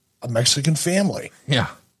by a Mexican family. Yeah.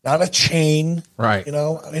 Not a chain. Right.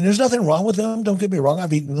 There's nothing wrong with them. Don't get me wrong.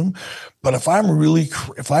 I've eaten them. But if I'm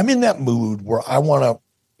in that mood where I want to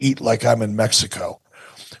eat like I'm in Mexico.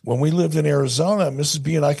 When we lived in Arizona, Mrs.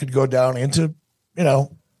 B and I could go down into,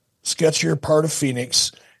 sketchier part of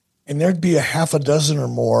Phoenix, and there'd be a half a dozen or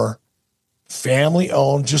more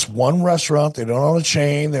family-owned, just one restaurant. They don't own a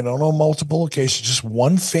chain. They don't own multiple locations, just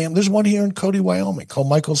one family. There's one here in Cody, Wyoming, called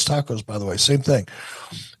Michael's Tacos, by the way. Same thing.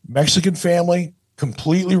 Mexican family,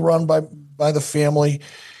 completely run by the family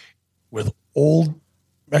with old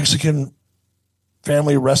Mexican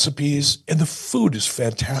family recipes, and the food is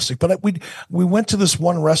fantastic. But we went to this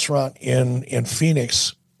one restaurant in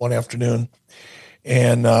Phoenix one afternoon,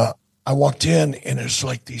 and I walked in, and there's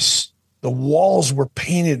like the walls were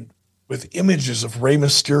painted with images of Rey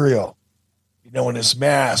Mysterio, in his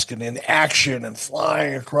mask and in action and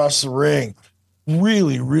flying across the ring.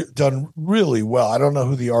 Really done really well. I don't know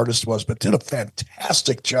who the artist was, but did a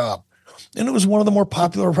fantastic job. And it was one of the more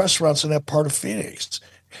popular restaurants in that part of Phoenix.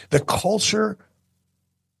 The culture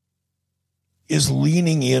is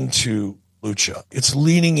leaning into lucha. It's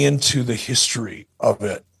leaning into the history of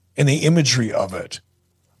it and the imagery of it.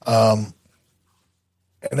 And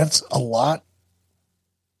that's a lot.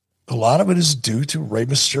 A lot of it is due to Rey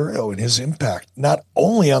Mysterio and his impact, not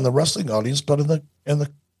only on the wrestling audience, but in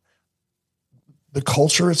the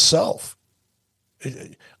culture itself.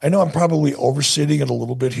 I know I'm probably overstating it a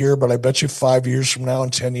little bit here, but I bet you 5 years from now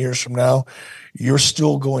and 10 years from now, you're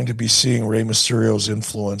still going to be seeing Rey Mysterio's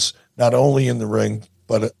influence, not only in the ring,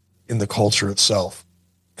 but in the culture itself,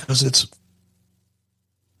 because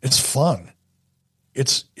it's fun.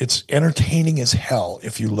 It's entertaining as hell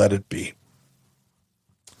if you let it be.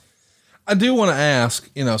 I do want to ask,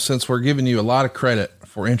 since we're giving you a lot of credit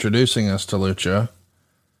for introducing us to lucha,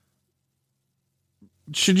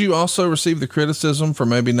 should you also receive the criticism for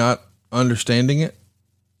maybe not understanding it?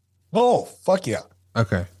 Oh, fuck yeah.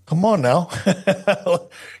 Okay. Come on now.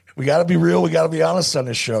 We got to be real. We got to be honest on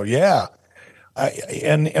this show. Yeah. I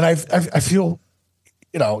feel,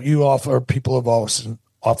 people have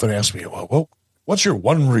often asked me, well, what's your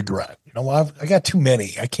one regret? I got too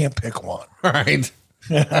many. I can't pick one. Right.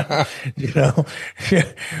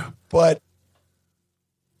 But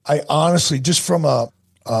I honestly, just from a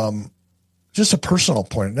personal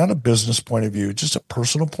point, not a business point of view, just a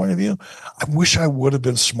personal point of view, I wish I would have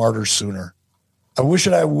been smarter sooner. I wish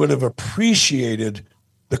that I would have appreciated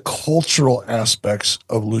the cultural aspects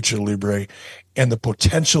of Lucha Libre and the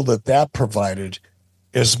potential that provided,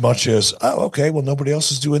 as much as, oh, okay, well, nobody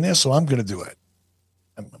else is doing this, so I'm going to do it.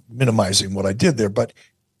 I'm minimizing what I did there, but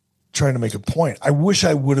trying to make a point. I wish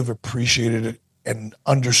I would have appreciated it and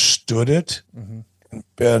understood it and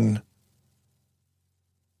been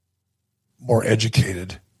more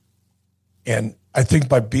educated. And I think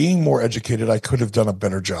by being more educated, I could have done a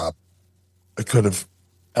better job. I could have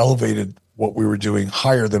elevated what we were doing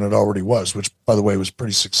higher than it already was, which, by the way, was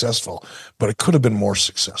pretty successful, but it could have been more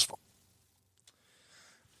successful.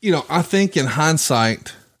 I think in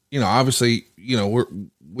hindsight, obviously,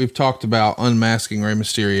 we've talked about unmasking Rey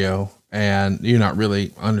Mysterio, and you're not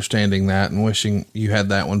really understanding that and wishing you had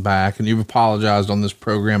that one back, and you've apologized on this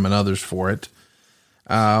program and others for it.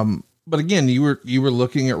 But again, you were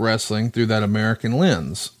looking at wrestling through that American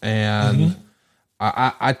lens, and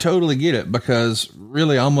I totally get it, because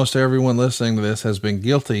really almost everyone listening to this has been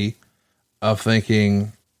guilty of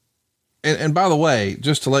thinking, and by the way,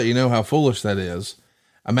 just to let you know how foolish that is,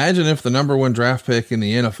 imagine if the number one draft pick in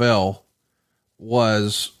the NFL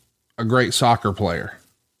was a great soccer player.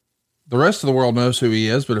 The rest of the world knows who he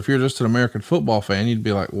is, but if you're just an American football fan, you'd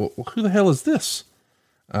be like, well, who the hell is this?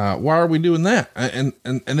 Why are we doing that? And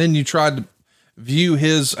then you tried to view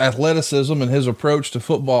his athleticism and his approach to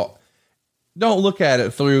football. Don't look at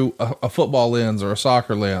it through a football lens or a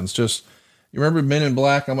soccer lens. Just, you remember Men in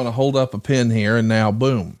Black? I'm going to hold up a pin here, and now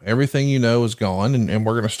boom, everything is gone, and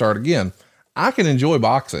we're going to start again. I can enjoy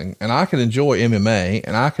boxing, and I can enjoy MMA,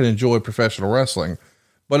 and I can enjoy professional wrestling,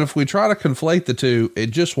 but if we try to conflate the two, it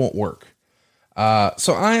just won't work.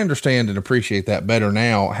 So I understand and appreciate that better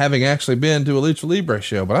now, having actually been to a Lucha Libre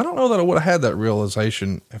show, but I don't know that I would have had that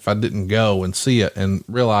realization if I didn't go and see it and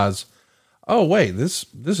realize, oh wait, this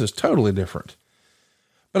is totally different.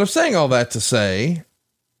 But I'm saying all that to say,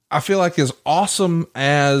 I feel like as awesome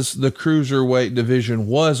as the cruiserweight division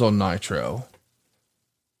was on Nitro,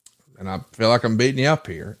 and I feel like I'm beating you up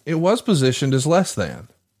here, it was positioned as less than,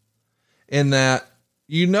 in that,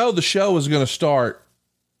 the show is going to start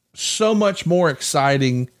so much more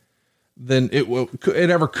exciting than it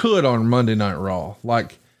ever could on Monday Night Raw.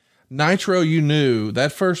 Like Nitro, you knew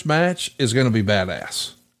that first match is going to be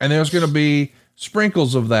badass, and there's going to be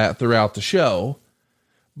sprinkles of that throughout the show,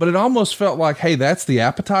 but it almost felt like, hey, that's the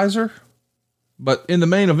appetizer. But in the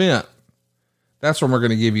main event, that's when we're going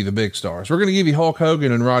to give you the big stars. We're going to give you Hulk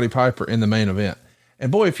Hogan and Roddy Piper in the main event.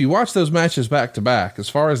 And boy, if you watch those matches back to back, as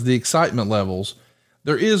far as the excitement levels,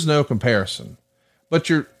 there is no comparison. But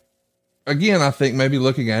you're, again, I think maybe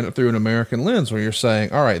looking at it through an American lens, where you're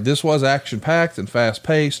saying, all right, this was action packed and fast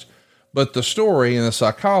paced, but the story and the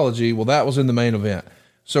psychology, well, that was in the main event.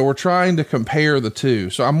 So we're trying to compare the two.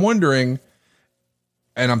 So I'm wondering,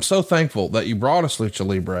 And I'm so thankful that you brought us Lucha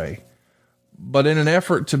Libre, but in an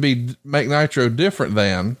effort to make Nitro different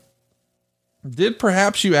than, did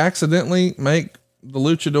perhaps you accidentally make the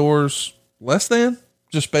Luchadors less than,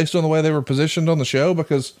 just based on the way they were positioned on the show?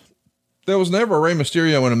 Because there was never a Rey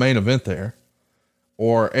Mysterio in a main event there,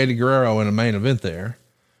 or Eddie Guerrero in a main event there,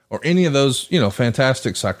 or any of those,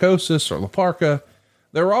 Fantastic Psychosis or La Parca.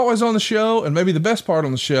 They were always on the show, and maybe the best part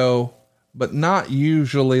on the show, but not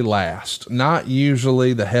usually last, not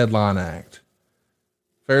usually the headline act.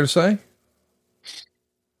 Fair to say?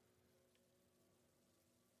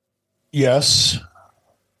 Yes.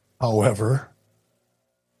 However,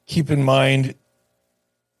 keep in mind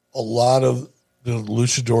a lot of the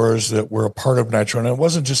luchadors that were a part of Nitro, and it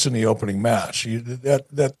wasn't just in the opening match.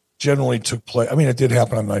 That generally took place. I mean, it did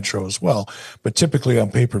happen on Nitro as well, but typically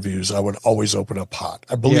on pay-per-views, I would always open up hot.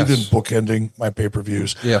 I believe in bookending my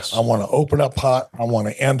pay-per-views. Yes. I want to open up hot. I want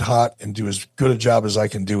to end hot and do as good a job as I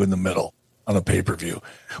can do in the middle on a pay-per-view.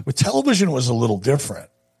 With television, it was a little different.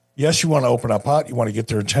 Yes, you want to open up hot. You want to get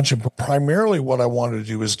their attention, but primarily what I wanted to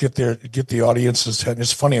do is get the audience's attention.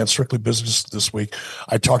 It's funny, on Strictly Business this week,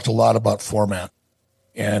 I talked a lot about format,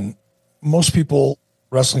 and most people,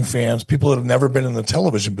 wrestling fans, people that have never been in the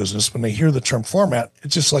television business, when they hear the term format,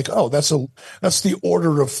 it's just like, oh, that's the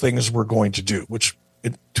order of things we're going to do, which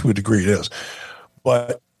to a degree it is.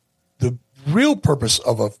 But the real purpose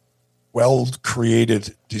of a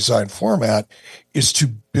well-created design format is to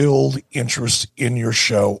build interest in your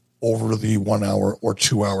show over the 1 hour or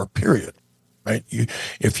 2 hour period, right?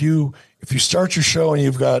 If you start your show and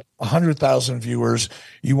you've got 100,000 viewers,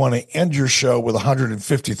 you want to end your show with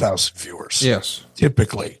 150,000 viewers. Yes.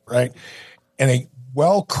 Typically, right? And a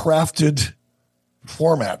well-crafted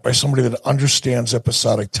format by somebody that understands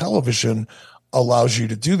episodic television allows you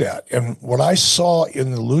to do that. And what I saw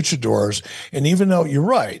in the luchadors, and even though you're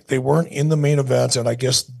right, they weren't in the main event, and I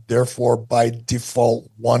guess therefore by default,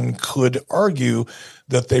 one could argue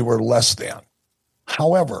that they were less than.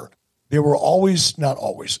 However, they were always, not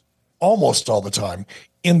always, almost all the time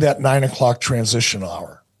in that 9 o'clock transition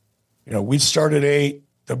hour. We'd start at 8,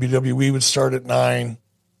 WWE would start at 9,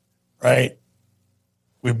 right?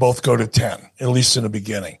 We both go to 10, at least in the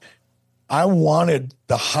beginning. I wanted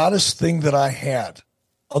the hottest thing that I had,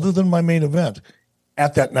 other than my main event,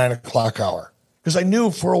 at that 9 o'clock hour. Because I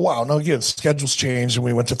knew for a while, now again, schedules changed and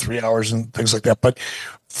we went to 3 hours and things like that. But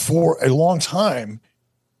for a long time,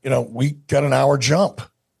 we got an hour jump.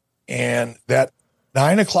 And that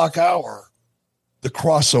 9 o'clock hour, the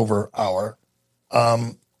crossover hour,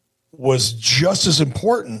 was just as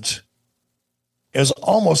important as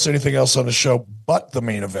almost anything else on the show but the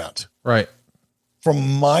main event. Right.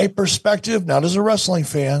 From my perspective, not as a wrestling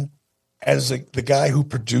fan, as the guy who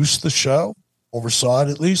produced the show, oversaw it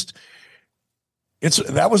at least,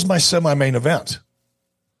 that was my semi-main event.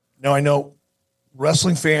 Now, I know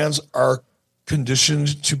wrestling fans are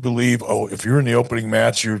conditioned to believe, oh, if you're in the opening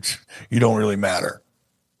match, you don't really matter.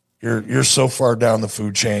 You're so far down the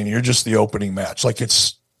food chain. You're just the opening match. Like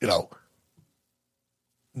it's,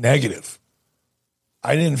 negative.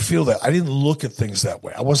 I didn't feel that. I didn't look at things that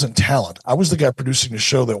way. I wasn't talent. I was the guy producing the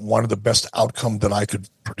show that wanted the best outcome that I could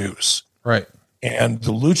produce. Right. And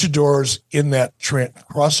the luchadors in that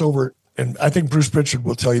crossover, and I think Bruce Pritchard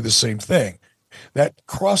will tell you the same thing, that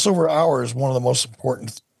crossover hour is one of the most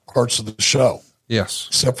important parts of the show. Yes.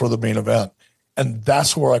 Except for the main event. And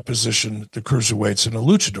that's where I positioned the cruiserweights and the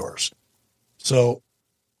luchadors. So,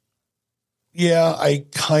 yeah, I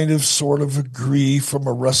kind of sort of agree from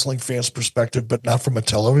a wrestling fan's perspective, but not from a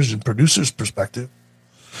television producer's perspective.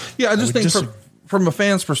 Yeah, I just think from a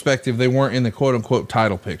fan's perspective, they weren't in the quote unquote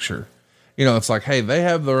title picture. It's like, hey, they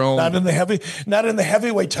have their own. Not in the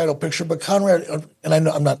heavyweight title picture, but Conrad, and I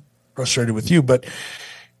know I'm not frustrated with you, but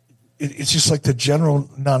it's just like the general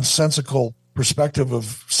nonsensical perspective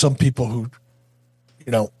of some people who,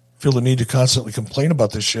 feel the need to constantly complain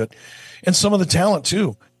about this shit, and some of the talent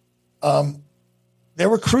too. There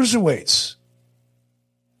were cruiserweights.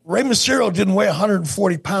 Rey Mysterio didn't weigh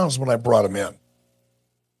 140 pounds when I brought him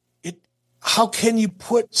in. How can you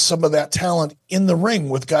put some of that talent in the ring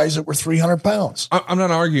with guys that were 300 pounds? I'm not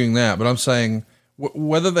arguing that, but I'm saying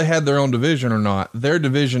whether they had their own division or not, their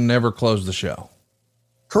division never closed the show.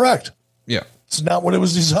 Correct. Yeah. It's not what it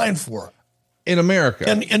was designed for. In America.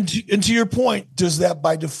 And to your point, does that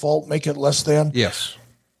by default make it less than? Yes.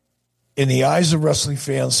 In the eyes of wrestling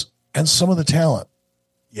fans and some of the talent,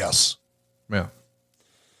 yes. Yeah.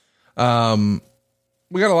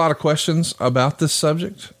 We got a lot of questions about this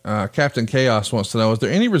subject. Captain Chaos wants to know, is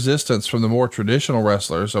there any resistance from the more traditional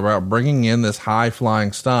wrestlers about bringing in this high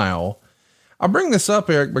flying style? I bring this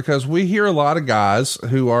up, Eric, because we hear a lot of guys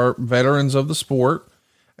who are veterans of the sport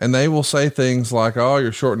and they will say things like, oh,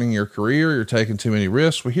 you're shortening your career. You're taking too many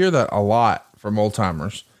risks. We hear that a lot from old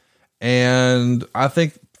timers. And I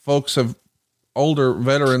think older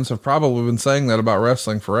veterans have probably been saying that about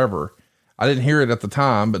wrestling forever. I didn't hear it at the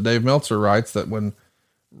time, but Dave Meltzer writes that when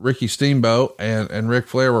Ricky Steamboat and Ric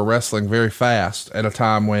Flair were wrestling very fast at a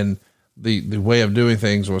time when the way of doing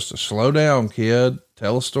things was to slow down, kid,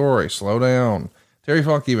 tell a story, slow down. Terry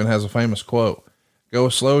Funk even has a famous quote, go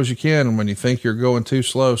as slow as you can. And when you think you're going too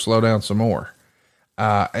slow down some more.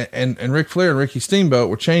 And Ric Flair and Ricky Steamboat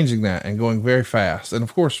were changing that and going very fast. And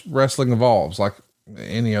of course, wrestling evolves like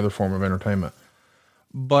any other form of entertainment.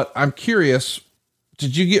 But I'm curious,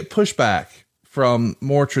 did you get pushback from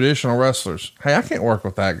more traditional wrestlers? Hey, I can't work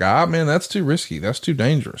with that guy, man. That's too risky. That's too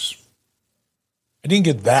dangerous. I didn't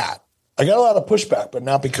get that. I got a lot of pushback, but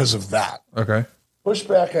not because of that. Okay.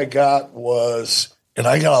 Pushback I got was, and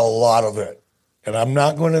I got a lot of it, and I'm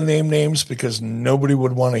not going to name names because nobody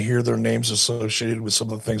would want to hear their names associated with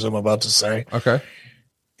some of the things I'm about to say. Okay.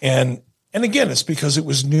 And again, it's because it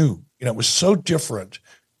was new, it was so different,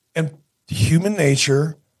 and human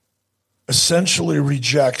nature essentially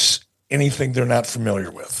rejects anything they're not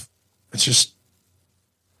familiar with. It's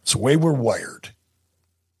the way we're wired.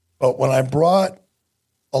 But when I brought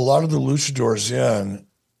a lot of the luchadors in,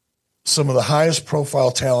 some of the highest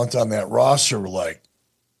profile talent on that roster were like,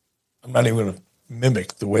 I'm not even going to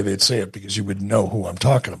mimic the way they'd say it because you would know who I'm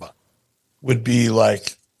talking about, would be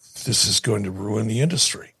like, this is going to ruin the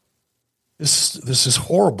industry. This is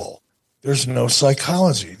horrible. There's no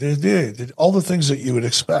psychology. All the things that you would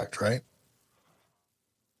expect, right?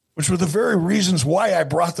 Which were the very reasons why I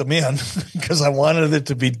brought them in, because I wanted it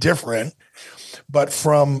to be different. But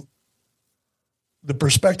from the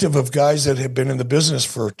perspective of guys that have been in the business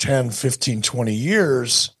for 10, 15, 20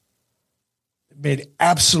 years, it made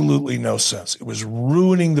absolutely no sense. It was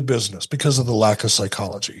ruining the business because of the lack of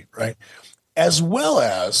psychology, right? As well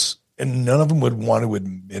as, and none of them would want to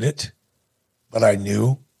admit it, but I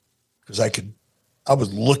knew, because I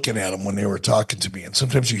was looking at them when they were talking to me. And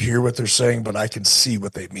sometimes you hear what they're saying, but I can see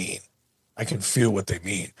what they mean. I can feel what they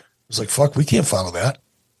mean. It's like, fuck, we can't follow that.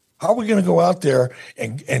 How are we going to go out there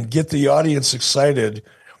and get the audience excited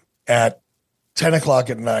at 10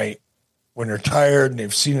 o'clock at night when they're tired and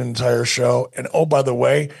they've seen an entire show? And oh, by the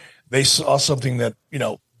way, they saw something that,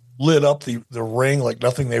 lit up the ring like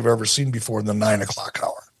nothing they've ever seen before in the 9 o'clock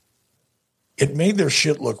hour. It made their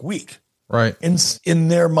shit look weak. Right. In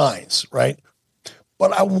their minds. Right.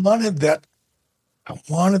 But I wanted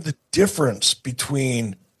the difference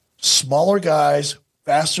between smaller guys,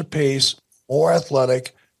 faster pace, more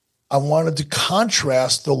athletic. I wanted to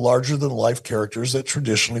contrast the larger than life characters that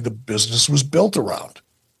traditionally the business was built around.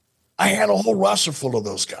 I had a whole roster full of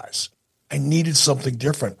those guys. I needed something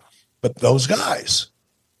different. But those guys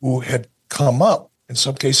who had come up, in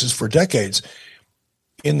some cases for decades,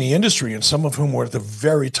 in the industry, and some of whom were at the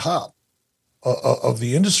very top of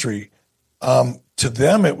the industry, to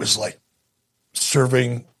them it was like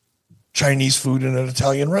serving Chinese food in an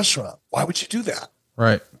Italian restaurant. Why would you do that?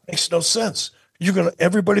 Right. Makes no sense.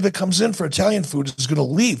 Everybody that comes in for Italian food is going to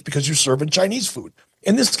leave because you're serving Chinese food.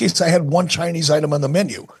 In this case, I had one Chinese item on the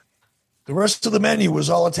menu. The rest of the menu was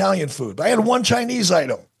all Italian food. I had one Chinese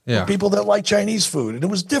item for people that like Chinese food, and it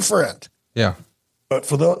was different. Yeah. But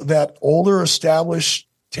for that older established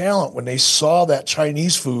talent, when they saw that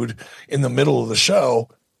Chinese food in the middle of the show,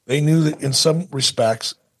 they knew that in some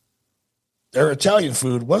respects, their Italian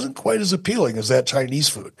food wasn't quite as appealing as that Chinese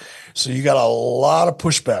food. So you got a lot of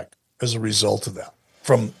pushback as a result of that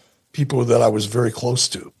from people that I was very close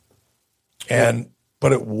to.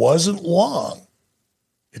 But it wasn't long.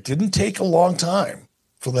 It didn't take a long time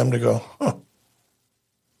for them to go, that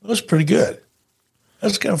was pretty good.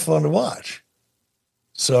 That's kind of fun to watch.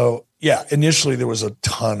 So yeah, initially there was a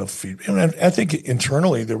ton of feedback. And I think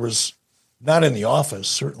internally there was, not in the office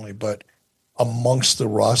certainly, but amongst the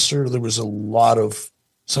roster, there was a lot of,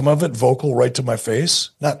 some of it vocal right to my face,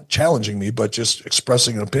 not challenging me, but just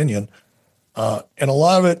expressing an opinion. And a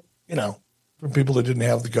lot of it, from people that didn't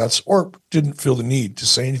have the guts or didn't feel the need to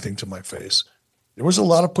say anything to my face. There was a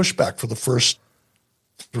lot of pushback for the first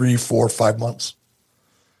 3, 4, 5 months.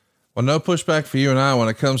 Well, no pushback for you and I when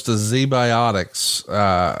it comes to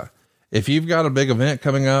ZBiotics. If you've got a big event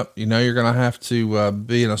coming up, you're going to have to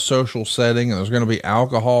be in a social setting and there's going to be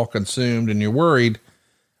alcohol consumed and you're worried,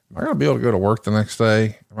 am I going to be able to go to work the next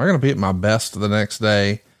day? Am I going to be at my best the next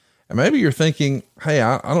day? And maybe you're thinking, hey,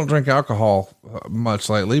 I don't drink alcohol much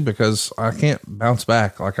lately because I can't bounce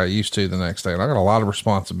back like I used to the next day. And I got a lot of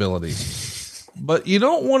responsibilities, but you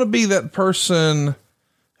don't want to be that person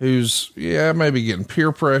who's maybe getting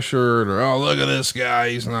peer pressured or, oh, look at this guy.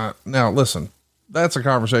 He's not. Now listen, that's a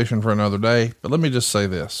conversation for another day, but let me just say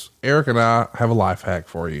this. Eric and I have a life hack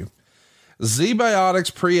for you.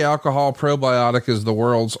 ZBiotics Pre-Alcohol Probiotic is the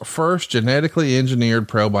world's first genetically engineered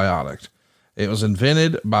probiotic. It was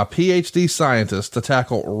invented by PhD scientists to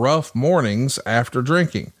tackle rough mornings after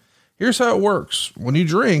drinking. Here's how it works. When you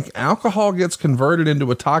drink, alcohol gets converted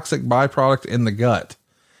into a toxic byproduct in the gut.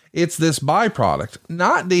 It's this byproduct,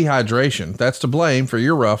 not dehydration, that's to blame for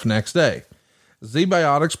your rough next day.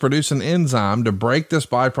 ZBiotics produce an enzyme to break this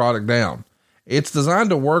byproduct down. It's designed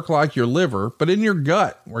to work like your liver, but in your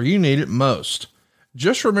gut where you need it most.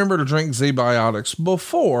 Just remember to drink ZBiotics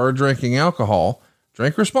before drinking alcohol.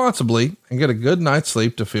 Drink responsibly and get a good night's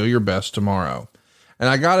sleep to feel your best tomorrow. And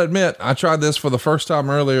I gotta admit, I tried this for the first time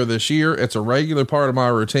earlier this year. It's a regular part of my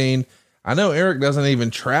routine. I know Eric doesn't even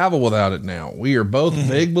travel without it now. We are both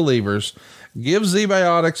big believers. Give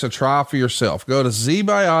ZBiotics a try for yourself. Go to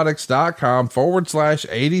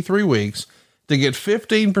zbiotics.com/83 weeks to get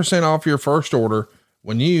 15% off your first order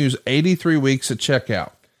when you use 83 weeks at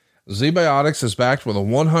checkout. ZBiotics is backed with a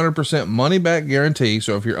 100% money back guarantee.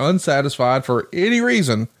 So if you're unsatisfied for any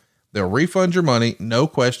reason, they'll refund your money. No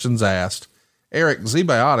questions asked. Eric,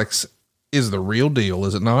 ZBiotics is the real deal,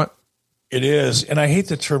 is it not? It is. And I hate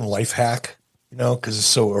the term life hack, cause it's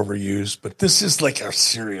so overused, but this is like a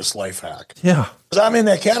serious life hack. Yeah. I'm in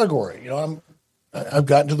that category. I've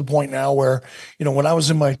gotten to the point now where, when I was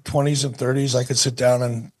in my 20s and 30s, I could sit down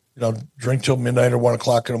and, drink till midnight or 1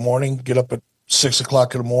 o'clock in the morning, get up at 6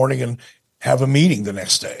 o'clock in the morning and have a meeting the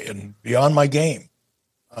next day and be on my game.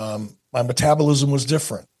 My metabolism was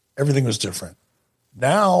different. Everything was different.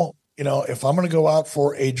 Now, if I'm going to go out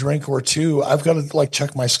for a drink or two, I've got to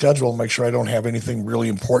check my schedule and make sure I don't have anything really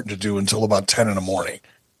important to do until about 10 in the morning.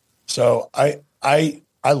 So I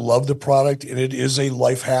love the product, and it is a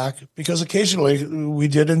life hack because occasionally we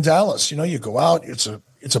did in Dallas, you go out, it's a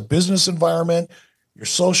business environment, you're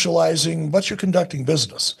socializing, but you're conducting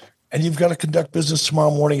business, and you've got to conduct business tomorrow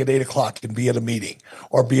morning at 8 o'clock and be at a meeting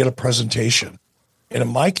or be at a presentation. And in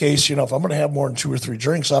my case, if I'm going to have more than 2 or 3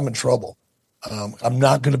 drinks, I'm in trouble. I'm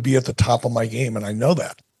not going to be at the top of my game, and I know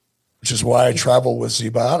that, which is why I travel with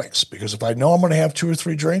ZBiotics, because if I know I'm going to have 2 or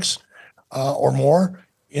 3 drinks or more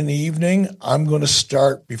in the evening, I'm going to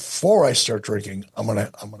start before I start drinking. I'm going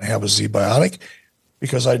to have a ZBiotic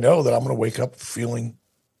because I know that I'm going to wake up feeling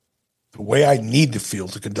the way I need to feel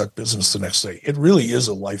to conduct business the next day. It really is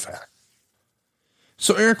a life hack.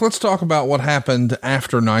 So Eric, let's talk about what happened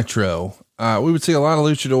after Nitro. We would see a lot of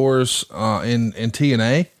luchadors in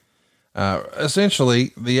TNA.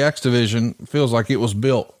 Essentially the X division feels like it was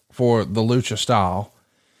built for the lucha style.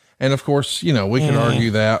 And of course, we can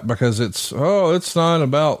argue that because it's not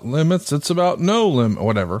about limits. It's about no limit,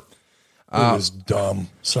 whatever. It was dumb.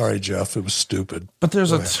 Sorry, Jeff. It was stupid. But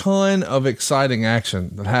there's a ton of exciting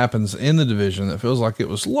action that happens in the division that feels like it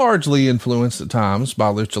was largely influenced at times by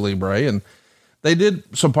Lucha Libre. And they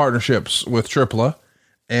did some partnerships with AAA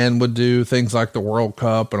and would do things like the World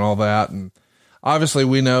Cup and all that. And obviously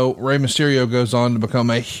we know Rey Mysterio goes on to become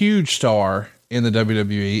a huge star in the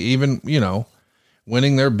WWE, even,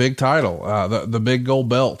 winning their big title, the big gold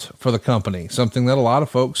belt for the company, something that a lot of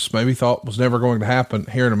folks maybe thought was never going to happen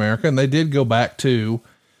here in America. And they did go back to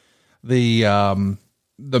the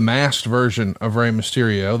masked version of Rey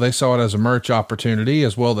Mysterio. They saw it as a merch opportunity,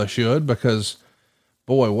 as well they should, because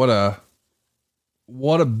boy, what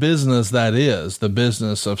a business that is, the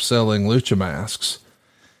business of selling lucha masks.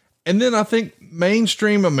 And then I think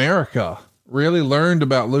mainstream America really learned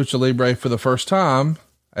about Lucha Libre for the first time,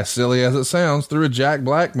 as silly as it sounds, through a Jack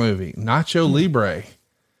Black movie, Nacho Libre.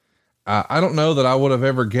 I don't know that I would have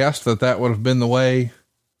ever guessed that would have been the way,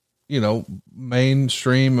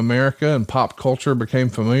 mainstream America and pop culture became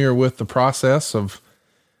familiar with the process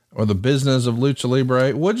or the business of Lucha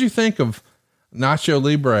Libre. What'd you think of Nacho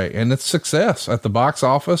Libre and its success at the box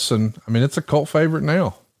office? And I mean, it's a cult favorite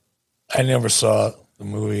now. I never saw the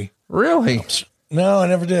movie. Really? No, I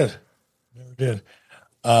never did.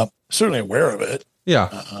 Certainly aware of it.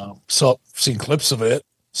 Yeah. So seen clips of it,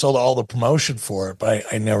 saw all the promotion for it, but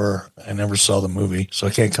I never saw the movie, so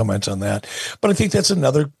I can't comment on that. But I think that's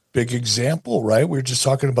another big example, right? We were just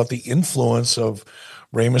talking about the influence of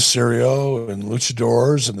Rey Mysterio and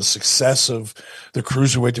luchadors and the success of the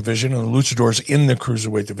cruiserweight division and the luchadors in the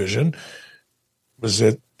cruiserweight division. Was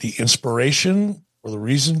it the inspiration or the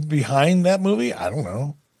reason behind that movie? I don't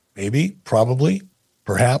know. Maybe, probably,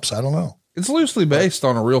 perhaps. I don't know. It's loosely based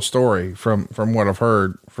on a real story from what I've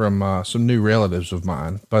heard from some new relatives of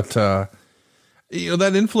mine. But,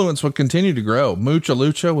 that influence would continue to grow. Mucha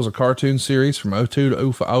Lucha was a cartoon series from 2002 to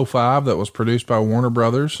 2005 that was produced by Warner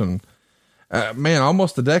Brothers. And,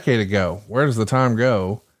 almost a decade ago, where does the time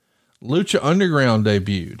go? Lucha Underground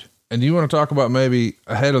debuted. And you want to talk about maybe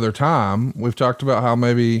ahead of their time? We've talked about how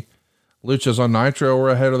maybe Luchas on Nitro were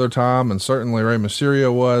ahead of their time, and certainly Rey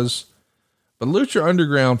Mysterio was. But Lucha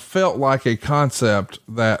Underground felt like a concept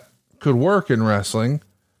that could work in wrestling.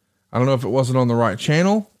 I don't know if it wasn't on the right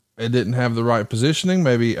channel. It didn't have the right positioning.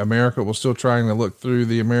 Maybe America was still trying to look through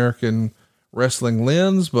the American wrestling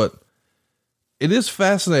lens, but it is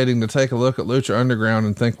fascinating to take a look at Lucha Underground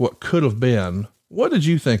and think what could have been. What did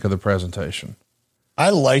you think of the presentation? I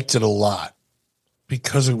liked it a lot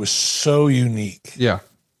because it was so unique. Yeah.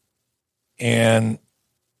 And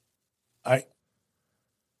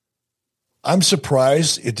I'm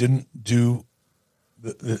surprised it didn't do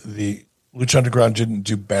the Lucha Underground didn't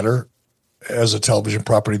do better as a television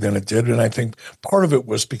property than it did. And I think part of it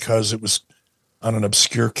was because it was on an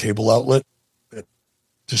obscure cable outlet that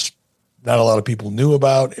just not a lot of people knew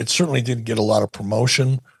about. It certainly didn't get a lot of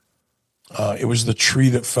promotion. It was the tree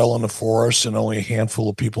that fell in the forest and only a handful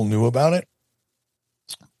of people knew about it.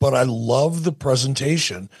 But I love the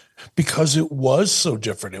presentation because it was so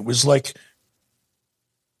different. It was like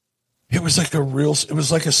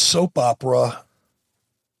a soap opera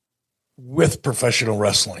with professional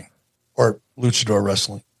wrestling or luchador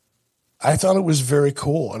wrestling. I thought it was very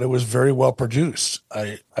cool and it was very well produced.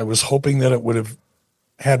 I was hoping that it would have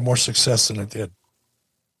had more success than it did.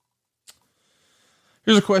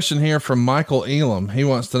 Here's a question here from Michael Elam. He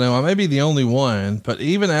wants to know, I may be the only one, but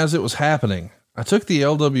even as it was happening, I took the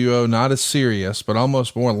LWO not as serious, but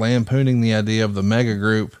almost more lampooning the idea of the mega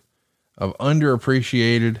group of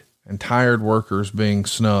underappreciated and tired workers being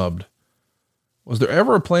snubbed. Was there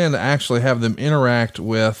ever a plan to actually have them interact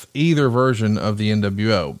with either version of the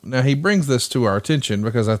NWO? Now he brings this to our attention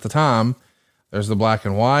because at the time there's the Black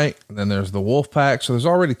and White and then there's the Wolf Pack. So there's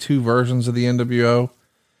already two versions of the NWO,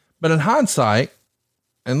 but in hindsight,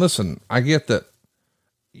 and listen, I get that,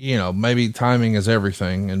 you know, maybe timing is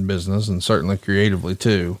everything in business and certainly creatively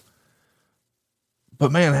too.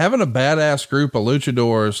 But man, having a badass group of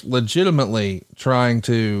luchadors legitimately trying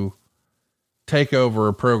to take over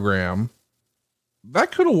a program,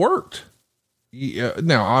 that could have worked.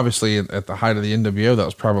 Now, obviously at the height of the NWO, that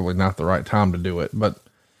was probably not the right time to do it, but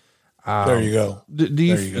there you go. Do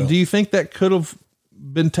you think that could have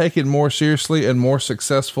been taken more seriously and more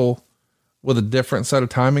successful with a different set of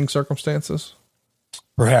timing circumstances?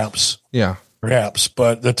 Perhaps. Yeah. Perhaps,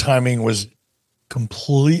 but the timing was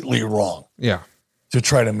completely wrong. Yeah. To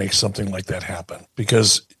try to make something like that happen,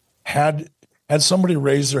 because had somebody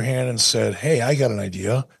raised their hand and said, "Hey, I got an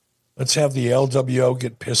idea. Let's have the LWO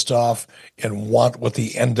get pissed off and want what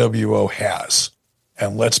the NWO has,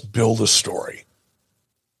 and let's build a story."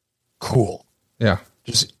 Cool. Yeah.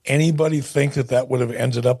 Does anybody think that would have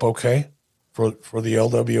ended up okay for the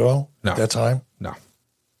LWO at that time? No.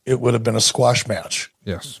 It would have been a squash match.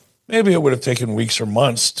 Yes. Maybe it would have taken weeks or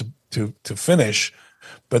months to finish,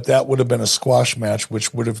 but that would have been a squash match,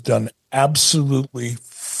 which would have done absolutely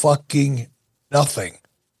fucking nothing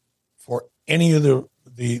for any of the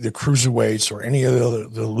cruiserweights or any of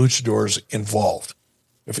the luchadors involved.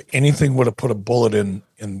 If anything would have put a bullet in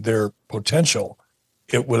their potential,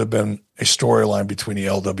 it would have been a storyline between the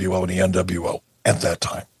LWO and the NWO at that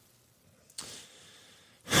time.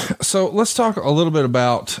 So let's talk a little bit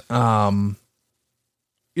about,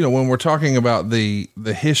 you know, when we're talking about the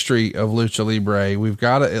history of Lucha Libre, we've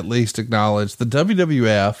got to at least acknowledge the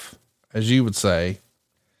WWF, as you would say,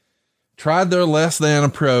 tried their less than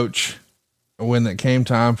approach when it came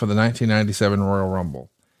time for the 1997 Royal Rumble.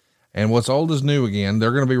 And what's old is new again.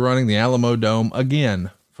 They're going to be running the Alamo Dome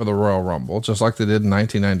again for the Royal Rumble, just like they did in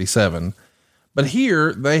 1997. But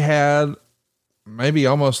here they had maybe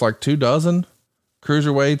almost like 24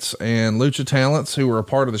 cruiserweights and lucha talents who were a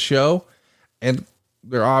part of the show. And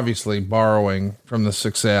they're obviously borrowing from the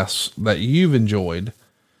success that you've enjoyed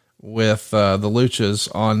with the luchas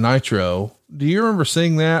on Nitro. Do you remember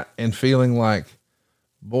seeing that and feeling like,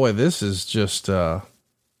 boy, this is just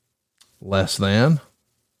less than?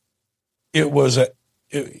 It was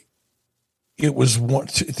one.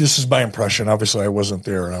 This is my impression. Obviously I wasn't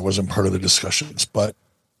there and I wasn't part of the discussions, but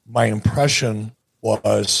my impression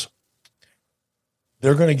was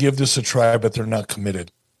they're going to give this a try, but they're not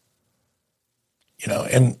committed. You know,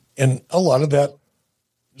 and a lot of that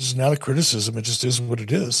is not a criticism. It just is what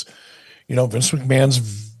it is. You know, Vince McMahon's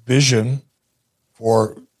vision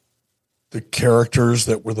for the characters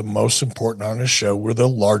that were the most important on his show were the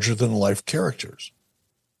larger than life characters.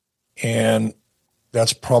 And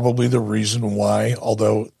that's probably the reason why,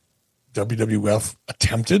 although WWF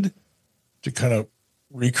attempted to kind of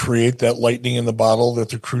recreate that lightning in the bottle that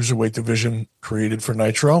the cruiserweight division created for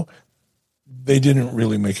Nitro, they didn't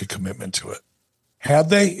really make a commitment to it. Had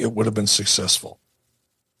they, it would have been successful.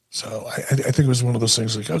 So I think it was one of those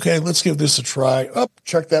things like, okay, let's give this a try.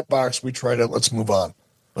 Check that box. We tried it. Let's move on.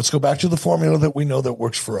 Let's go back to the formula that we know that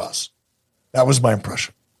works for us. That was my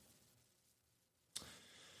impression.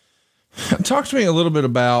 Talk to me a little bit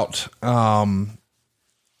about,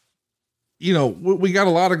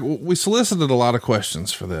 we solicited a lot of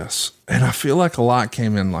questions for this, and I feel like a lot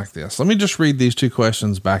came in like this. Let me just read these two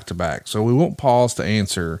questions back to back, so we won't pause to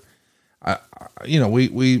answer.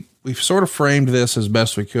 We've sort of framed this as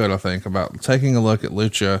best we could, I think, about taking a look at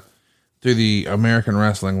Lucha through the American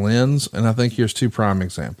wrestling lens. And I think here's two prime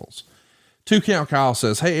examples. 2 Count Kyle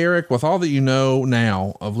says, "Hey, Eric, with all that you know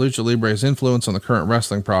now of Lucha Libre's influence on the current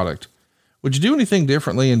wrestling product, would you do anything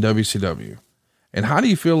differently in WCW? And how do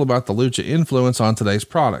you feel about the Lucha influence on today's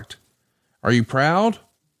product? Are you proud,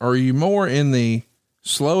 or are you more in the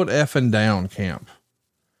slow it effing down camp?"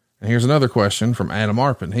 And here's another question from Adam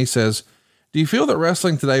Arpin. He says, "Do you feel that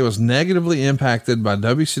wrestling today was negatively impacted by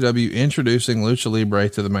WCW introducing Lucha Libre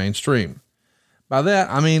to the mainstream?" By that,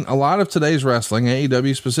 I mean, a lot of today's wrestling,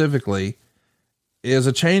 AEW specifically, is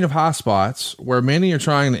a chain of high spots where many are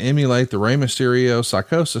trying to emulate the Rey Mysterio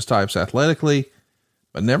Psychosis types athletically,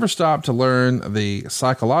 but never stop to learn the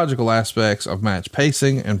psychological aspects of match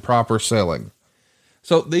pacing and proper selling.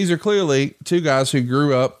 So these are clearly two guys who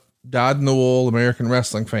grew up, dyed in the wool American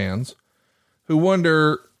wrestling fans who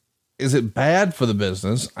wonder, is it bad for the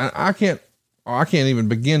business? I can't even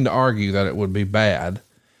begin to argue that it would be bad,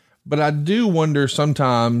 but I do wonder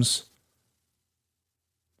sometimes,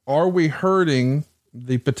 are we hurting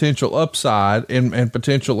the potential upside and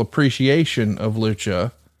potential appreciation of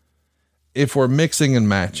Lucha if we're mixing and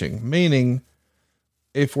matching? Meaning,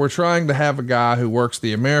 if we're trying to have a guy who works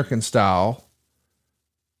the American style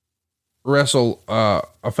wrestle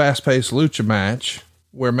a fast-paced Lucha match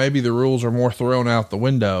where maybe the rules are more thrown out the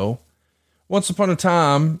window. Once upon a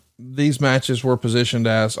time, these matches were positioned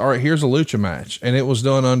as, all right, here's a Lucha match, and it was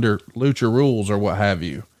done under Lucha rules or what have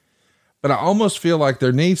you. But I almost feel like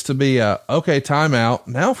there needs to be okay, timeout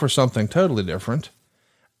now for something totally different,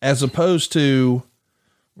 as opposed to,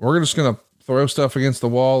 we're just going to throw stuff against the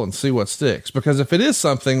wall and see what sticks. Because if it is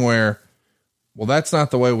something where, well, that's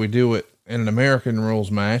not the way we do it in an American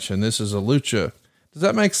rules match, and this is a Lucha, does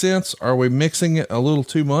that make sense? Are we mixing it a little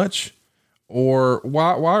too much? Or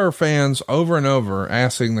why are fans over and over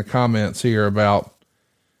asking the comments here about,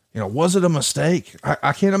 was it a mistake?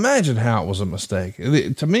 I can't imagine how it was a mistake.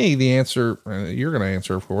 To me, the answer, you're going to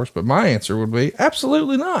answer, of course, but my answer would be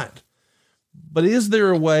absolutely not. But is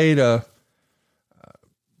there a way to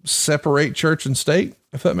separate church and state,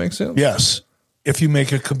 if that makes sense? Yes. If you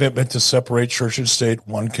make a commitment to separate church and state,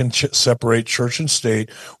 one can separate church and state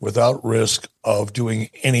without risk of doing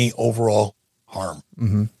any overall harm.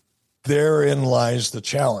 Mm-hmm. Therein lies the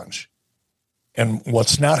challenge and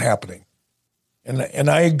what's not happening. And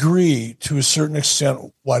I agree to a certain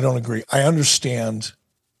extent. Well, I don't agree. I understand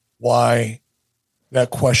why that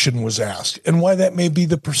question was asked and why that may be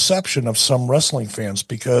the perception of some wrestling fans,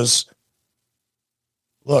 because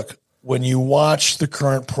look, when you watch the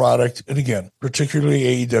current product, and again,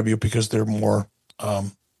 particularly AEW, because they're more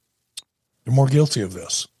guilty of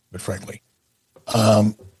this, but frankly,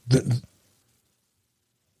 let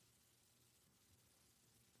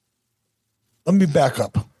me back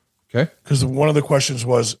up. Okay. Because one of the questions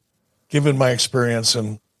was, given my experience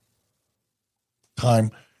and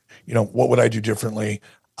time, what would I do differently?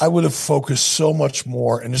 I would have focused so much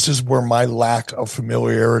more. And this is where my lack of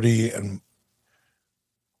familiarity and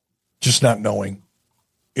just not knowing,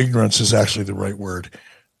 ignorance is actually the right word,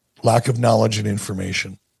 lack of knowledge and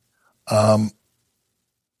information. But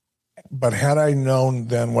had I known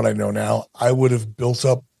then what I know now, I would have built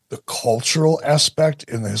up the cultural aspect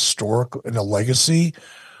and the historical and the legacy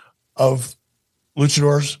of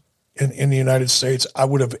luchadors in the United States. I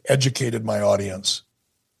would have educated my audience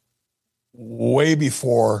way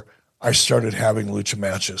before I started having lucha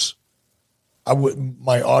matches.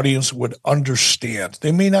 My audience would understand.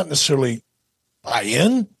 They may not necessarily buy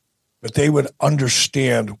in, but they would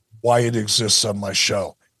understand why it exists on my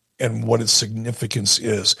show and what its significance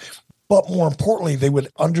is. But more importantly, they would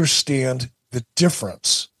understand the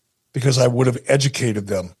difference because I would have educated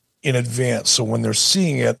them in advance. So when they're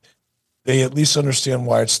seeing it, they at least understand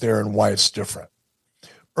why it's there and why it's different.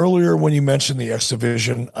 Earlier, when you mentioned the X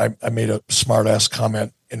Division, I made a smart-ass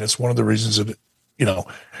comment, and it's one of the reasons that,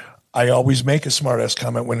 I always make a smart-ass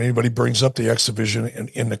comment when anybody brings up the X Division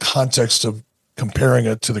in the context of comparing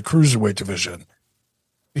it to the Cruiserweight division.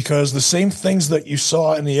 Because the same things that you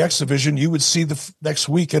saw in the X Division, you would see the next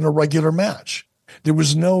week in a regular match. There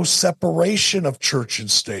was no separation of church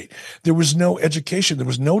and state. There was no education. There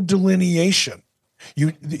was no delineation.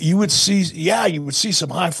 You would see some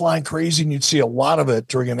high flying crazy, and you'd see a lot of it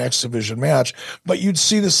during an X Division match, but you'd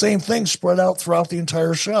see the same thing spread out throughout the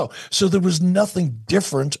entire show. So there was nothing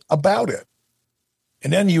different about it.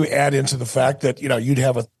 And then you add into the fact that, you'd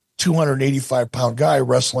have a 285-pound guy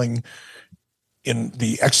wrestling in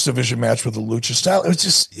the X Division match with the Lucha style. It's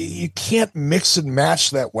just, you can't mix and match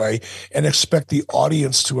that way and expect the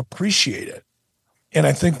audience to appreciate it. And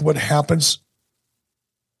I think what happens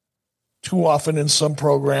too often in some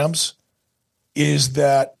programs is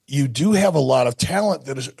that you do have a lot of talent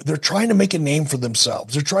they're trying to make a name for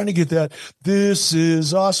themselves. They're trying to get that, this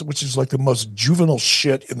is awesome, which is like the most juvenile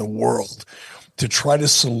shit in the world, to try to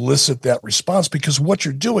solicit that response, because what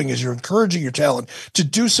you're doing is you're encouraging your talent to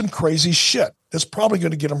do some crazy shit that's probably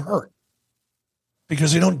going to get them hurt,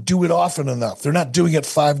 because they don't do it often enough. They're not doing it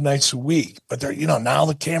 5 nights a week, but they're, now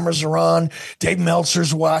the cameras are on. Dave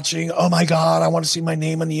Meltzer's watching. Oh my God, I want to see my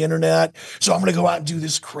name on the internet. So I'm going to go out and do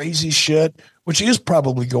this crazy shit, which is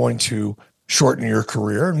probably going to shorten your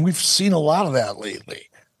career. And we've seen a lot of that lately.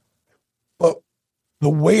 But the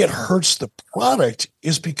way it hurts the product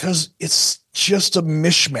is because it's just a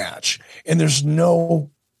mishmash and there's no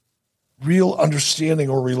real understanding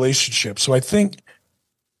or relationship. So I think,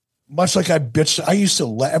 much like I bitched, I used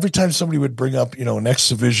to every time somebody would bring up, an X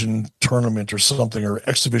Division tournament or something, or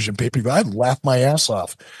X Division pay-per-view, I'd laugh my ass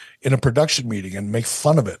off in a production meeting and make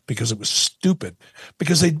fun of it because it was stupid,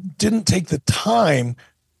 because they didn't take the time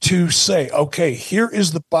to say, okay, here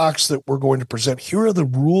is the box that we're going to present. Here are the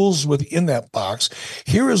rules within that box.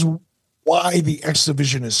 Here is why the X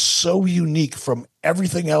Division is so unique from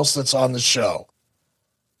everything else that's on the show.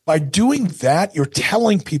 By doing that, you're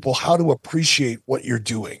telling people how to appreciate what you're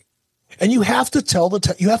doing. And you have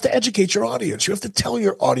to you have to educate your audience. You have to tell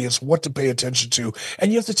your audience what to pay attention to,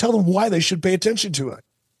 and you have to tell them why they should pay attention to it.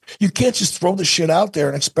 You can't just throw the shit out there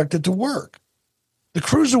and expect it to work. The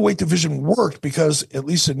Cruiserweight division worked because, at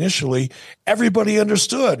least initially, everybody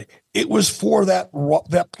understood it was for that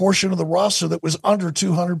portion of the roster that was under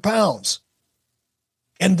 200 pounds.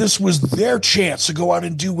 And this was their chance to go out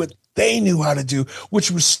and do what they knew how to do,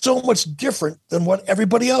 which was so much different than what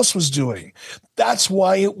everybody else was doing. That's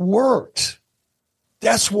why it worked.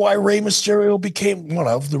 That's why Rey Mysterio became one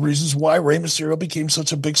of the reasons why Rey Mysterio became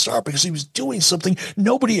such a big star, because he was doing something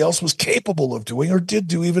nobody else was capable of doing or did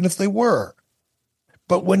do, even if they were.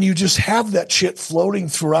 But when you just have that shit floating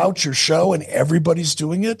throughout your show and everybody's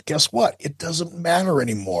doing it, guess what? It doesn't matter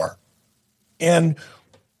anymore. And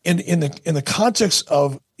in the context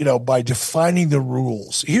of, by defining the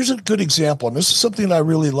rules, here's a good example. And this is something that I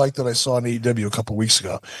really like that I saw on AEW a couple of weeks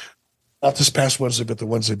ago. Not this past Wednesday, but the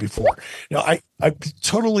Wednesday before. I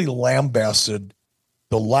totally lambasted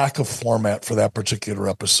the lack of format for that particular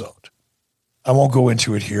episode. I won't go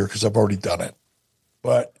into it here because I've already done it.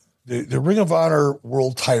 But the Ring of Honor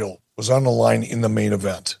world title was on the line in the main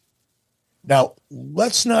event. Now,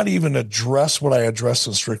 let's not even address what I addressed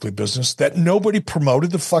in Strictly Business, that nobody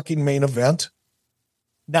promoted the fucking main event.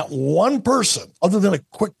 Not one person, other than a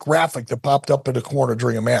quick graphic that popped up in a corner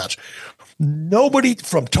during a match. Nobody,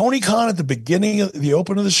 from Tony Khan at the beginning of the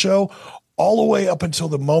open of the show, all the way up until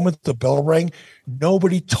the moment the bell rang,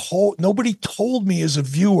 nobody told me as a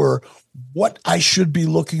viewer what I should be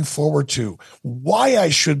looking forward to, why I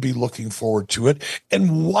should be looking forward to it,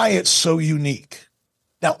 and why it's so unique.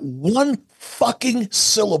 Not one fucking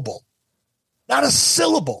syllable. Not a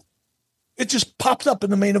syllable. It just popped up in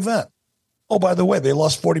the main event. Oh, by the way, they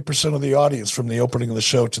lost 40% of the audience from the opening of the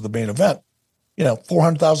show to the main event.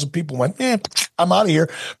 400,000 people went, I'm out of here,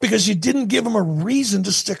 because you didn't give them a reason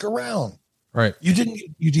to stick around. Right. You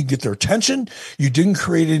didn't get their attention. You didn't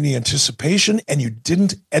create any anticipation, and you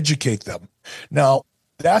didn't educate them. Now,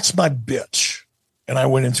 that's my bitch. And I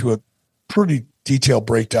went into a pretty detailed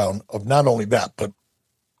breakdown of not only that, but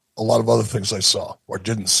a lot of other things I saw or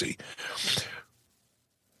didn't see.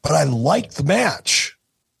 But I liked the match.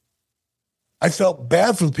 I felt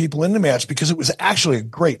bad for the people in the match because it was actually a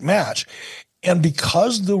great match. And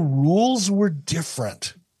because the rules were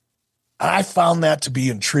different, I found that to be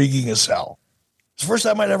intriguing as hell. It's the first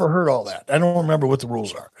time I'd ever heard all that. I don't remember what the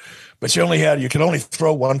rules are, but you could only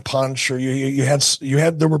throw one punch, or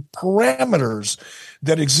there were parameters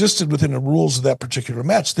that existed within the rules of that particular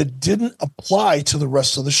match that didn't apply to the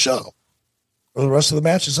rest of the show or the rest of the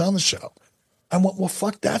matches on the show. I went, well,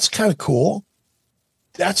 fuck, that's kind of cool.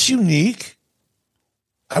 That's unique.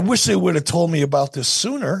 I wish they would have told me about this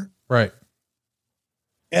sooner. Right.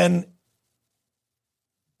 And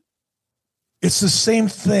it's the same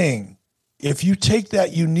thing. If you take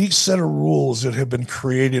that unique set of rules that have been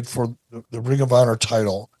created for the Ring of Honor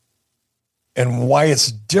title and why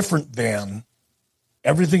it's different than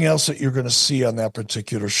everything else that you're going to see on that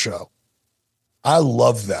particular show. I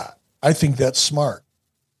love that. I think that's smart,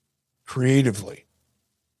 creatively.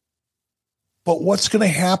 But what's going to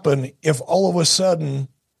happen if all of a sudden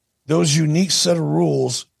those unique set of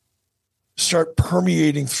rules start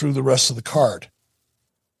permeating through the rest of the card?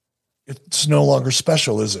 It's no longer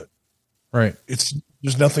special, is it? Right.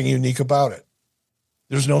 There's nothing unique about it.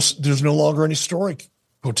 There's no longer any story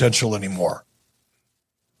potential anymore.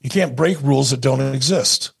 You can't break rules that don't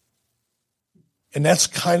exist. And that's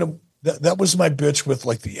kind of, that was my bitch with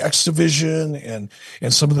like the X Division and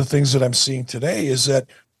some of the things that I'm seeing today, is that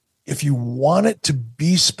if you want it to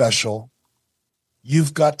be special,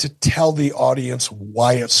 you've got to tell the audience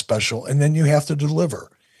why it's special, and then you have to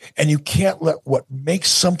deliver. And you can't let what makes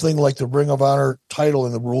something like the Ring of Honor title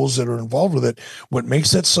and the rules that are involved with it, what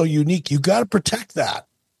makes it so unique, you got to protect that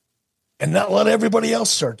and not let everybody else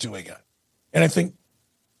start doing it. And I think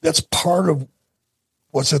that's part of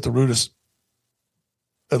what's at the root of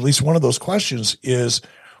at least one of those questions is,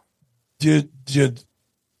 did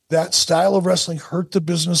that style of wrestling hurt the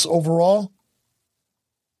business overall?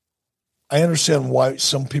 I understand why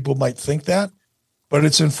some people might think that, but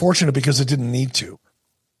it's unfortunate because it didn't need to.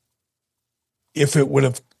 If it would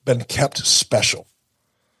have been kept special.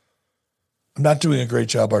 I'm not doing a great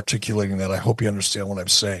job articulating that. I hope you understand what I'm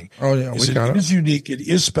saying. Oh, yeah, it is unique. It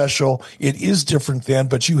is special. It is different than,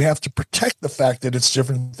 but you have to protect the fact that it's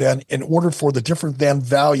different than in order for the different than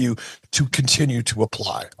value to continue to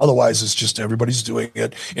apply. Otherwise, it's just everybody's doing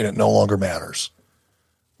it and it no longer matters.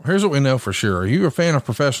 Here's what we know for sure. Are you a fan of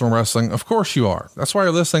professional wrestling? Of course you are. That's why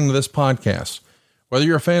you're listening to this podcast. Whether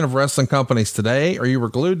you're a fan of wrestling companies today, or you were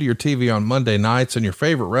glued to your TV on Monday nights and your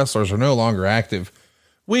favorite wrestlers are no longer active,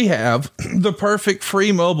 we have the perfect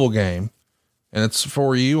free mobile game, and it's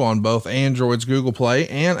for you on both Android's Google Play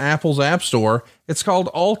and Apple's App Store. It's called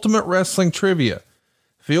Ultimate Wrestling Trivia.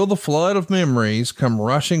 Feel the flood of memories come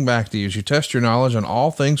rushing back to you as you test your knowledge on all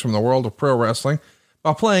things from the world of pro wrestling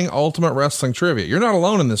by playing Ultimate Wrestling Trivia. You're not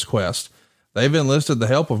alone in this quest. They've enlisted the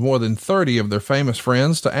help of more than 30 of their famous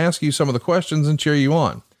friends to ask you some of the questions and cheer you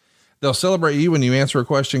on. They'll celebrate you when you answer a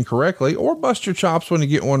question correctly or bust your chops when you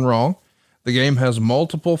get one wrong. The game has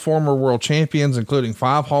multiple former world champions, including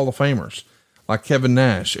 5 Hall of Famers like Kevin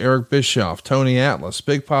Nash, Eric Bischoff, Tony Atlas,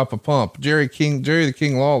 Big Papa Pump, Jerry the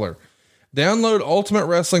King Lawler. Download Ultimate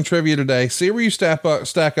Wrestling Trivia today. See where you stack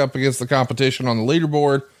up against the competition on the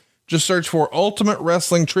leaderboard. Just search for Ultimate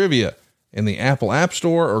Wrestling Trivia in the Apple App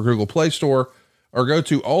Store or Google Play Store, or go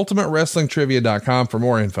to ultimatewrestlingtrivia.com for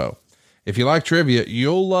more info. If you like trivia,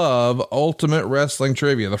 you'll love Ultimate Wrestling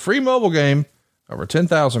Trivia, the free mobile game. Over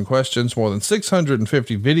 10,000 questions, more than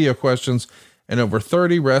 650 video questions, and over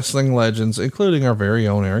 30 wrestling legends, including our very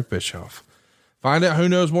own Eric Bischoff. Find out who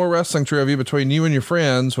knows more wrestling trivia between you and your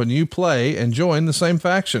friends when you play and join the same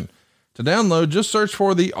faction. To download, just search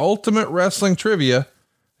for the Ultimate Wrestling Trivia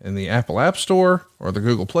in the Apple App Store or the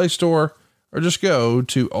Google Play Store, or just go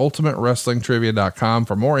to ultimatewrestlingtrivia.com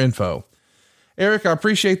for more info. Eric, I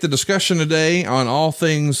appreciate the discussion today on all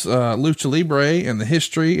things Lucha Libre and the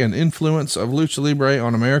history and influence of Lucha Libre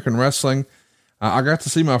on American wrestling. I got to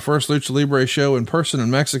see my first Lucha Libre show in person in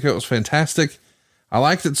Mexico. It was fantastic. I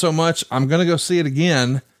liked it so much, I'm going to go see it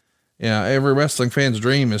again. Yeah, every wrestling fan's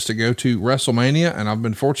dream is to go to WrestleMania, and I've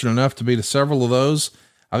been fortunate enough to be to several of those.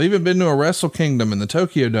 I've even been to a Wrestle Kingdom in the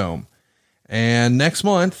Tokyo Dome. And next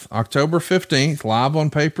month, October 15th, live on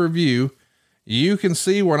pay-per-view, you can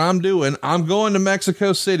see what I'm doing. I'm going to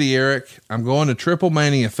Mexico City, Eric. I'm going to Triple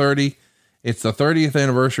Mania 30. It's the 30th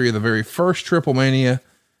anniversary of the very first Triple Mania,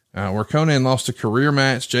 where Conan lost a career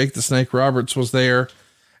match. Jake the Snake Roberts was there,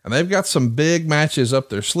 and they've got some big matches up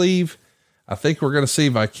their sleeve. I think we're going to see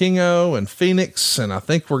Vikingo and Phoenix, and I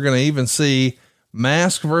think we're going to even see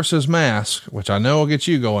Mask versus Mask, which I know will get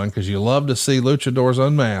you going because you love to see luchadors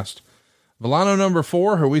unmasked. Villano number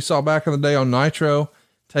 4, who we saw back in the day on Nitro,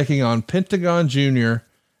 taking on Pentagon Jr.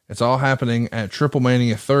 It's all happening at Triple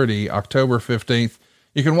Mania 30, October 15th.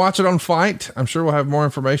 You can watch it on Fight. I'm sure we'll have more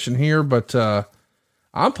information here, but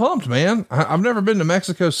I'm pumped, man. I've never been to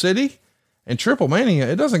Mexico City, and Triple Mania,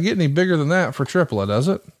 it doesn't get any bigger than that for AAA, does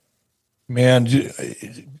it? Man,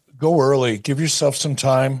 go early. Give yourself some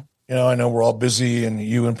time. You know, I know we're all busy, and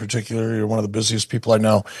you in particular, you're one of the busiest people I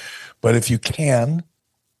know. But if you can,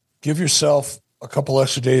 give yourself a couple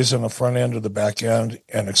extra days on the front end or the back end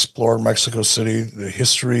and explore Mexico City, the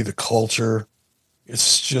history, the culture.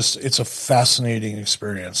 It's a fascinating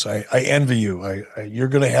experience. I envy you. You're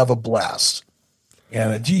going to have a blast.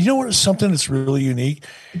 And do you know what is something that's really unique?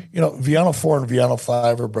 You know, Villano 4 and Villano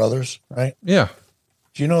 5 are brothers, right? Yeah.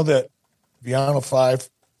 Do you know that Villano 5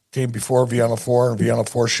 came before Viano 4, and Viano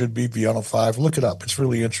 4 should be Viano 5. Look it up. It's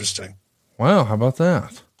really interesting. Wow. How about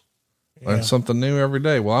that? Learn something new every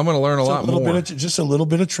day. Well, I'm going to learn a lot more. Just a little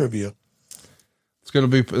bit of trivia. It's going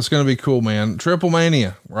to be cool, man. Triple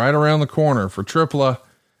Mania right around the corner for Tripla.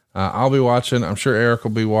 I'll be watching. I'm sure Eric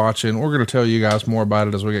will be watching. We're going to tell you guys more about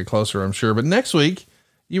it as we get closer, I'm sure. But next week,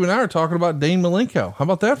 you and I are talking about Dean Malenko. How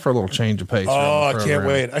about that for a little change of pace? Oh, I can't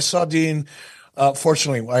wait. I saw Dean.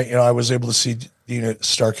 Fortunately, I was able to see Dean at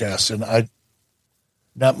StarCast, and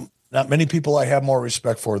not many people I have more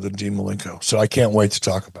respect for than Dean Malenko. So I can't wait to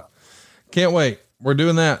talk about it. Can't wait. We're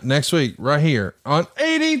doing that next week right here on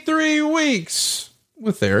 83 Weeks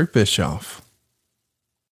with Eric Bischoff.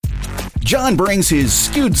 John brings his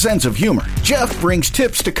skewed sense of humor. Jeff brings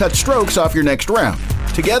tips to cut strokes off your next round.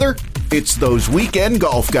 Together, it's those weekend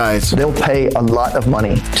golf guys. They'll pay a lot of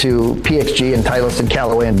money to PXG and Titleist and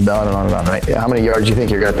Callaway and on and on and on, right? How many yards do you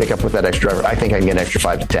think you're going to pick up with that extra driver? I think I can get an extra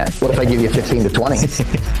 5 to 10. What if I give you 15 to 20?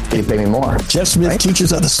 You pay me more. Jeff Smith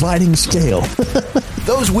teaches on the sliding scale.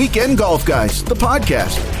 Those Weekend Golf Guys, the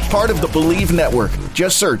podcast, part of the Believe Network.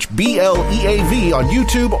 Just search BLEAV on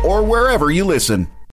YouTube or wherever you listen.